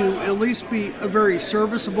enough to at least be a very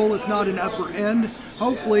serviceable, if not an upper end.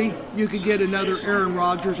 Hopefully you could get another Aaron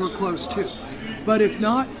Rodgers or close to. But if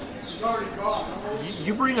not...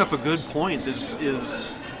 You bring up a good point. This is...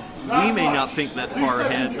 We may not think that far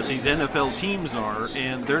ahead, but these NFL teams are,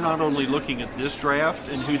 and they're not only looking at this draft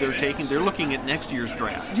and who they're taking, they're looking at next year's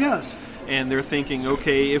draft. Yes. And they're thinking,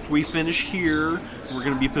 okay, if we finish here, we're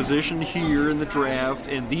going to be positioned here in the draft,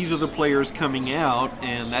 and these are the players coming out,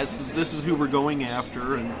 and this is who we're going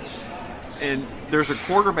after. And there's a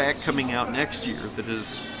quarterback coming out next year that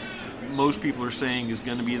is, most people are saying, is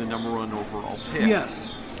going to be the number 1 overall pick. Yes.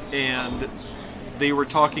 And they were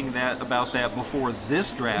talking about that before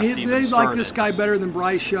this draft even They started. like this guy better than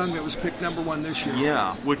Bryce Young that was picked number 1 this year.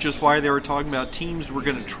 Yeah, which is why they were talking about teams were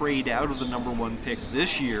going to trade out of the number 1 pick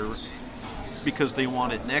this year because they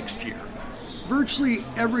want it next year. Virtually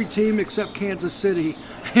every team except Kansas City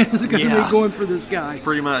is going to be going for this guy.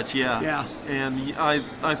 Pretty much, yeah. Yeah. And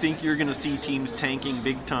I think you're going to see teams tanking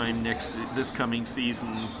big time this coming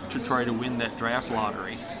season to try to win that draft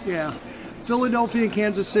lottery. Yeah. Philadelphia and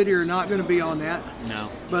Kansas City are not going to be on that. No.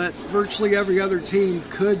 But virtually every other team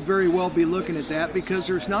could very well be looking at that because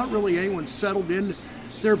there's not really anyone settled in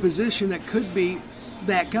their position that could be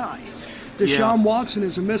that guy. Deshaun Watson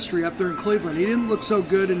is a mystery up there in Cleveland. He didn't look so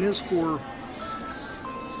good in his 4.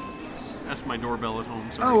 That's my doorbell at home,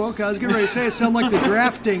 sorry. Oh, okay. I was getting ready to say it sounded like the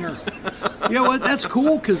draft dinger. You know what? That's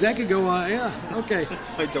cool because that could go on. Yeah, okay. That's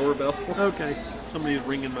my doorbell. Okay. Somebody's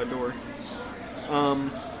ringing my door.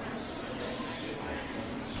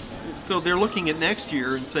 So they're looking at next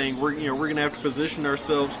year and saying we're going to have to position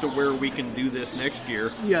ourselves to where we can do this next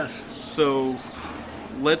year. Yes. So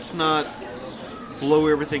let's not blow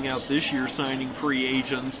everything out this year signing free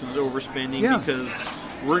agents and overspending because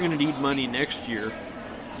we're going to need money next year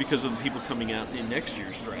because of the people coming out in next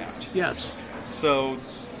year's draft. Yes. So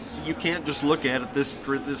you can't just look at it this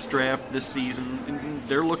draft this season.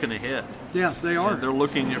 They're looking ahead. Yeah, they are. They're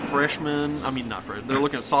looking at freshmen. I mean, not freshmen. They're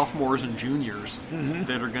looking at sophomores and juniors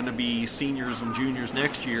that are going to be seniors and juniors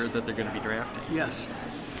next year that they're going to be drafting. Yes.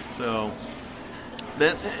 So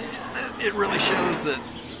that it really shows that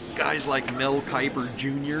guys like Mel Kiper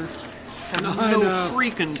Jr. have no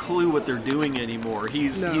freaking clue what they're doing anymore.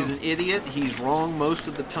 He's an idiot. He's wrong most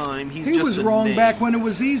of the time. He was wrong back when it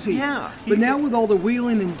was easy. Yeah. But now with all the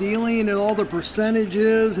wheeling and dealing and all the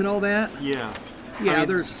percentages and all that. Yeah. Yeah, I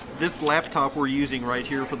mean, this laptop we're using right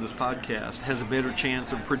here for this podcast has a better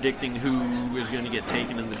chance of predicting who is going to get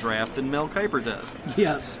taken in the draft than Mel Kiper does.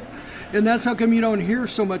 Yes. And that's how come you don't hear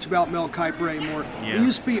so much about Mel Kiper anymore. Yeah. It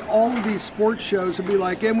used to be all of these sports shows would be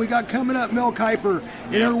like, and we got coming up Mel Kiper.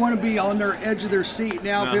 And everyone would be on their edge of their seat.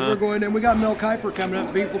 Now people are going, and we got Mel Kiper coming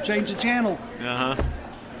up. People change the channel.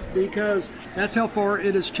 Because that's how far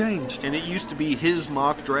it has changed. And it used to be his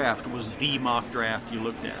mock draft was the mock draft you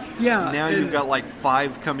looked at. Yeah. Now you've got like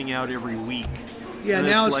 5 coming out every week. Yeah, and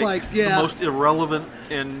now it's like the most irrelevant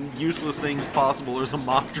and useless things possible is a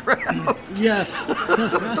mock draft. Yes.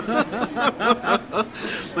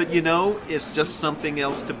 But it's just something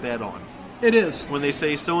else to bet on. It is. When they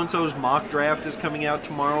say so-and-so's mock draft is coming out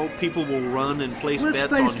tomorrow, people will run and place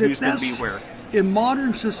bets on who's going to be where. In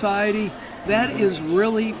modern society, that is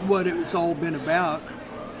really what it's all been about.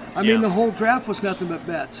 I mean, the whole draft was nothing but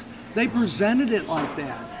bets. They presented it like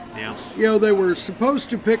that. Yeah. They were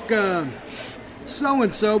supposed to pick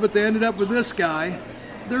so-and-so, but they ended up with this guy.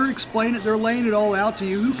 They're explaining it. They're laying it all out to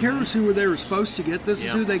you. Who cares who they were supposed to get? This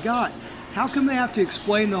is who they got. How come they have to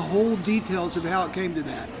explain the whole details of how it came to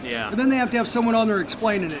that? Yeah. And then they have to have someone on there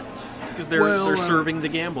explaining it. Because they're serving the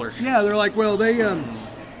gambler. Yeah, they're like, well, they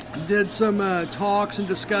did some talks and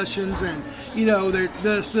discussions, and they're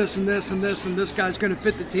this, and this guy's going to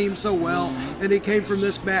fit the team so well, and he came from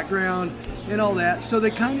this background and all that. So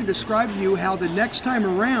they kind of describe to you how the next time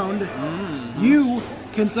around, you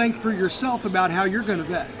can think for yourself about how you're going to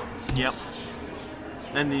vet. Yep.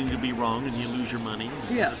 And then you'll be wrong and you lose your money.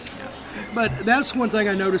 Yes. But that's one thing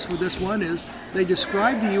I noticed with this one is they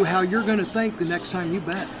describe to you how you're going to think the next time you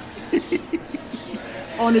bet.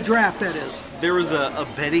 On a draft, that is. There was a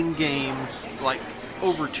betting game like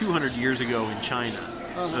over 200 years ago in China.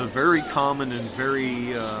 A very common and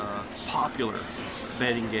very popular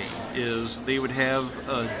betting game is they would have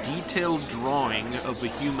a detailed drawing of a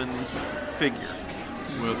human figure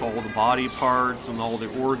with all the body parts and all the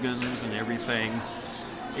organs and everything.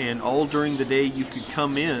 And all during the day you could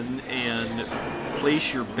come in and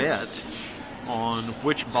place your bet on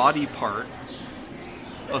which body part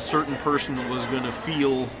a certain person was going to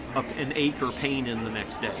feel an ache or pain in the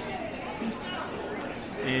next day.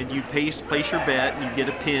 And you'd place your bet and you'd get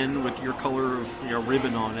a pin with your color of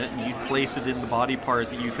ribbon on it, and you'd place it in the body part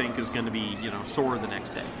that you think is going to be sore the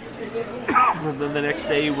next day. Well, then the next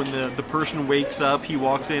day when the person wakes up, he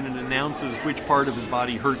walks in and announces which part of his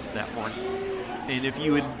body hurts that morning. And if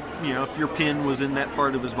you would, if your pin was in that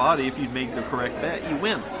part of his body, if you'd made the correct bet, you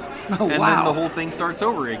win. Oh, and wow. then the whole thing starts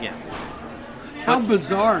over again. How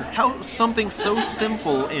bizarre. How something so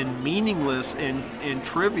simple and meaningless and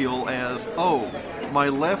trivial as, my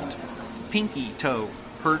left pinky toe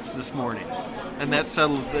hurts this morning. And that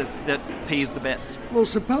settles, that pays the bets. Well,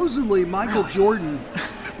 supposedly Michael Jordan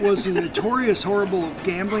was a notorious horrible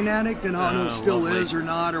gambling addict, and I don't know if still is or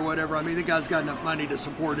not or whatever. I mean, the guy's got enough money to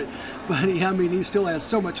support it, but he still has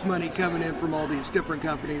so much money coming in from all these different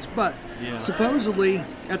companies. But supposedly,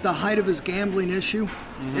 at the height of his gambling issue,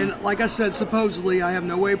 and like I said, supposedly, I have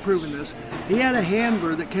no way of proving this, he had a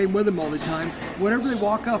handler that came with him all the time. Whenever they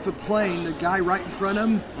walk off a plane, the guy right in front of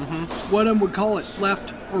him, one of them would call it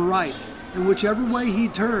left or right. And whichever way he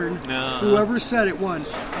turned, whoever said it won.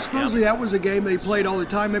 Supposedly that was a game they played all the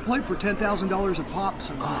time. They played for $10,000 a pop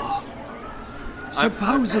sometimes.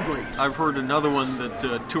 Supposedly. I've heard another one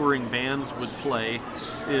that touring bands would play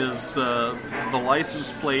is the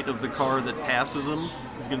license plate of the car that passes them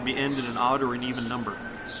is going to be end in an odd or an even number.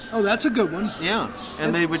 Oh, that's a good one. Yeah,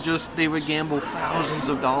 and they would gamble thousands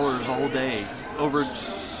of dollars all day over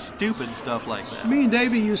stupid stuff like that. Me and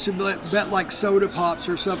Davey used to bet like soda pops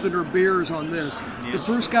or something or beers on this. Yeah. The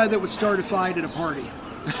first guy that would start a fight at a party.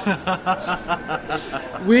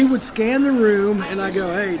 We would scan the room and I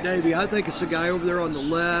go, hey Davey, I think it's the guy over there on the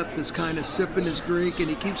left that's kind of sipping his drink and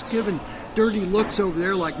he keeps giving dirty looks over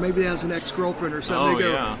there like maybe he has an ex-girlfriend or something.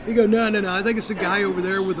 You go, no, I think it's the guy over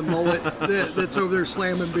there with the mullet that's over there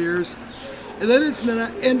slamming beers. And then at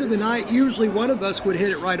the end of the night, usually one of us would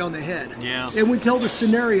hit it right on the head. Yeah. And we tell the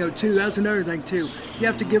scenario, too. That's another thing, too. You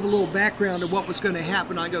have to give a little background of what was going to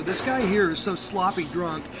happen. I go, this guy here is so sloppy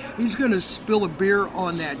drunk, he's going to spill a beer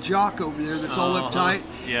on that jock over there that's all uptight.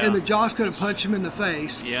 Yeah. And the jock's going to punch him in the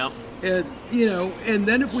face. Yeah. And, and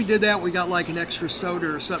then if we did that, we got like an extra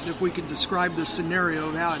soda or something if we could describe the scenario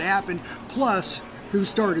of how it happened, plus who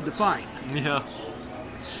started the fight. Yeah.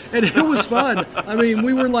 And it was fun. I mean,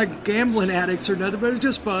 we were like gambling addicts or nothing, but it was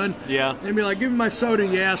just fun. Yeah. And be like, give me my soda,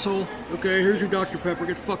 you asshole. Okay, here's your Dr. Pepper.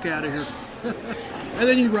 Get the fuck out of here. And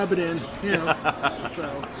then you rub it in,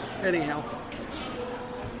 So, anyhow.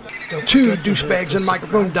 To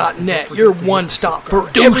douchebagsandmicrophone.net, your one-stop for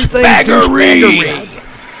douchebaggery.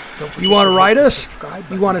 You want to write us?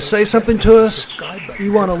 You want to say something to us?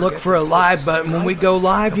 You want to look for a live button. When we go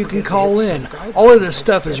live, you can call in. All of this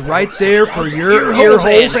stuff is right there for your ear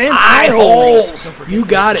holes and eye holes. You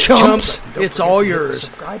got it, chumps. It's all yours.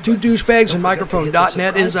 To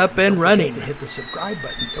douchebagsandmicrophone.net is up and running. Hit the subscribe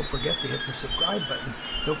button. Don't forget to hit the subscribe button.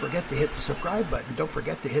 Don't forget to hit the subscribe button. Don't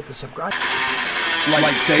forget to hit the subscribe.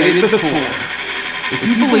 Like stated before, if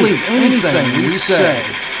you believe anything we say,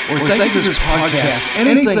 or think of this podcast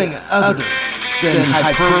anything other than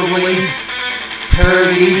hyperbole,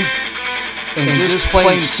 parody, and just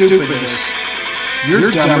plain stupidness,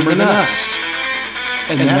 you're dumber than us.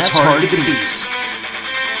 And that's hard to beat.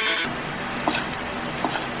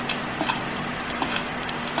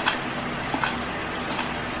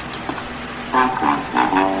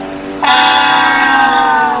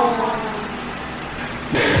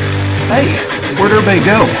 Hey, where'd everybody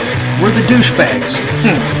go? We're the douchebags.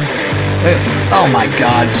 Hey, oh my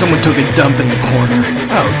God, someone took a dump in the corner.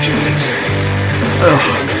 Oh jeez. Ugh,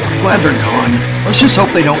 I'm glad they're gone. Let's just hope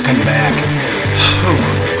they don't come back.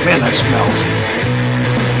 Man, that smells.